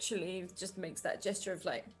and literally just makes that gesture of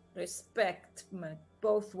like respect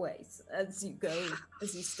both ways as you go,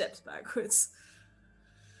 as he steps backwards.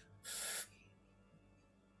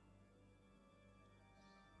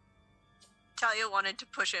 Talia wanted to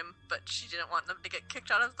push him, but she didn't want them to get kicked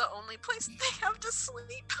out of the only place they have to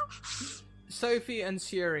sleep. Sophie and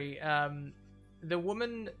Suri, the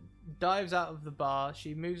woman dives out of the bar,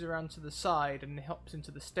 she moves around to the side and hops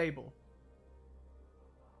into the stable.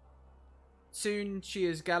 Soon she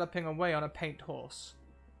is galloping away on a paint horse.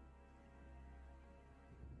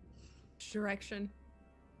 Direction.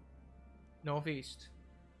 Northeast.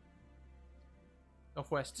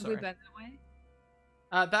 Northwest, Have sorry. we been that way?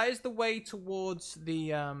 That is the way towards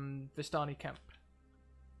the Vistani camp.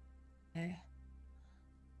 Okay.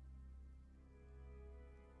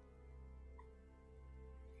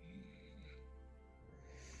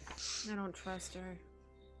 I don't trust her.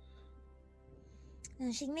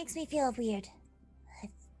 She makes me feel weird.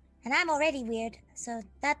 And I'm already weird, so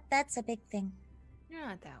that's a big thing. You're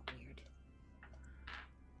not that weird.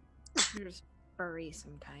 You're just furry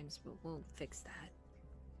sometimes, but we'll fix that.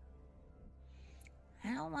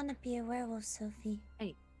 I don't want to be a werewolf, Sophie.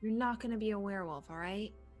 Hey, you're not gonna be a werewolf,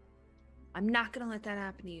 alright? I'm not gonna let that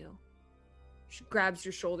happen to you. She grabs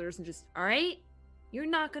your shoulders and just, alright? You're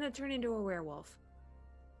not gonna turn into a werewolf.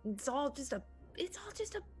 It's all just a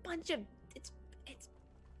bunch of, it's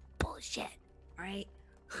bullshit, alright?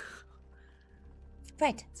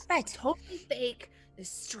 Right. Totally fake. This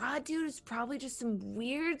Strahd dude is probably just some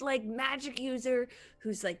weird, like, magic user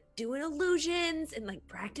who's, like, doing illusions and, like,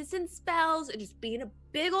 practicing spells and just being a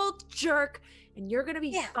big old jerk, and you're gonna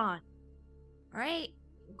be fine. Alright?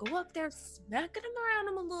 Go up there, smacking him around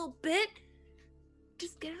him a little bit.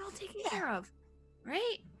 Just get it all taken care of.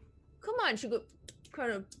 Right? Come on, she go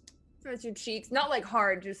kind of press your cheeks. Not like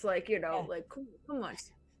hard, just like, you know, like, come on.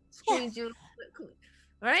 Squeeze you a little bit. Come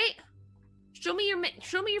on. Alright? Show me your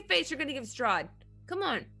face you're gonna give Strahd. Come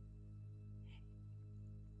on.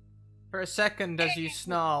 For a second, as you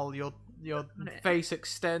snarl, your face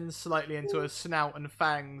extends slightly into a snout and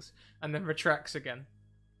fangs, and then retracts again.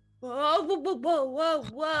 Whoa. Oh,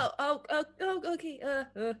 okay.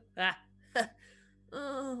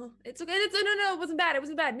 Oh, it's okay. No, it wasn't bad.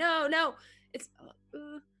 No. It's,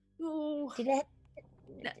 oh. Did it?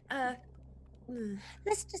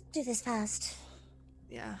 Let's just do this fast.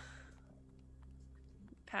 Yeah.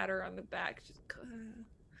 Pat her on the back. Just.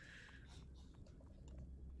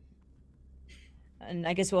 And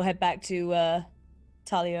I guess we'll head back to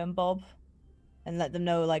Talia and Bob and let them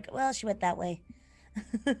know, like, well, she went that way.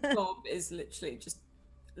 Bob is literally just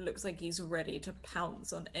looks like he's ready to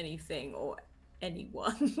pounce on anything or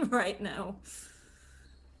anyone right now.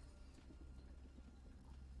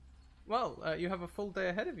 Well, you have a full day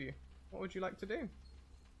ahead of you. What would you like to do?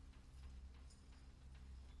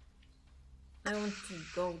 I want to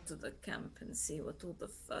go to the camp and see what all the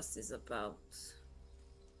fuss is about.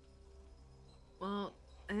 Well,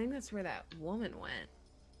 I think that's where that woman went.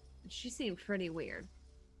 She seemed pretty weird.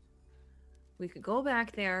 We could go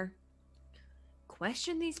back there,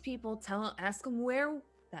 question these people, ask them where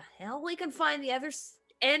the hell we can find the other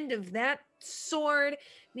end of that sword,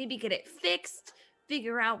 maybe get it fixed,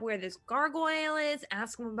 figure out where this gargoyle is,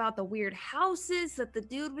 ask them about the weird houses that the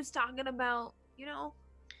dude was talking about, you know?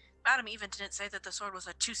 Madam even didn't say that the sword was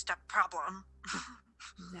a two-step problem.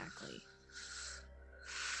 Exactly.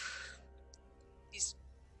 These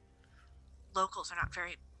locals are not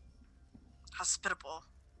very hospitable.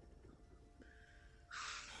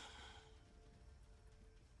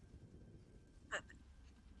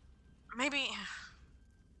 Maybe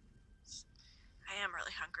I am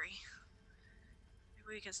really hungry.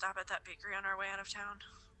 Maybe we can stop at that bakery on our way out of town.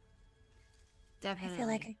 Definitely. I feel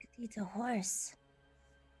like I could eat a horse.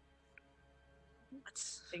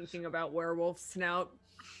 Let's... Thinking about werewolf snout.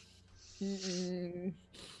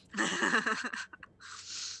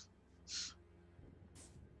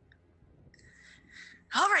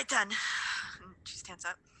 All right then. She stands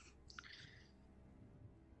up.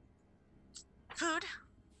 Food.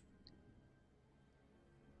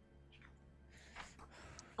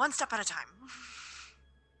 One step at a time.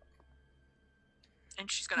 And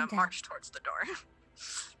she's gonna Okay. march towards the door.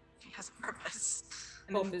 She has a purpose.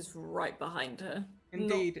 Bob is right behind her.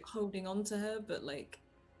 Indeed. Not holding on to her, but like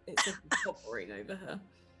it's just hovering over her.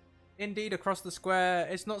 Indeed, across the square,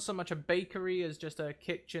 it's not so much a bakery as just a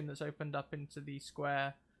kitchen that's opened up into the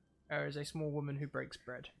square. There is a small woman who breaks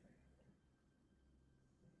bread.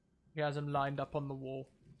 She has them lined up on the wall.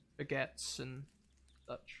 Baguettes and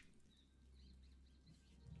such.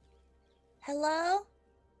 Hello?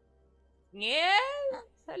 Yes,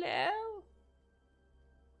 hello.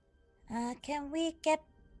 Can we get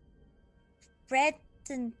bread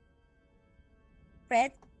and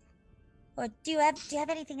bread? Or do you have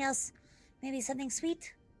anything else? Maybe something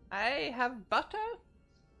sweet? I have butter.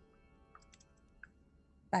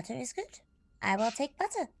 Butter is good. I will take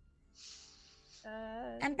butter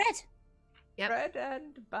and bread. Yep. Bread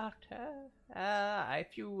and butter.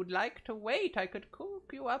 If you would like to wait, I could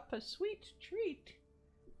cook you up a sweet treat.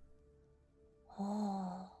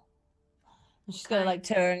 Oh. She's gonna like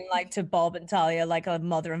turn like to Bob and Talia like a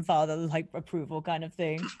mother and father like approval kind of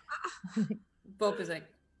thing. Bob is like,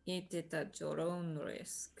 eat it at your own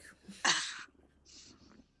risk.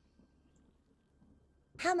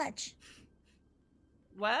 How much?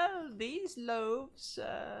 Well, these loaves,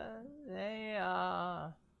 they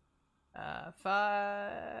are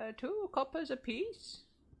 2 coppers apiece.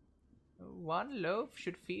 1 loaf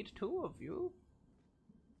should feed 2 of you.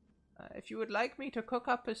 If you would like me to cook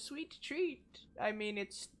up a sweet treat, I mean,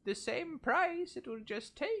 it's the same price. It will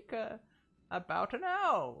just take about an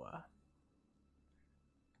hour.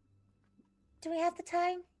 Do we have the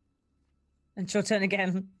time? And she'll turn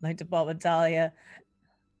again like to Bob and Talia.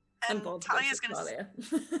 And Bob Talia's looks at gonna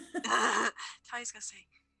Talia. Talia's gonna say,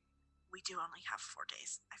 we do only have 4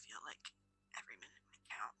 days. I feel like every minute would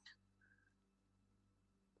count.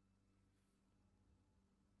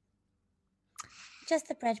 Just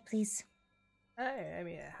the bread, please. I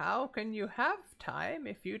mean, how can you have time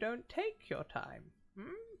if you don't take your time?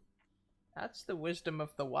 That's the wisdom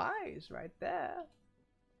of the wise right there.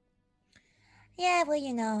 Yeah, well,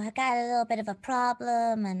 you know, I got a little bit of a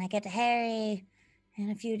problem, and I get to Harry in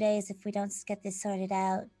a few days if we don't get this sorted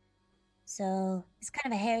out. So it's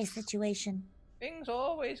kind of a hairy situation. Things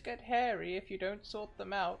always get hairy if you don't sort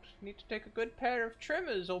them out. You need to take a good pair of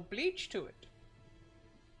trimmers or bleach to it.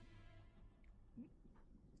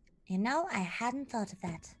 You know, I hadn't thought of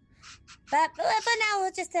that. But for now,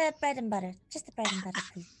 just bread and butter. Just the bread and butter,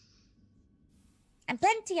 please. And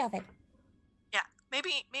plenty of it. Yeah,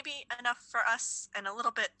 maybe enough for us and a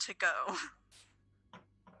little bit to go.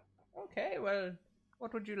 Okay, well,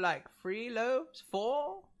 what would you like? 3 loaves?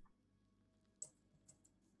 4?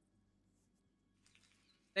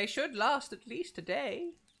 They should last at least a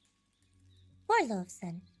day. 4 loaves,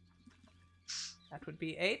 then. That would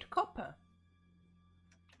be 8 copper.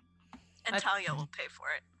 And Talia will pay for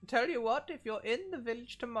it. Tell you what, if you're in the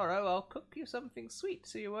village tomorrow, I'll cook you something sweet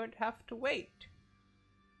so you won't have to wait.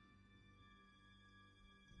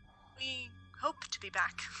 We hope to be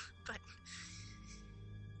back, but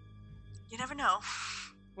you never know.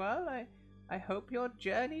 Well, I hope your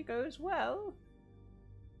journey goes well.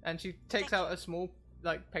 And she takes out a small,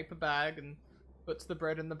 like, paper bag and puts the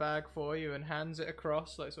bread in the bag for you and hands it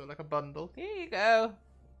across, like, sort of like a bundle. Here you go.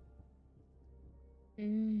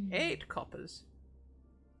 8 coppers.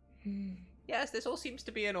 Yes, this all seems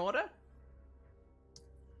to be in order.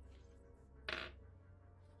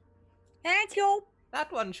 Thank you.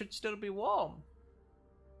 That one should still be warm.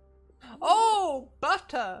 Oh,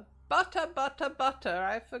 butter! Butter, butter, butter.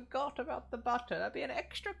 I forgot about the butter. That'd be an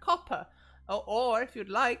extra copper. Or, if you'd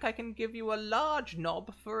like, I can give you a large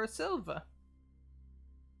knob for a silver.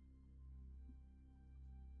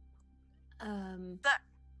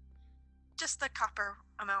 Just the copper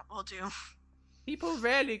amount will do. People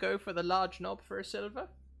rarely go for the large knob for a silver.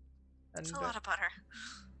 And It's a lot of butter.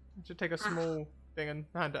 you should take a small thing and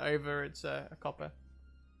hand it over. It's a copper.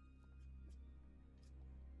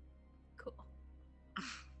 Cool.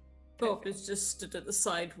 Bob is just stood at the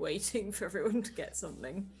side waiting for everyone to get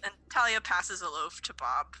something. And Talia passes a loaf to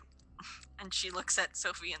Bob. And she looks at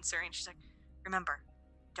Sophie and Suri and she's like, remember,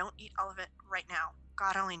 don't eat all of it right now.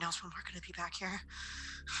 God only knows when we're going to be back here.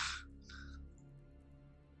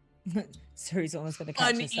 Suri's almost gonna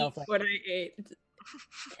catch herself. Like, what I ate.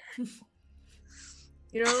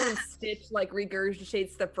 You know when Stitch like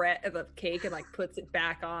regurgitates the bread of the cake and like puts it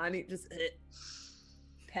back on? He just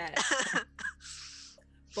pat.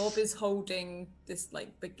 Bob is holding this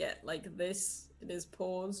like baguette like this in his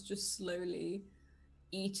paws, just slowly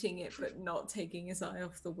eating it but not taking his eye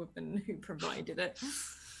off the woman who provided it.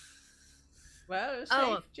 Well, a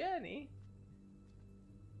safe journey.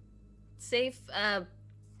 safe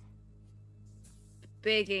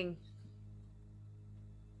baking.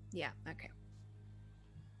 Yeah, okay.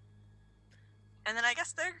 And then I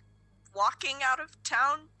guess they're walking out of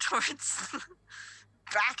town towards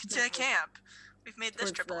back to camp. We've made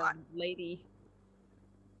this Towards trip a the lot. lady.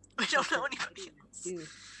 We don't know anybody else. Dude.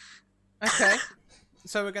 Okay,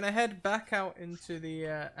 so we're gonna head back out into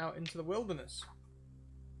the wilderness.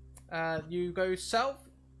 You go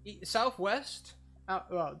southwest,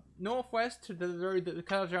 northwest to the road that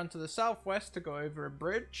curves around to the southwest to go over a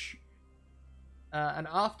bridge. And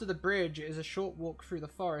after the bridge, it is a short walk through the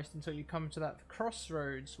forest until you come to that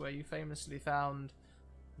crossroads where you famously found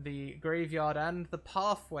the graveyard and the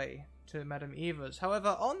pathway to Madame Eva's.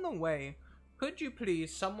 However, on the way, could you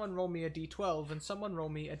please someone roll me a d12 and someone roll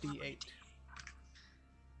me a d8?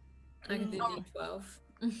 I can do D12.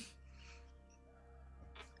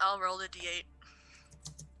 I'll roll a d8.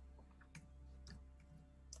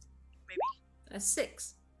 Maybe. A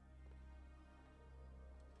 6.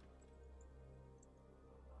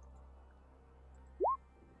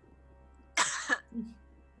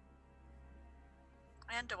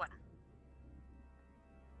 And a 1.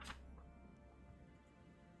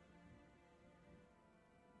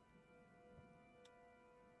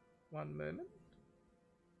 One moment.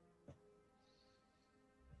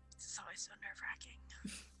 This is always so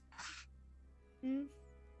nerve-wracking.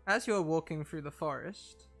 As you are walking through the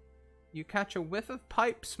forest, you catch a whiff of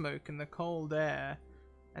pipe smoke in the cold air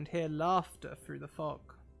and hear laughter through the fog.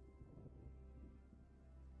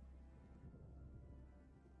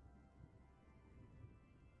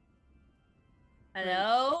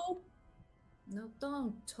 Hello? No,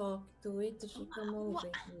 don't talk to it. She come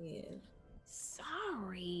over here.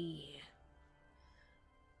 Sorry.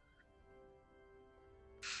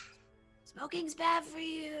 Smoking's bad for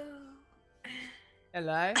you.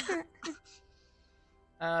 Hello?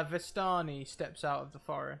 Vistani steps out of the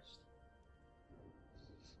forest.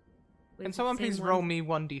 Can someone please roll me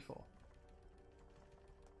 1d4?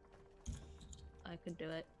 I could do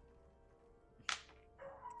it.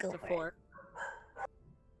 Go The for it. 4.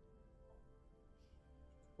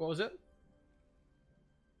 What was it?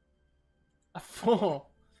 A 4.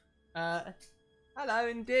 Hello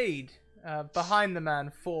indeed. Behind the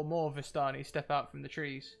man, 4 more Vistani step out from the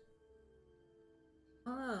trees.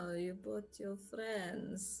 Oh, you brought your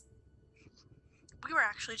friends. We were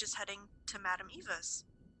actually just heading to Madame Eva's.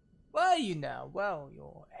 Were you now? Well,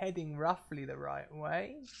 you're heading roughly the right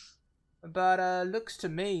way. But looks to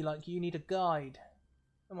me like you need a guide.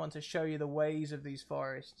 Someone to show you the ways of these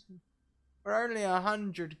forests. For only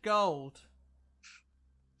 100 gold.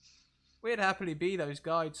 We'd happily be those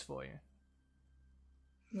guides for you.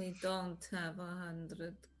 We don't have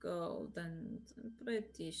 100 gold, and I'm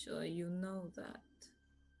pretty sure you know that.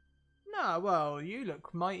 No, well, you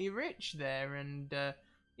look mighty rich there, and,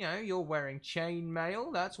 you know, you're wearing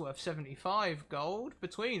chainmail. That's worth 75 gold.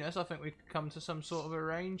 Between us, I think we could come to some sort of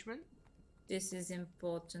arrangement. This is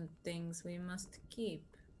important things we must keep.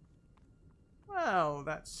 Well,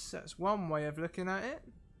 that's one way of looking at it.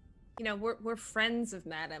 You know, we're friends of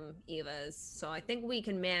Madame Eva's, so I think we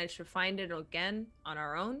can manage to find it again on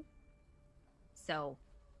our own. So,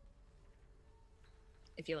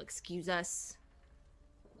 if you'll excuse us.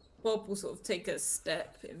 Bob will sort of take a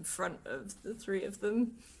step in front of the three of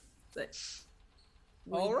them. Like,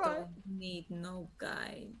 we All right. don't need no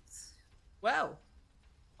guides. Well,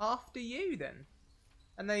 after you then.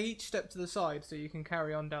 And they each step to the side so you can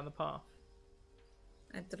carry on down the path.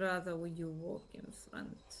 I'd rather you walk in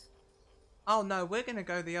front. Oh no, we're gonna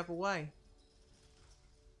go the other way.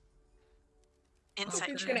 Insight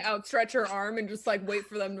She's check. gonna outstretch her arm and just like wait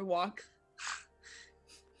for them to walk.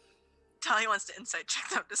 Talia wants to insight check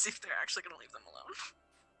them to see if they're actually going to leave them alone.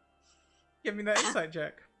 Give me that insight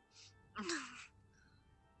check.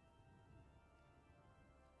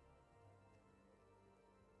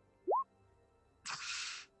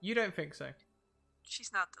 You don't think so?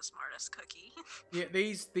 She's not the smartest cookie. Yeah,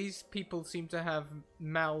 these people seem to have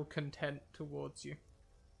malcontent towards you.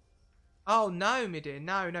 Oh no, my dear,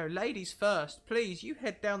 no, ladies first. Please, you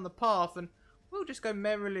head down the path and we'll just go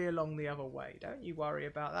merrily along the other way. Don't you worry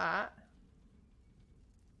about that.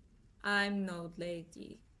 I'm no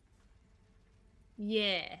lady.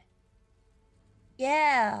 Yeah.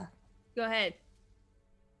 Yeah. Go ahead.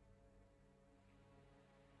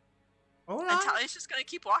 All And right. Talia's just going to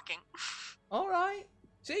keep walking. All right.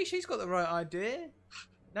 See, she's got the right idea.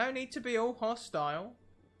 No need to be all hostile.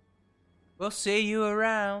 We'll see you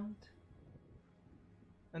around.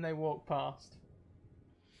 And they walk past.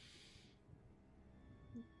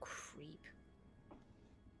 Creep.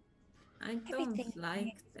 I don't Everything-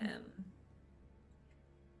 like them.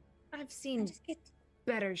 I've seen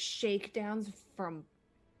better shakedowns from,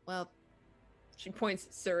 well, she points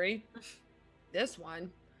at Surrey. This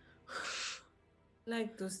one.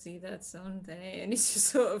 Like to see that someday. And he's just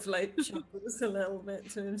sort of like chuckles a little bit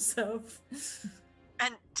to himself.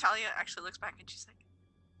 And Talia actually looks back and she's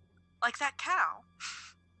like that cow.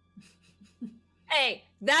 Hey,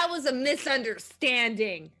 that was a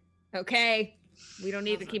misunderstanding. Okay? We don't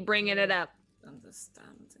need to keep bringing it up.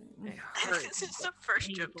 Understanding. This is the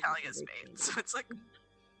first joke Talia's made, so it's like,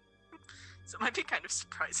 so it might be kind of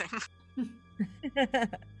surprising.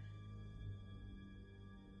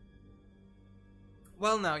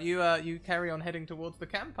 Well, now you carry on heading towards the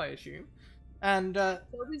camp, I assume, and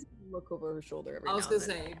Always look over her shoulder every I was now gonna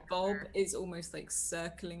and then. say, Bob is almost like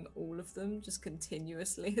circling all of them just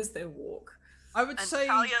continuously as they walk. I would And say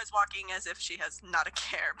Talia is walking as if she has not a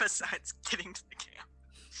care besides getting to the camp.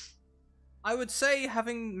 I would say,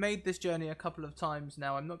 having made this journey a couple of times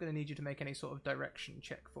now, I'm not going to need you to make any sort of direction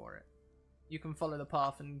check for it. You can follow the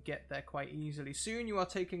path and get there quite easily. Soon you are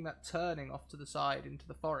taking that turning off to the side into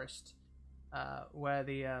the forest, where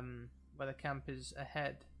the camp is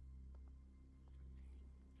ahead.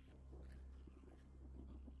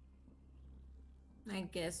 I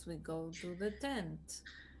guess we go to the tent.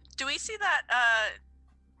 Do we see that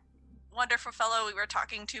wonderful fellow we were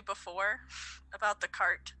talking to before about the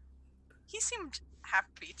cart? He seemed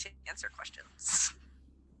happy to answer questions.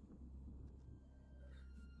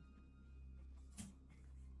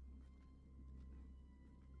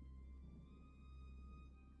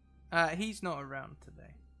 He's not around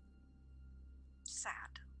today. Sad.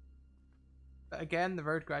 But again, the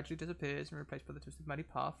road gradually disappears and replaced by the twisted muddy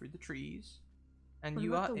path through the trees. And What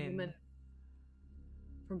you about are the in. woman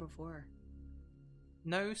from before?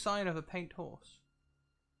 No sign of a paint horse.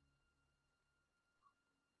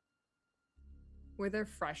 Were there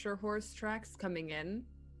fresher horse tracks coming in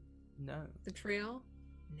No. the trail?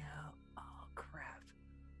 No. Oh crap!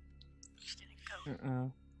 She didn't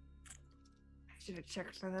go. I should have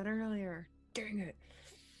checked for that earlier. Dang it!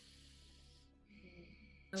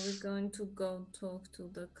 Are we going to go talk to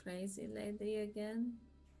the crazy lady again?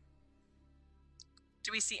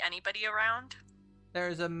 Do we see anybody around? There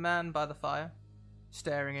is a man by the fire,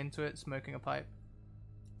 staring into it, smoking a pipe.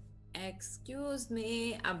 Excuse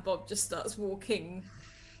me. And Bob just starts walking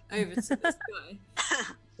over to this guy.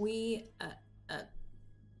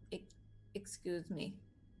 Excuse me,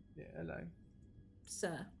 Yeah, hello.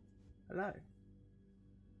 sir. Hello.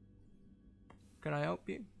 Can I help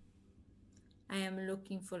you? I am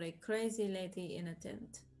looking for a crazy lady in a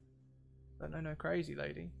tent. Don't know no crazy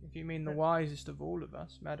lady. If you mean the wisest of all of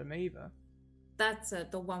us, Madam Eva. That's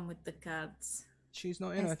the one with the cards. She's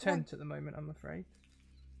not in her tent at the moment, I'm afraid.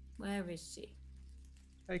 Where is she?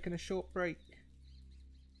 Taking a short break.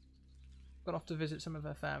 Gone off to visit some of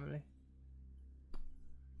her family.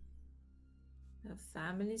 Her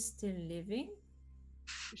family's still living?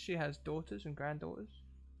 She has daughters and granddaughters.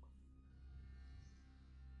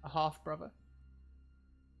 A half-brother.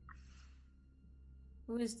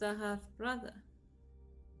 Who is the half brother?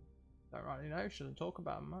 Don't really know, she doesn't talk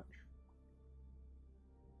about him much.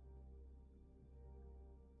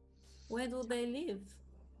 Where do they live?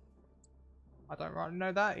 I don't really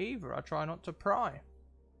know that either. I try not to pry.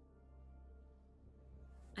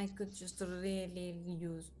 I could just really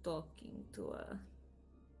use talking to her.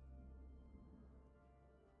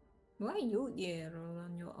 Why are you here all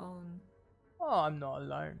on your own? Oh, I'm not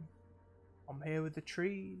alone. I'm here with the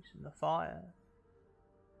trees and the fire.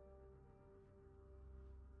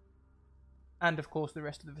 And of course the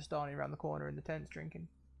rest of the Vistani around the corner in the tents drinking.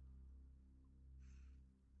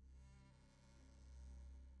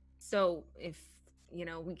 So if we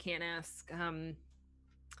can't ask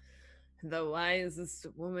the wisest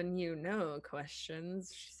woman you know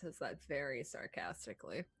questions. She says that very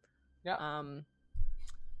sarcastically. Yeah.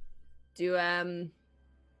 Do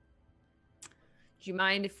you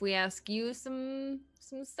mind if we ask you some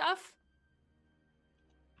stuff?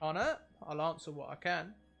 On it, I'll answer what I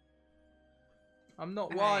can. I'm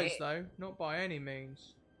not wise though, not by any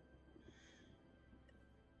means.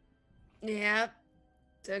 Yeah.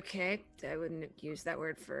 Okay. I wouldn't use that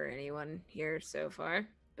word for anyone here so far,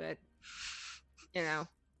 but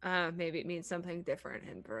maybe it means something different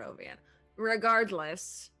in Barovian.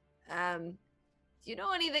 Regardless, do you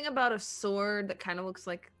know anything about a sword that kind of looks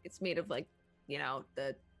like it's made of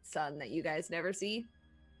the sun that you guys never see?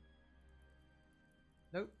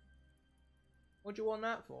 Nope. What do you want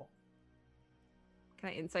that for? Can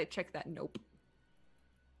I insight check that? Nope.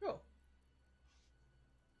 Sure.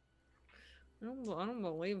 I don't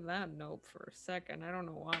believe that nope for a second. I don't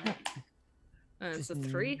know why. It's a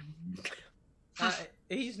 3.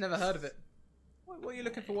 He's never heard of it. What are you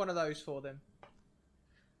looking for one of those for then?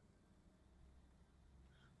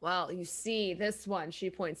 Well, you see, this one, she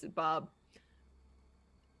points at Bob,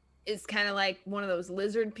 is kind of like one of those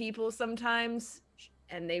lizard people sometimes,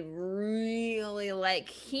 and they really like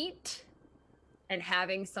heat, and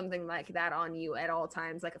having something like that on you at all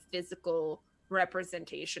times, like a physical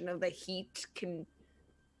representation of the heat,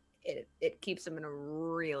 it keeps them in a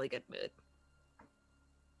really good mood.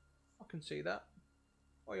 I can see that.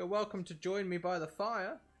 Well, you're welcome to join me by the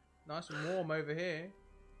fire. Nice and warm over here.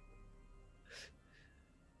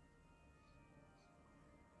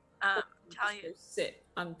 Talia, Go sit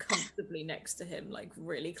uncomfortably next to him, like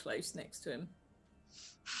really close next to him.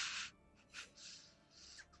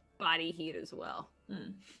 Body heat as well.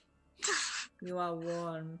 You are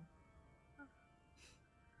warm.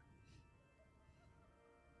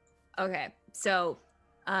 Okay, so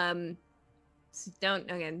no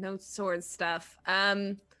sword stuff.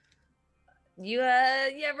 You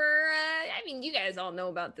ever I mean, you guys all know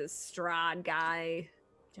about this Strahd guy,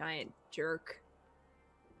 giant jerk.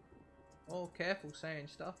 Oh, careful saying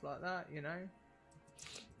stuff like that, you know.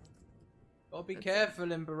 Gotta be careful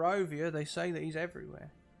in Barovia. They say that he's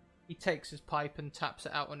everywhere. He takes his pipe and taps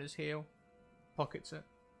it out on his heel, pockets it.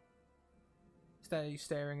 He's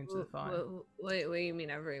staring into the fire. What do you mean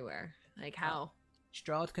everywhere? Like how?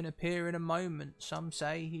 Strahd can appear in a moment. Some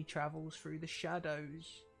say he travels through the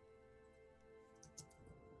shadows.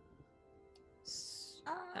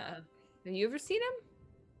 Have you ever seen him?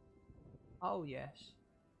 Oh, yes.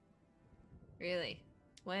 Really?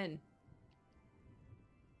 When?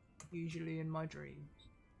 Usually in my dreams.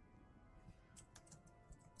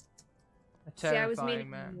 A See, I was terrifying meaning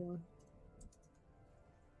man.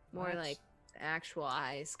 more What? like actual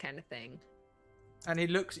eyes kind of thing. And he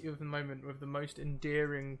looks at you at the moment with the most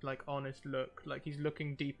endearing, like, honest look. Like he's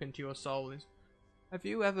looking deep into your soul. Have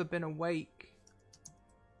you ever been awake,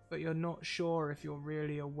 but you're not sure if you're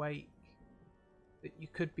really awake? That you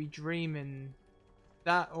could be dreaming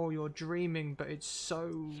that, or you're dreaming, but it's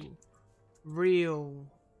so real,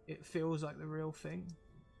 it feels like the real thing.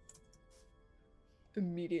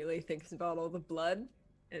 Immediately thinks about all the blood,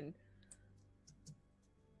 and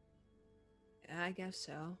I guess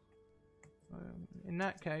so. In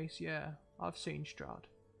that case, yeah, I've seen Strahd.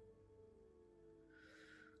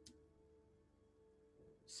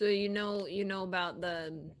 So you know about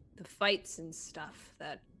the fights and stuff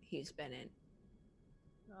that he's been in.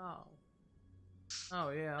 Oh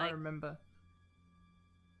yeah, I remember.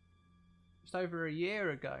 Just over a year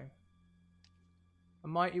ago, a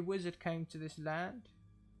mighty wizard came to this land.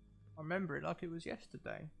 I remember it like it was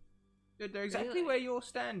yesterday. Stood there exactly Really? where you're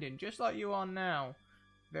standing, just like you are now.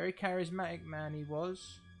 Very charismatic man he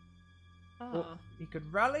was. Oh. He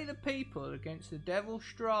could rally the people against the devil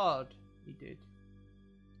Strahd, he did.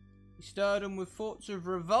 He stirred them with thoughts of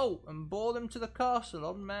revolt and bore them to the castle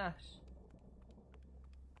en masse.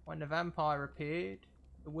 When the vampire appeared,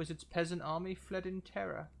 the wizard's peasant army fled in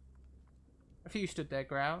terror. A few stood their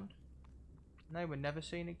ground, and they were never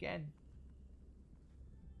seen again.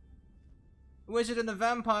 The wizard and the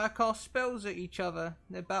vampire cast spells at each other.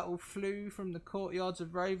 Their battle flew from the courtyards of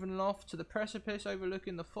Ravenloft to the precipice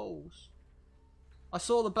overlooking the falls. I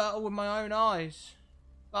saw the battle with my own eyes.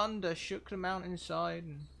 Thunder shook the mountainside,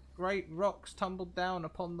 and great rocks tumbled down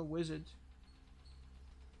upon the wizard.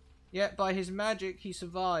 Yet by his magic he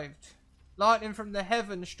survived. Lightning from the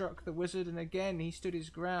heavens struck the wizard, and again he stood his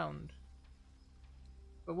ground.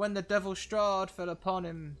 But when the devil Strahd fell upon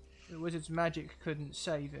him, the wizard's magic couldn't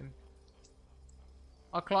save him.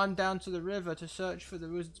 I climbed down to the river to search for the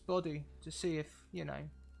wizard's body, to see if, he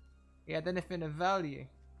had anything of value.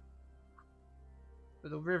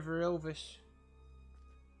 But the river Elvis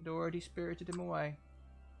had already spirited him away.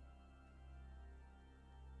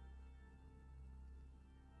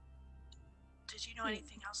 did you know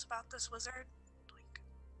anything else about this wizard? Like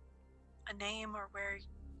a name or where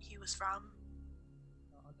he was from?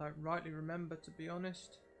 I don't rightly remember, to be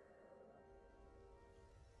honest.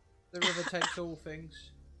 The river takes all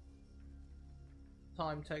things.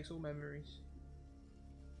 Time takes all memories.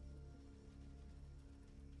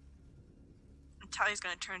 And Talia's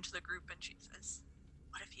gonna turn to the group and she says,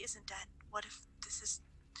 "What if he isn't dead? What if this is..."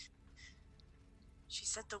 She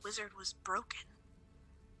said the wizard was broken.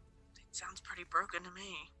 It sounds pretty broken to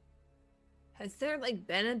me. Has there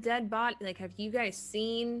been a dead body? Have you guys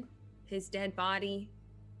seen his dead body?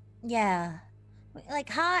 Yeah. Like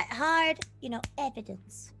hard,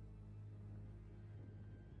 evidence.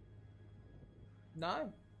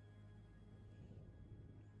 No.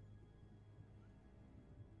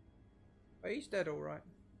 But he's dead alright.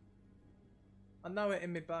 I know it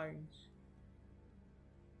in my bones.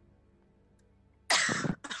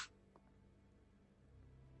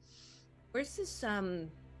 Where's this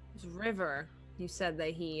river? You said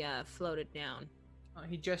that he floated down.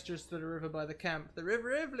 He gestures to the river by the camp. The River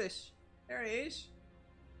Ivlis. There it is.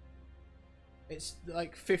 It's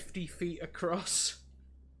like 50 feet across.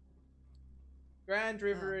 Grand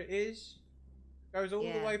River it is. Goes all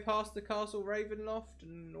the way past the Castle Ravenloft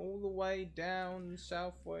and all the way down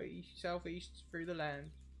southeast through the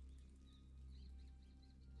land.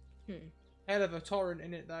 Hell of a torrent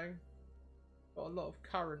in it though. Got a lot of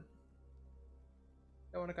current.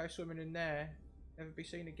 Don't want to go swimming in there. Never be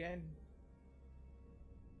seen again.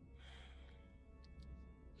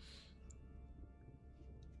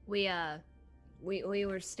 We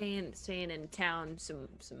were staying in town, some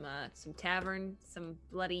tavern, some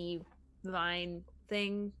bloody vine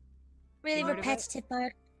thing. Really Heard of it? repetitive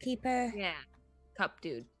barkeeper. Yeah, cup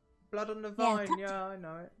dude. Blood on the Yeah, vine, yeah, I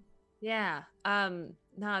know it. Yeah.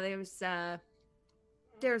 No, there's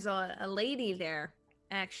a lady there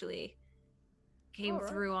actually. Came Alright.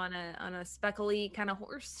 through on a speckly kind of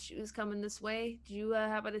horse. She was coming this way. Did you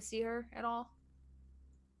happen to see her at all?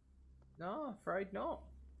 No, afraid not.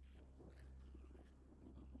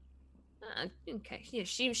 Okay. Yeah,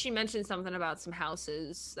 she mentioned something about some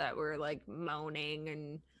houses that were like moaning,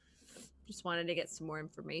 and just wanted to get some more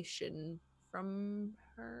information from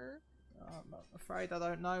her. I'm afraid I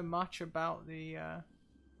don't know much about the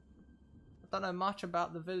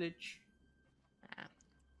village. Ah.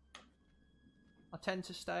 I tend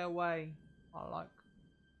to stay away. I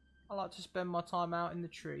like to spend my time out in the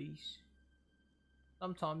trees.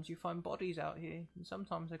 Sometimes you find bodies out here, and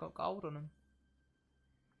sometimes they got gold on them.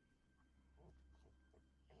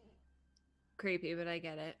 Creepy, but I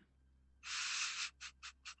get it.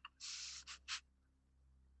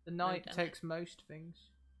 The night done takes most things.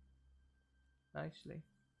 Nicely.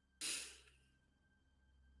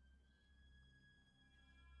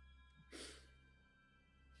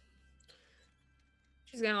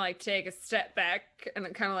 She's gonna like take a step back and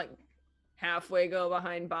then kind of like halfway go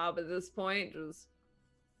behind Bob at this point. Just.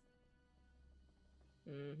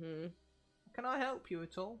 Can I help you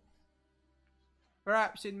at all?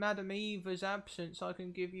 Perhaps in Madame Eva's absence I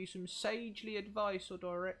can give you some sagely advice or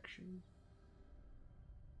direction.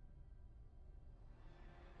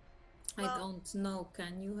 I don't know.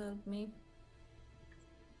 Can you help me?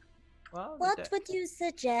 Well, What would you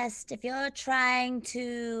suggest if you're trying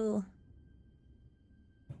to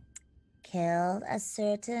kill a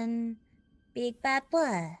certain big bad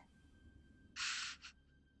boy?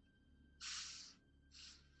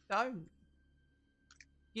 Don't.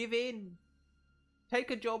 Give in.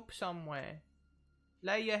 Take a job somewhere.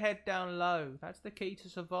 Lay your head down low. That's the key to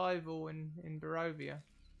survival in Barovia.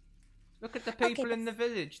 Look at the people in the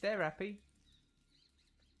village. They're happy.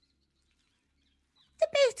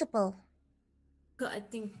 Debatable. I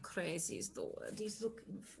think crazy is the word he's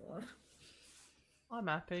looking for. I'm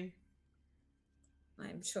happy.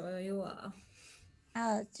 I'm sure you are.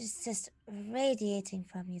 Oh, just radiating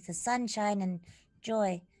from you, the sunshine and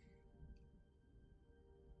joy.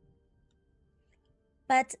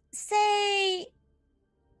 But say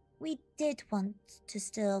we did want to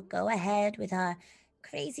still go ahead with our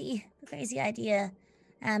crazy idea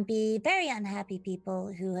and be very unhappy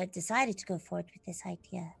people who had decided to go forward with this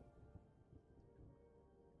idea.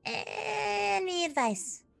 Any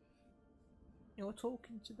advice? You're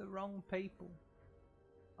talking to the wrong people.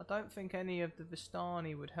 I don't think any of the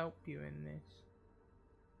Vistani would help you in this.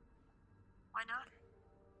 Why not?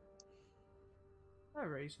 No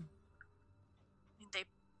reason. I mean,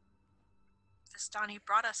 Vistani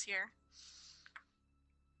brought us here.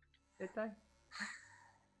 Did they?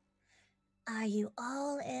 Are you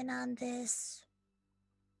all in on this?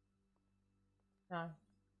 No.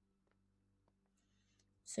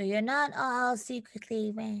 So you're not all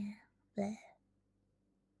secretly bleh. If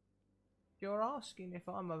you're asking if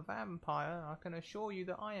I'm a vampire, I can assure you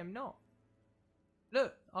that I am not.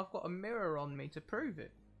 Look, I've got a mirror on me to prove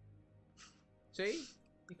it. See?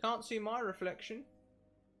 You can't see my reflection.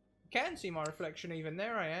 You can see my reflection even.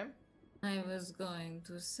 There I am. I was going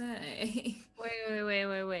to say.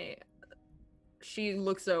 Wait. She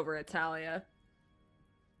looks over at Talia.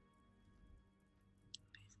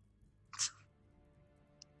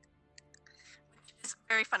 It's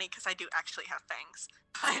very funny because I do actually have fangs.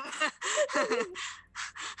 But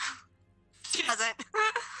she doesn't.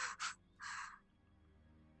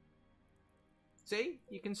 See?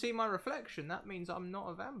 You can see my reflection. That means I'm not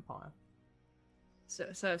a vampire. So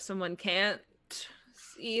if someone can't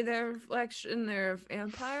see their reflection, they're a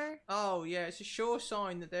vampire? Oh, yeah, it's a sure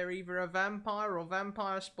sign that they're either a vampire or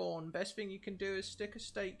vampire spawn. Best thing you can do is stick a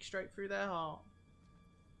stake straight through their heart.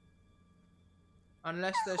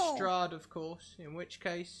 Unless they're Oh. Strahd, of course, in which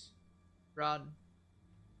case Run.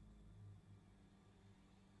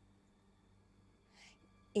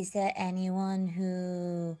 Is there anyone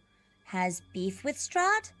who has beef with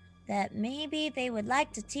Strahd? That maybe they would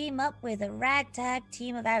like to team up with a ragtag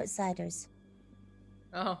team of outsiders?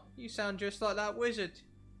 Oh, you sound just like that wizard.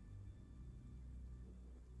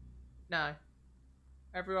 No.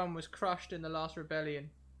 Everyone was crushed in the last rebellion.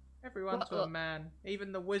 Everyone to a man.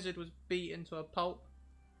 Even the wizard was beaten to a pulp.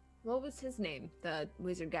 What was his name? The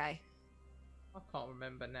wizard guy. I can't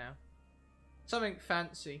remember now. Something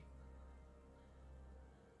fancy.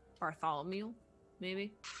 Bartholomew,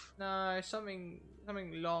 maybe? No, something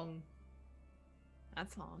long.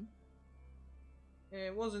 That's on. Yeah,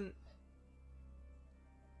 it wasn't.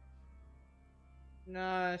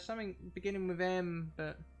 No, something beginning with M,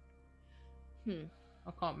 but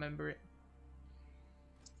I can't remember it.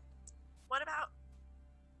 What about...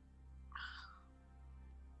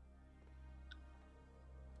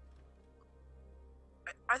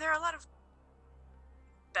 Are there a lot of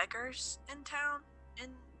beggars in town?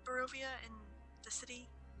 In Barovia? In the city?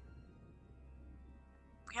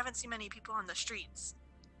 We haven't seen many people on the streets.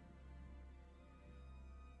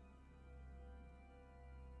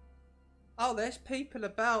 Oh, there's people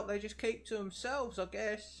about. They just keep to themselves, I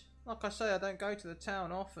guess. Like I say, I don't go to the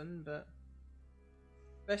town often, but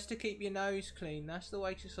best to keep your nose clean. That's the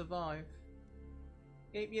way to survive.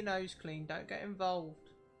 Keep your nose clean. Don't get involved.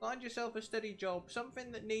 Find yourself a steady job.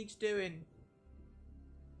 Something that needs doing.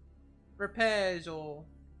 Repairs or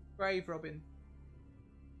grave robbing.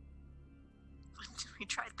 We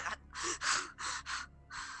tried that.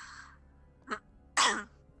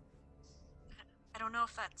 I don't know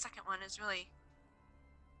if that second one is really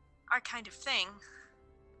our kind of thing.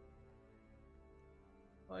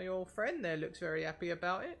 Well, your friend there looks very happy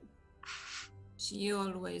about it. She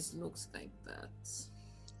always looks like that.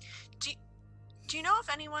 Do you know of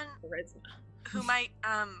anyone who might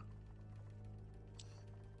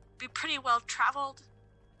be pretty well traveled?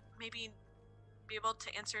 Maybe be able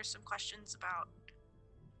to answer some questions about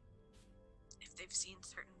if they've seen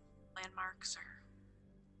certain landmarks or...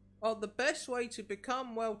 Well, the best way to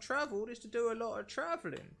become well travelled is to do a lot of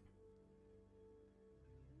travelling.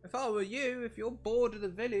 If I were you, if you're bored of the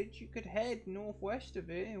village, you could head northwest of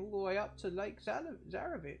it all the way up to Lake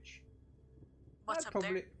Zarovich. What's up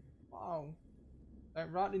there? Oh,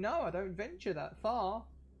 don't rightly know. I don't venture that far.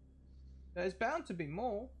 There's bound to be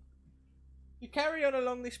more. You carry on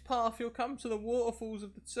along this path, you'll come to the waterfalls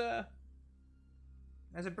of the Tsur.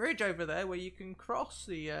 There's a bridge over there where you can cross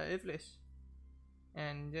the Ivlis.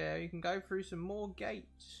 And you can go through some more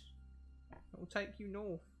gates. It'll take you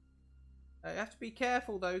north. You have to be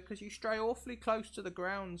careful though, because you stray awfully close to the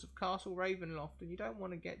grounds of Castle Ravenloft, and you don't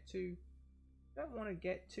want to get too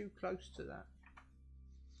close to that.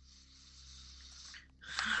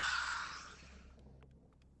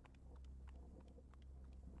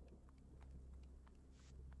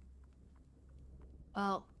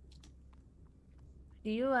 Well, do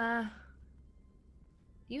you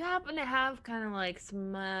happen to have kind of like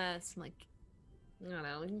some like, I don't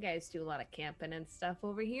know, you guys do a lot of camping and stuff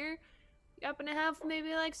over here. You happen to have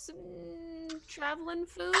maybe like some traveling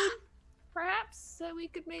food, perhaps, that we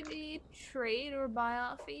could maybe trade or buy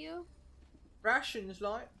off of you? Rations,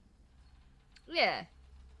 like? Yeah.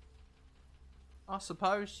 I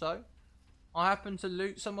suppose so. I happened to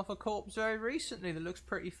loot some off a corpse very recently that looks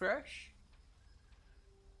pretty fresh.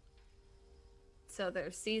 So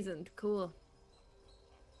they're seasoned, cool.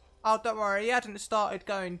 Oh, don't worry, he hadn't started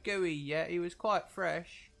going gooey yet. He was quite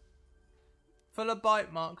fresh. Full of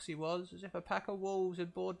bite marks he was, as if a pack of wolves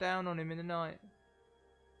had bore down on him in the night.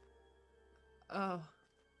 Oh.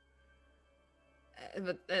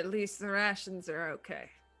 But at least the rations are okay.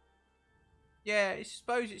 Yeah, I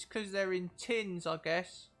suppose it's because they're in tins, I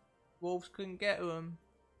guess. Wolves couldn't get to them.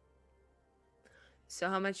 So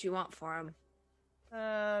how much you want for them?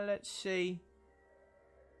 Let's see.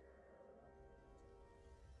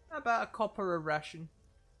 How about a copper a ration?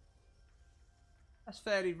 That's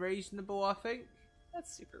fairly reasonable, I think.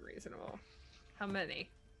 That's super reasonable. How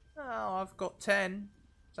many? Oh, I've got 10.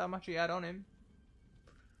 That's how much he had on him.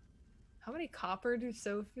 How many copper do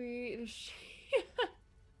Sophie... Does she...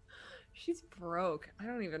 She's broke. I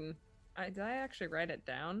don't even... did I actually write it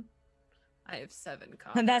down? I have 7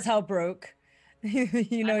 copper. And that's how broke.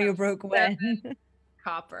 You know you're broke when.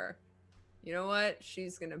 Copper. You know what?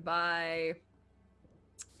 She's gonna buy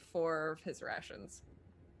 4 of his rations.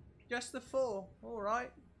 Just the 4.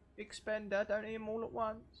 Alright. Big spender. Don't eat them all at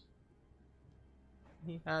once.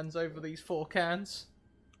 He hands over these 4 cans.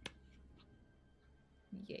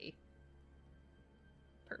 Yay.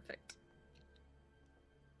 Perfect.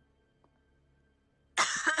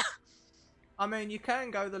 I mean, you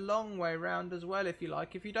can go the long way round as well if you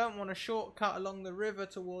like. If you don't want a shortcut along the river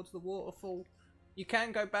towards the waterfall, you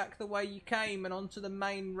can go back the way you came and onto the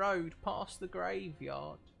main road past the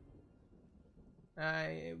graveyard.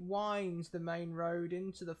 It winds the main road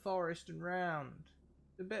into the forest and round.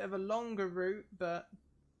 It's a bit of a longer route, but,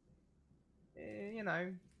 you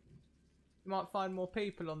know, you might find more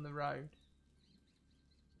people on the road.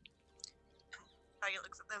 Talia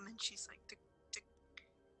looks at them and she's like,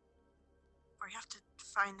 or you have to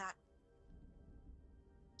find that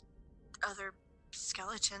other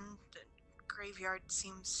skeleton. The graveyard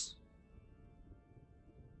seems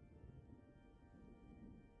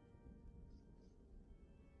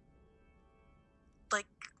like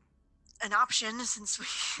an option since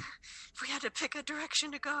if we had to pick a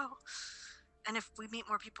direction to go. And if we meet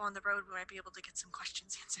more people on the road, we might be able to get some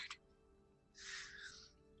questions answered.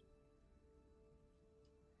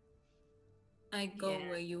 I go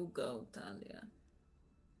where you go, Talia.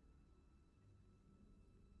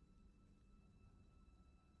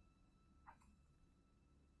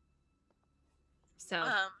 So,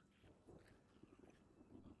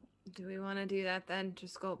 do we want to do that then?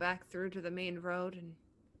 Just go back through to the main road and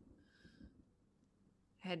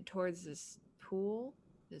head towards this pool,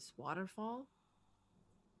 this waterfall?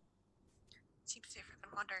 Seems safer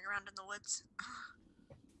than wandering around in the woods.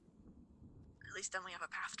 At least then we have a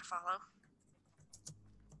path to follow.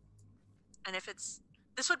 And if it's...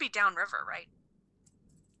 This would be downriver, right?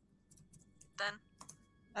 Then?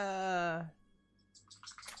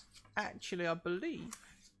 Actually, I believe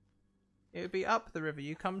it would be up the river.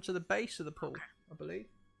 You come to the base of the pool, okay. I believe.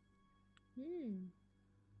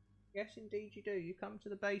 Yes, indeed you do. You come to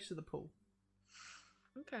the base of the pool.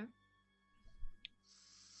 Okay.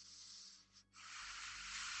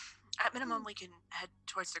 At minimum, we can head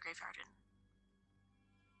towards the graveyard and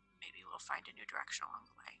maybe we'll find a new direction along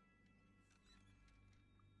the way.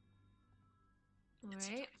 It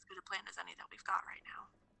seems like as good a plan as any that we've got right now.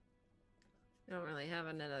 I don't really have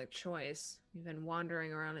another choice. We've been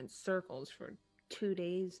wandering around in circles for 2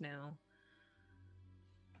 days now.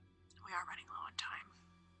 We are running low on time.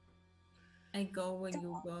 I go where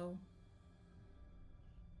you go.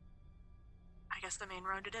 I guess the main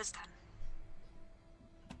road it is then.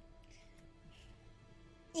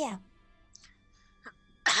 Yeah.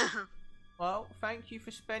 Well, thank you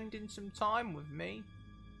for spending some time with me.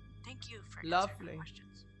 Thank you for lovely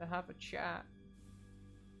questions. To have a chat.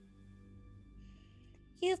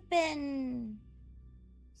 You've been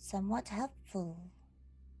somewhat helpful.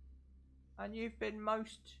 And you've been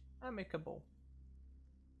most amicable.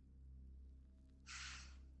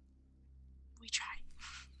 We try.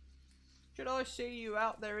 Should I see you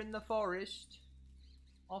out there in the forest,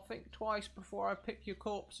 I'll think twice before I pick your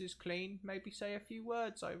corpses clean. Maybe say a few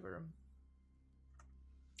words over them.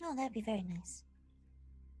 Oh, that'd be very nice.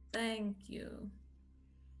 Thank you.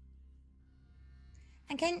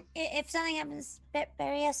 And can, if something happens,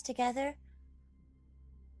 bury us together?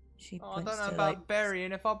 I don't know about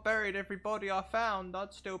burying. If I buried everybody I found,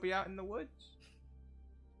 I'd still be out in the woods.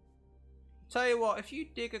 Tell you what, if you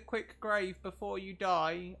dig a quick grave before you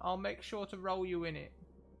die, I'll make sure to roll you in it.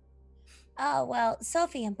 Oh, well,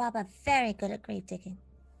 Sophie and Bob are very good at grave digging.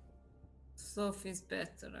 Sophie's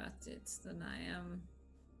better at it than I am.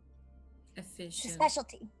 Efficient. It's a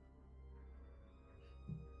specialty.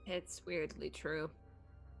 It's weirdly true.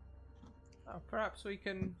 Oh, perhaps we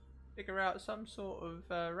can figure out some sort of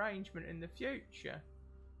arrangement in the future.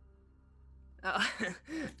 Oh,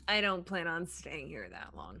 I don't plan on staying here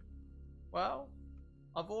that long. Well,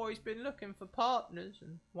 I've always been looking for partners,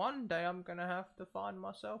 and one day I'm gonna have to find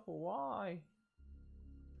myself a wife.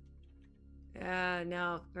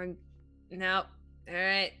 No.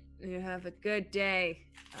 Alright, you have a good day.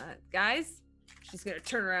 Guys, she's gonna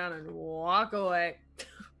turn around and walk away.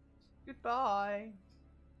 Goodbye.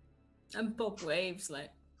 And Bob waves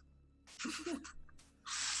like...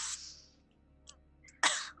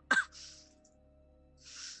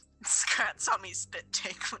 Scrat saw me spit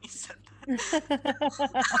take when he said that.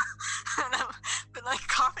 And I've been like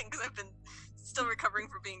coughing because I've been still recovering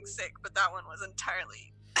from being sick, but that one was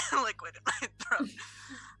entirely liquid in my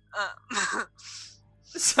throat.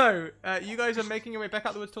 So, you guys are making your way back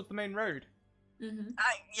out the woods towards the main road? Mm-hmm.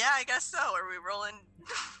 Yeah, I guess so. Are we rolling?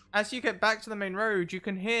 As you get back to the main road, you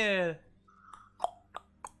can hear...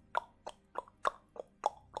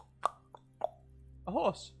 a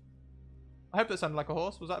horse. I hope that sounded like a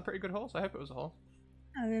horse. Was that a pretty good horse? I hope it was a horse.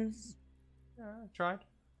 Yeah, I tried.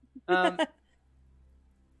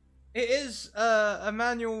 It is a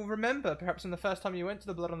man you'll remember, perhaps from the first time you went to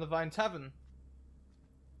the Blood on the Vine Tavern.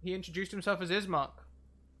 He introduced himself as Ismark.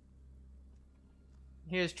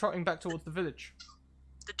 He is trotting back towards the village.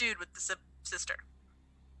 The dude with the sister.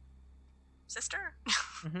 Sister?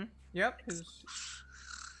 Mm-hmm. Yep, his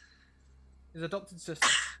adopted sister.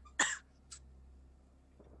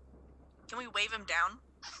 Can we wave him down?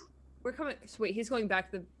 We're coming. So wait, he's going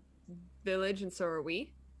back to the village, and so are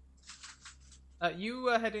we. You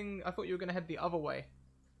were heading. I thought you were going to head the other way.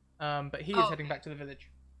 But he is heading back to the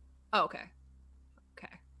village. Oh, okay.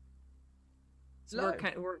 Okay. So Hello.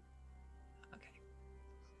 we're okay.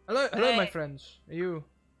 Hello, Hey. my friends. You're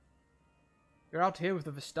out here with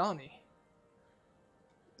the Vistani.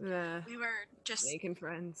 We were just... Making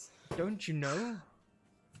friends. Don't you know?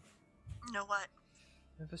 Know what?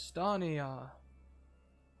 The Vistani are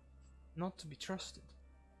not to be trusted.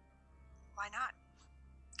 Why not?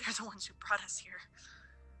 They're the ones who brought us here.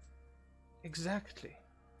 Exactly.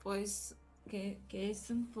 Boys, case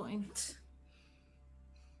in point.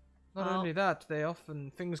 Not only that,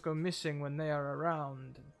 things go missing when they are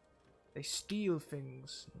around. They steal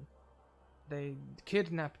things. They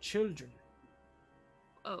kidnap children.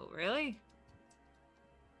 Oh, really?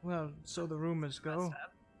 Well, so the rumors go.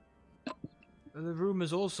 The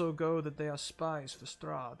rumors also go that they are spies for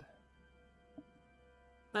Strahd.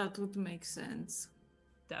 That would make sense.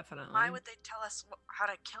 Definitely. Why would they tell us how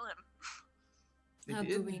to kill him? They How do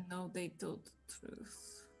did. we know they told the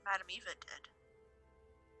truth? Madam Eva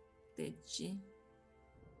did. Did she?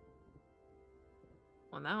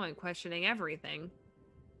 Well, now I'm questioning everything.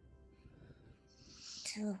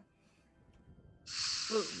 Too.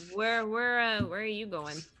 Where are you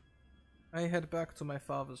going? I head back to my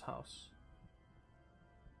father's house.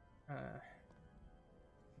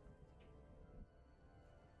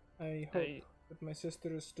 I hope that my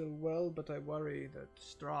sister is still well, but I worry that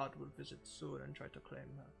Strahd will visit soon and try to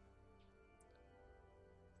claim her.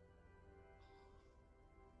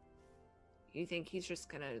 You think he's just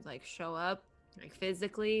gonna like show up, like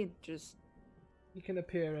physically, just? He can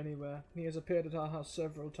appear anywhere. He has appeared at our house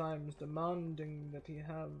several times, demanding that he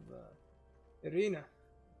have Irina.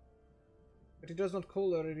 But he does not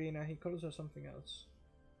call her Irina, he calls her something else.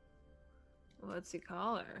 What's he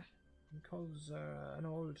call her? He calls her an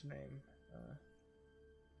old name.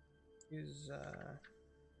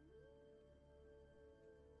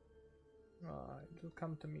 It'll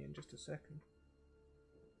come to me in just a second.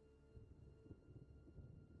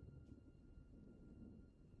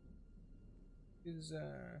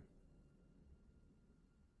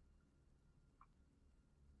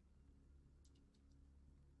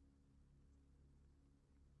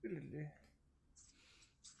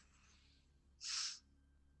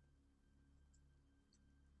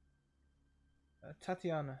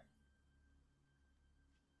 Tatiana.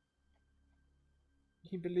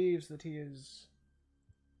 He believes that he is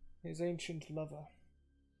his ancient lover.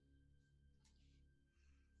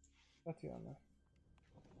 Tatiana.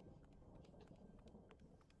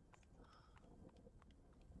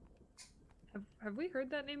 Have we heard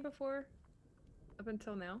that name before? Up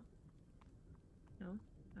until now? No?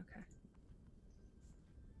 Okay.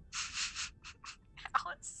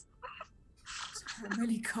 Alice. I'm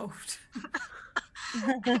really cold.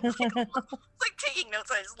 It's like taking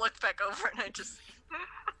notes. I just looked back over and I just...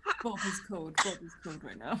 Bob is cold. Bob is cold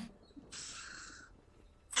right now.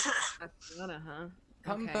 Tatiana, huh?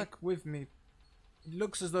 Come Okay. back with me. It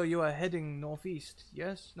looks as though you are heading northeast,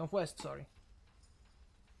 yes? Northwest, sorry.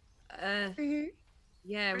 Yeah,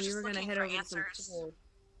 We're we just were gonna looking head for over answers. to some.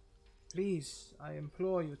 Please, I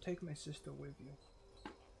implore you, take my sister with you.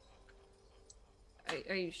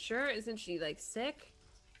 Are you sure? Isn't she like sick?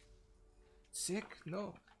 Sick?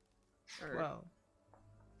 No. Or... Well.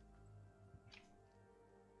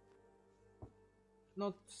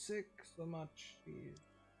 Not sick so much.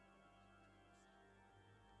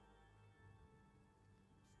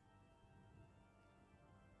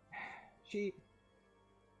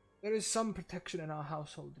 There is some protection in our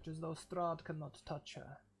household. It is though Strahd cannot touch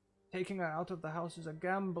her. Taking her out of the house is a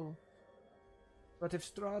gamble. But if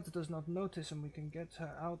Strahd does not notice and we can get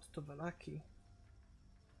her out to Vallaki,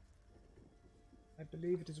 I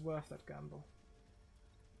believe it is worth that gamble.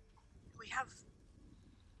 We have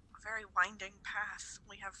a very winding path.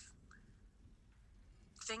 We have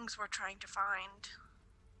things we're trying to find.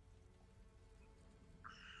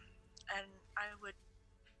 And I would...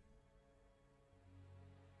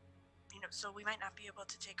 so we might not be able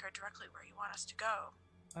to take her directly where you want us to go.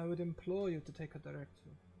 I would implore you to take her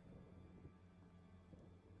directly.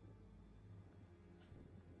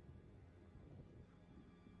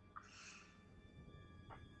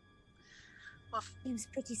 Well, Seems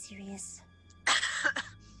pretty serious.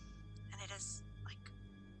 and it is, like,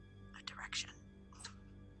 a direction.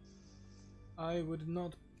 I would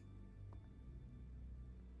not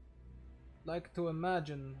like to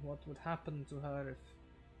imagine what would happen to her if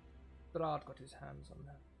Strahd got his hands on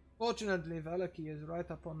her. Fortunately, Valaki is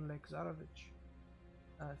right up on Lake Zarovich.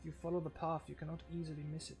 If you follow the path, you cannot easily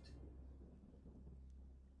miss it.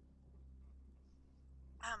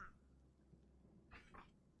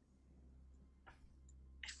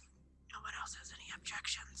 If no one else has any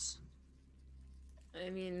objections, I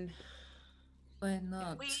mean, Why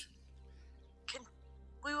not?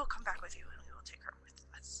 we will come back with you and we will take her with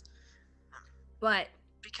us. but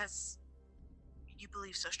Because you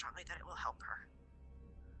believe so strongly that it will help her.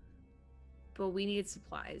 we need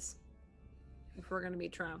supplies if we're gonna be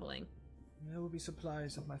traveling. There will be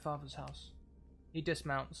supplies at my father's house. He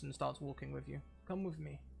dismounts and starts walking with you. Come with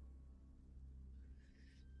me.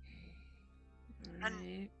 And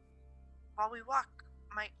Alright. while we walk,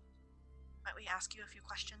 might we ask you a few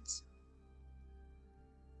questions?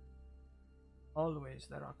 Always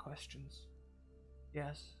there are questions.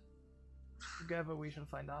 Yes. Together we shall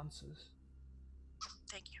find answers.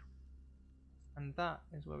 Thank you. And that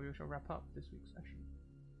is where we shall wrap up this week's session.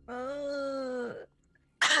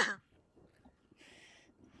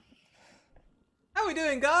 How we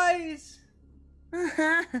doing, guys?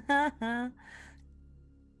 I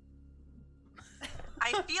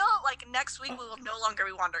feel like next week we will no longer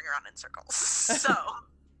be wandering around in circles. So.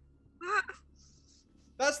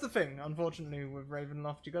 That's the thing, unfortunately, with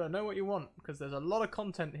Ravenloft. You gotta know what you want, because there's a lot of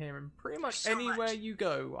content here, and pretty much So anywhere much. you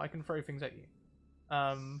go, I can throw things at you.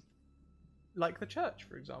 Like the church,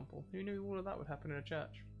 for example. Who knew all of that would happen in a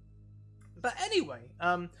church? But anyway,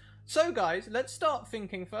 so guys, let's start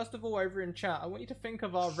thinking, first of all, over in chat. I want you to think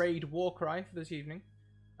of our raid war cry for this evening.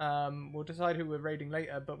 We'll decide who we're raiding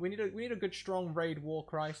later, but we need a good strong raid war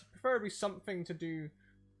cry, so preferably something to do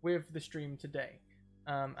with the stream today.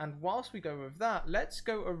 And whilst we go with that, let's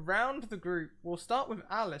go around the group. We'll start with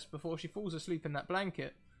Alice before she falls asleep in that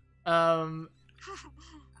blanket. I'm so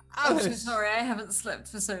Alice, sorry, I haven't slept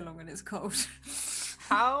for so long and it's cold.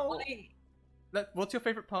 how? What's your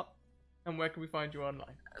favourite part, and where can we find you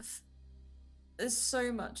online? There's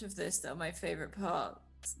so much of this that are my favorite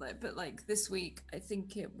parts. But this week, I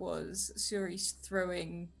think it was Suri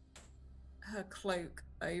throwing her cloak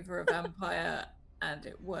over a vampire and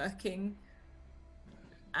it working.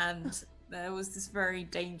 And there was this very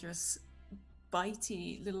dangerous,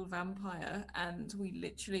 bitey little vampire, and we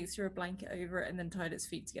literally threw a blanket over it and then tied its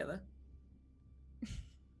feet together.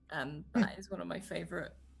 And that is one of my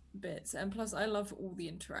favorite bits. And plus, I love all the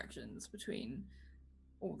interactions between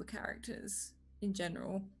all the characters in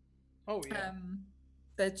general. Oh yeah.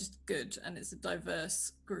 They're just good, and it's a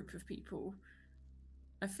diverse group of people,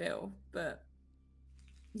 I feel. But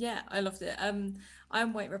yeah, I loved it. I'm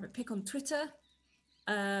White Rabbit Pick on Twitter.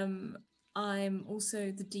 I'm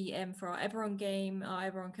also the DM for our Eberron game,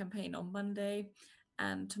 our Eberron campaign on Monday,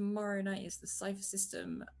 and tomorrow night is the Cypher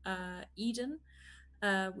System Eden,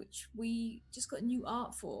 which we just got new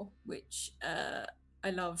art for, which I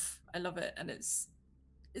love it, and it's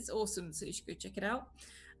awesome, so you should go check it out.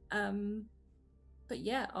 But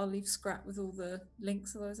yeah, I'll leave Scrap with all the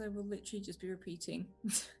links, otherwise I will literally just be repeating.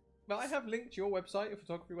 But I have linked your website, your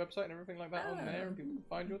photography website, and everything like that on there, and people can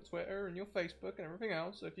find your Twitter and your Facebook and everything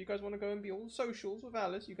else. So if you guys want to go and be all socials with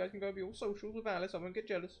Alice, you guys can go and be all socials with Alice. I won't get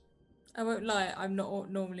jealous. I won't lie, I'm not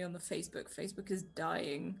normally on the Facebook. Facebook is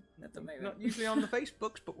dying at the moment. Not usually on the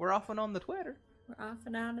Facebooks, but we're often on the Twitter. We're off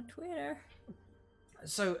and on the Twitter.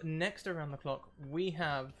 So next around the clock, we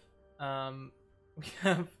have Oh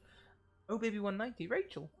Baby 190,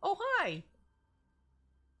 Rachel. Oh hi.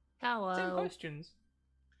 Hello. Same questions.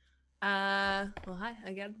 Well, hi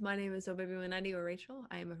again. My name is OBaby190 or Rachel.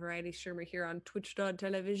 I am a variety streamer here on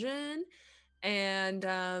Twitch.tv, and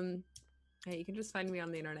yeah, you can just find me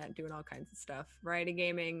on the internet doing all kinds of stuff: variety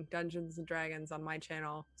gaming, Dungeons and Dragons on my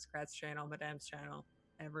channel, Scrat's channel, Madame's channel,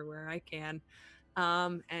 everywhere I can,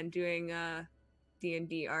 and doing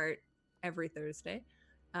D&D art every Thursday.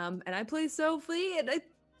 And I play Sophie, and I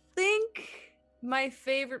think my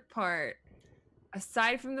favorite part,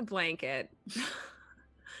 aside from the blanket.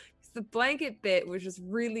 The blanket bit, which was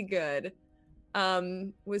really good,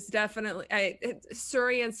 was definitely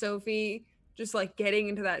Suri and Sophie just like getting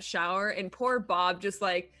into that shower, and poor Bob just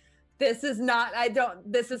like, this isn't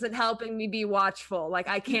helping me be watchful. Like,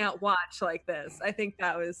 I can't watch like this. I think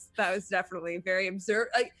that was definitely very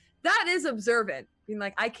like, that is observant. Being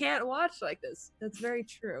like, I can't watch like this. That's very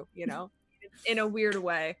true, you know, in a weird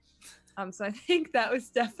way. So I think that was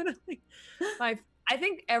definitely I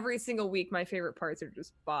think every single week my favorite parts are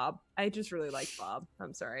just Bob. I just really like Bob.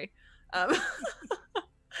 I'm sorry. Bob is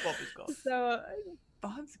gone. So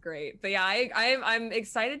Bob's great. But yeah, I'm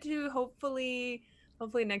excited to hopefully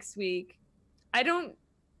next week.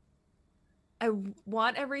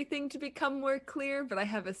 want everything to become more clear, but I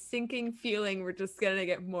have a sinking feeling we're just gonna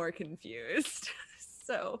get more confused.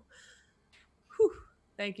 So, whew,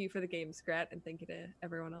 thank you for the game, Scrat, and thank you to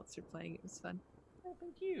everyone else for playing. It was fun. Oh,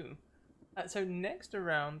 thank you. So next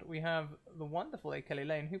around we have the wonderful A. Kelly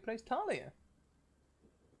Lane, who plays Talia.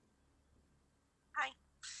 Hi.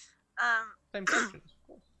 Same questions, of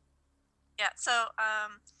course. Yeah, so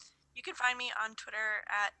you can find me on Twitter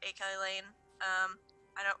at @AKellyLane.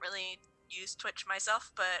 I don't really use Twitch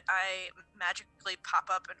myself, but I magically pop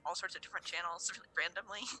up in all sorts of different channels really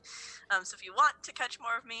randomly. So if you want to catch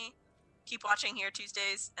more of me, keep watching here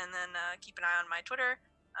Tuesdays, and then keep an eye on my Twitter.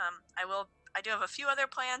 I do have a few other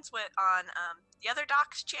plans on the other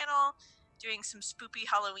Doc's channel, doing some spoopy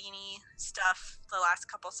Halloweeny stuff the last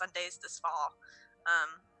couple Sundays this fall.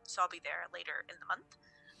 So I'll be there later in the month,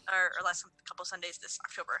 or last couple Sundays this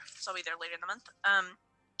October. So I'll be there later in the month.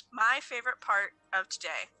 My favorite part of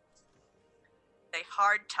today, a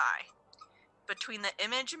hard tie between the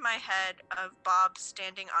image in my head of Bob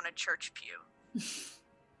standing on a church pew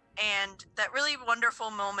and that really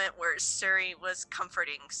wonderful moment where Suri was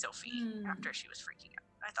comforting Sophie after she was freaking out.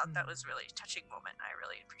 I thought that was a really touching moment. I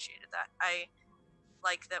really appreciated that. I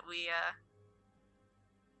like that we've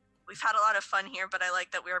had a lot of fun here, but I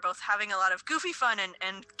like that we are both having a lot of goofy fun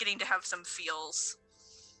and getting to have some feels.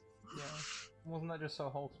 Yeah. Wasn't that just so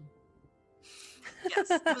wholesome?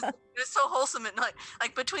 Yes, it was so wholesome, and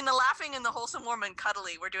like between the laughing and the wholesome, warm, and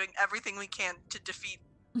cuddly, we're doing everything we can to defeat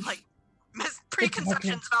like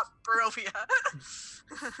preconceptions about Barovia.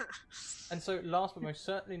 And so, last but most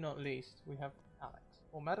certainly not least, we have Alex,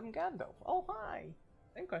 or Madame Gandalf. Oh, hi!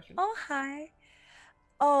 Same question. Oh, hi.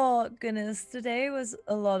 Oh, goodness. Today was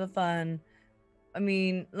a lot of fun. I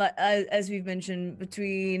mean, like as we've mentioned,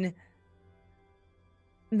 between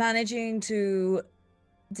managing to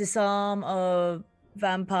disarm a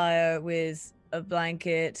vampire with a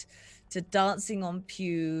blanket, to dancing on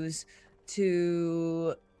pews,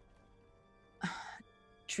 to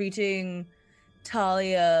treating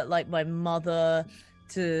Talia like my mother,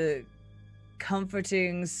 to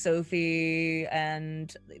comforting Sophie,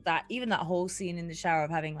 and that whole scene in the shower of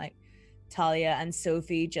having like Talia and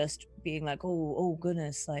Sophie just being like, oh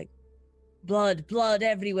goodness, like blood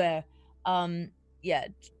everywhere. Yeah,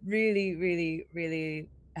 really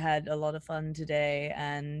had a lot of fun today,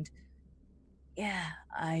 and yeah,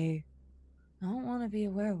 I don't want to be a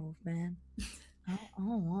werewolf, man. I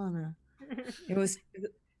don't wanna. It was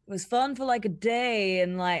fun for like a day,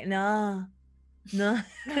 and like nah,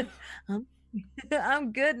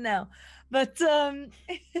 I'm good now. But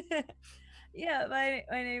yeah, my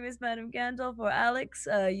name is Madame Gandalf, or Alex.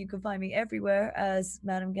 You can find me everywhere as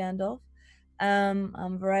Madame Gandalf. I'm a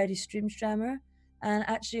variety stream strammer, and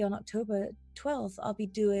actually on October 12th, I'll be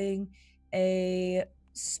doing a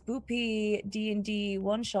spoopy D&D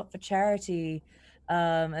one-shot for charity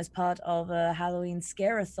as part of a Halloween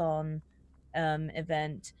Scare-a-thon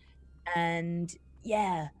event. And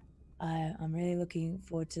yeah, I'm really looking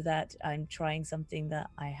forward to that. I'm trying something that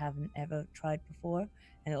I haven't ever tried before,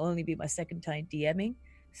 and it'll only be my second time DMing.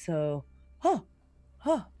 So,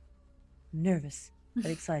 nervous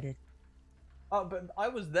but excited. Oh, but I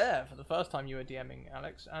was there for the first time you were DMing,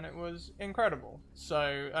 Alex, and it was incredible.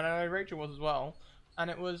 So, and I know Rachel was as well, and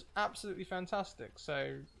it was absolutely fantastic.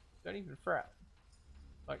 So, don't even fret.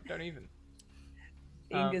 Like, don't even.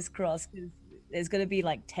 Fingers crossed, 'cause there's going to be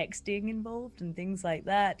like texting involved and things like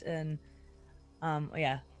that, and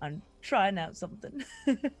yeah, I'm trying out something.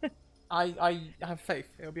 I have faith.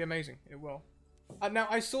 It'll be amazing. It will. Now,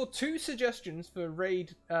 I saw 2 suggestions for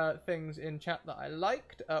raid things in chat that I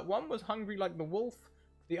liked. One was Hungry Like the Wolf.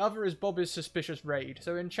 The other is Bob is Suspicious Raid.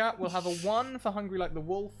 So in chat, we'll have a 1 for Hungry Like the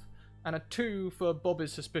Wolf and a 2 for Bob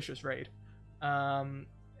is Suspicious Raid.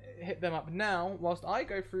 Hit them up now whilst I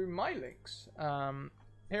go through my links.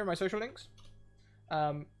 Here are my social links.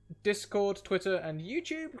 Discord, Twitter, and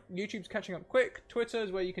YouTube. YouTube's catching up quick. Twitter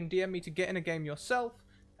is where you can DM me to get in a game yourself.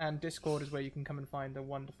 And Discord is where you can come and find a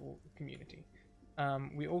wonderful community.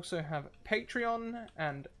 We also have Patreon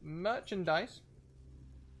and merchandise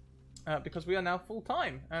because we are now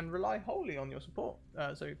full-time and rely wholly on your support.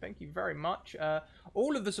 So thank you very much.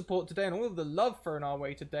 All of the support today and all of the love thrown our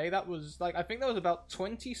way today, that was like, I think that was about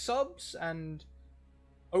 20 subs and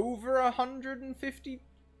over £150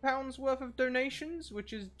 worth of donations,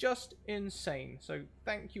 which is just insane. So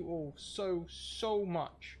thank you all so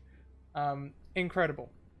much.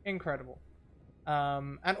 Incredible.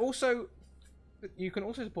 And also, you can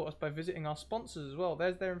also support us by visiting our sponsors as well.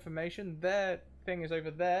 There's their information. Their thing is over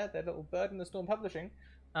there. Their little bird in the storm publishing.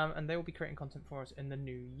 And they will be creating content for us in the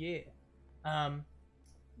new year.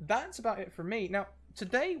 That's about it for me. Now,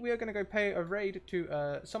 today we are going to go pay a raid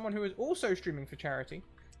to someone who is also streaming for charity.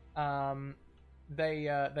 They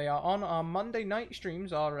are on our Monday night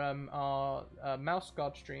streams, our Mouse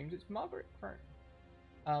Guard streams. It's Margaret Crone.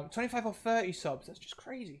 25 or 30 subs. That's just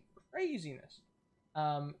craziness.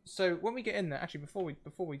 So when we get in there, actually before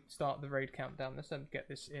we start the raid countdown, let's get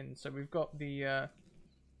this in. So we've got the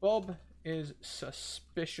Bob is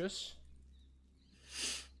suspicious.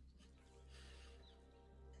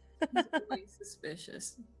 Always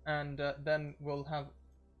suspicious. And then we'll have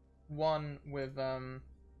one with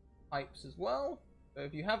hypes as well. So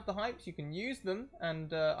if you have the hypes, you can use them.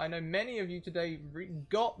 And I know many of you today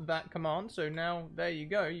got that command, so now there you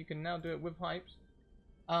go. You can now do it with hypes.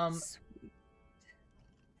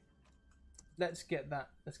 Let's get that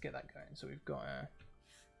going. So we've got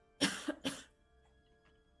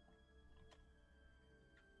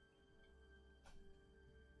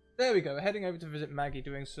there we go. We're heading over to visit Maggie,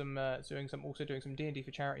 doing some D&D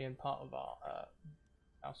for charity and part of our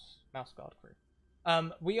Mouse Guard crew.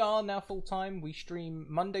 We are now full time. We stream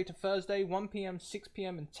Monday to Thursday, 1 p.m., 6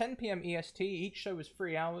 p.m., and 10 p.m. EST. Each show is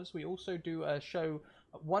 3 hours. We also do a show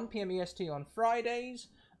at 1 p.m. EST on Fridays,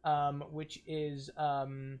 which is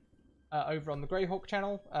over on the Greyhawk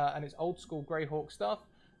channel, and it's old school Greyhawk stuff.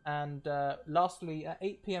 And lastly, at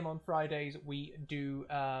 8 p.m. on Fridays, we do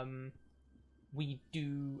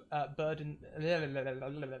Bird and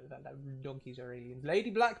Donkeys Are Aliens,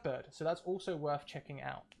 Lady Blackbird. So that's also worth checking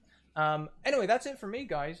out. Anyway, that's it from me,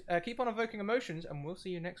 guys. Keep on evoking emotions, and we'll see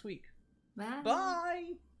you next week. Bye.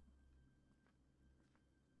 Bye.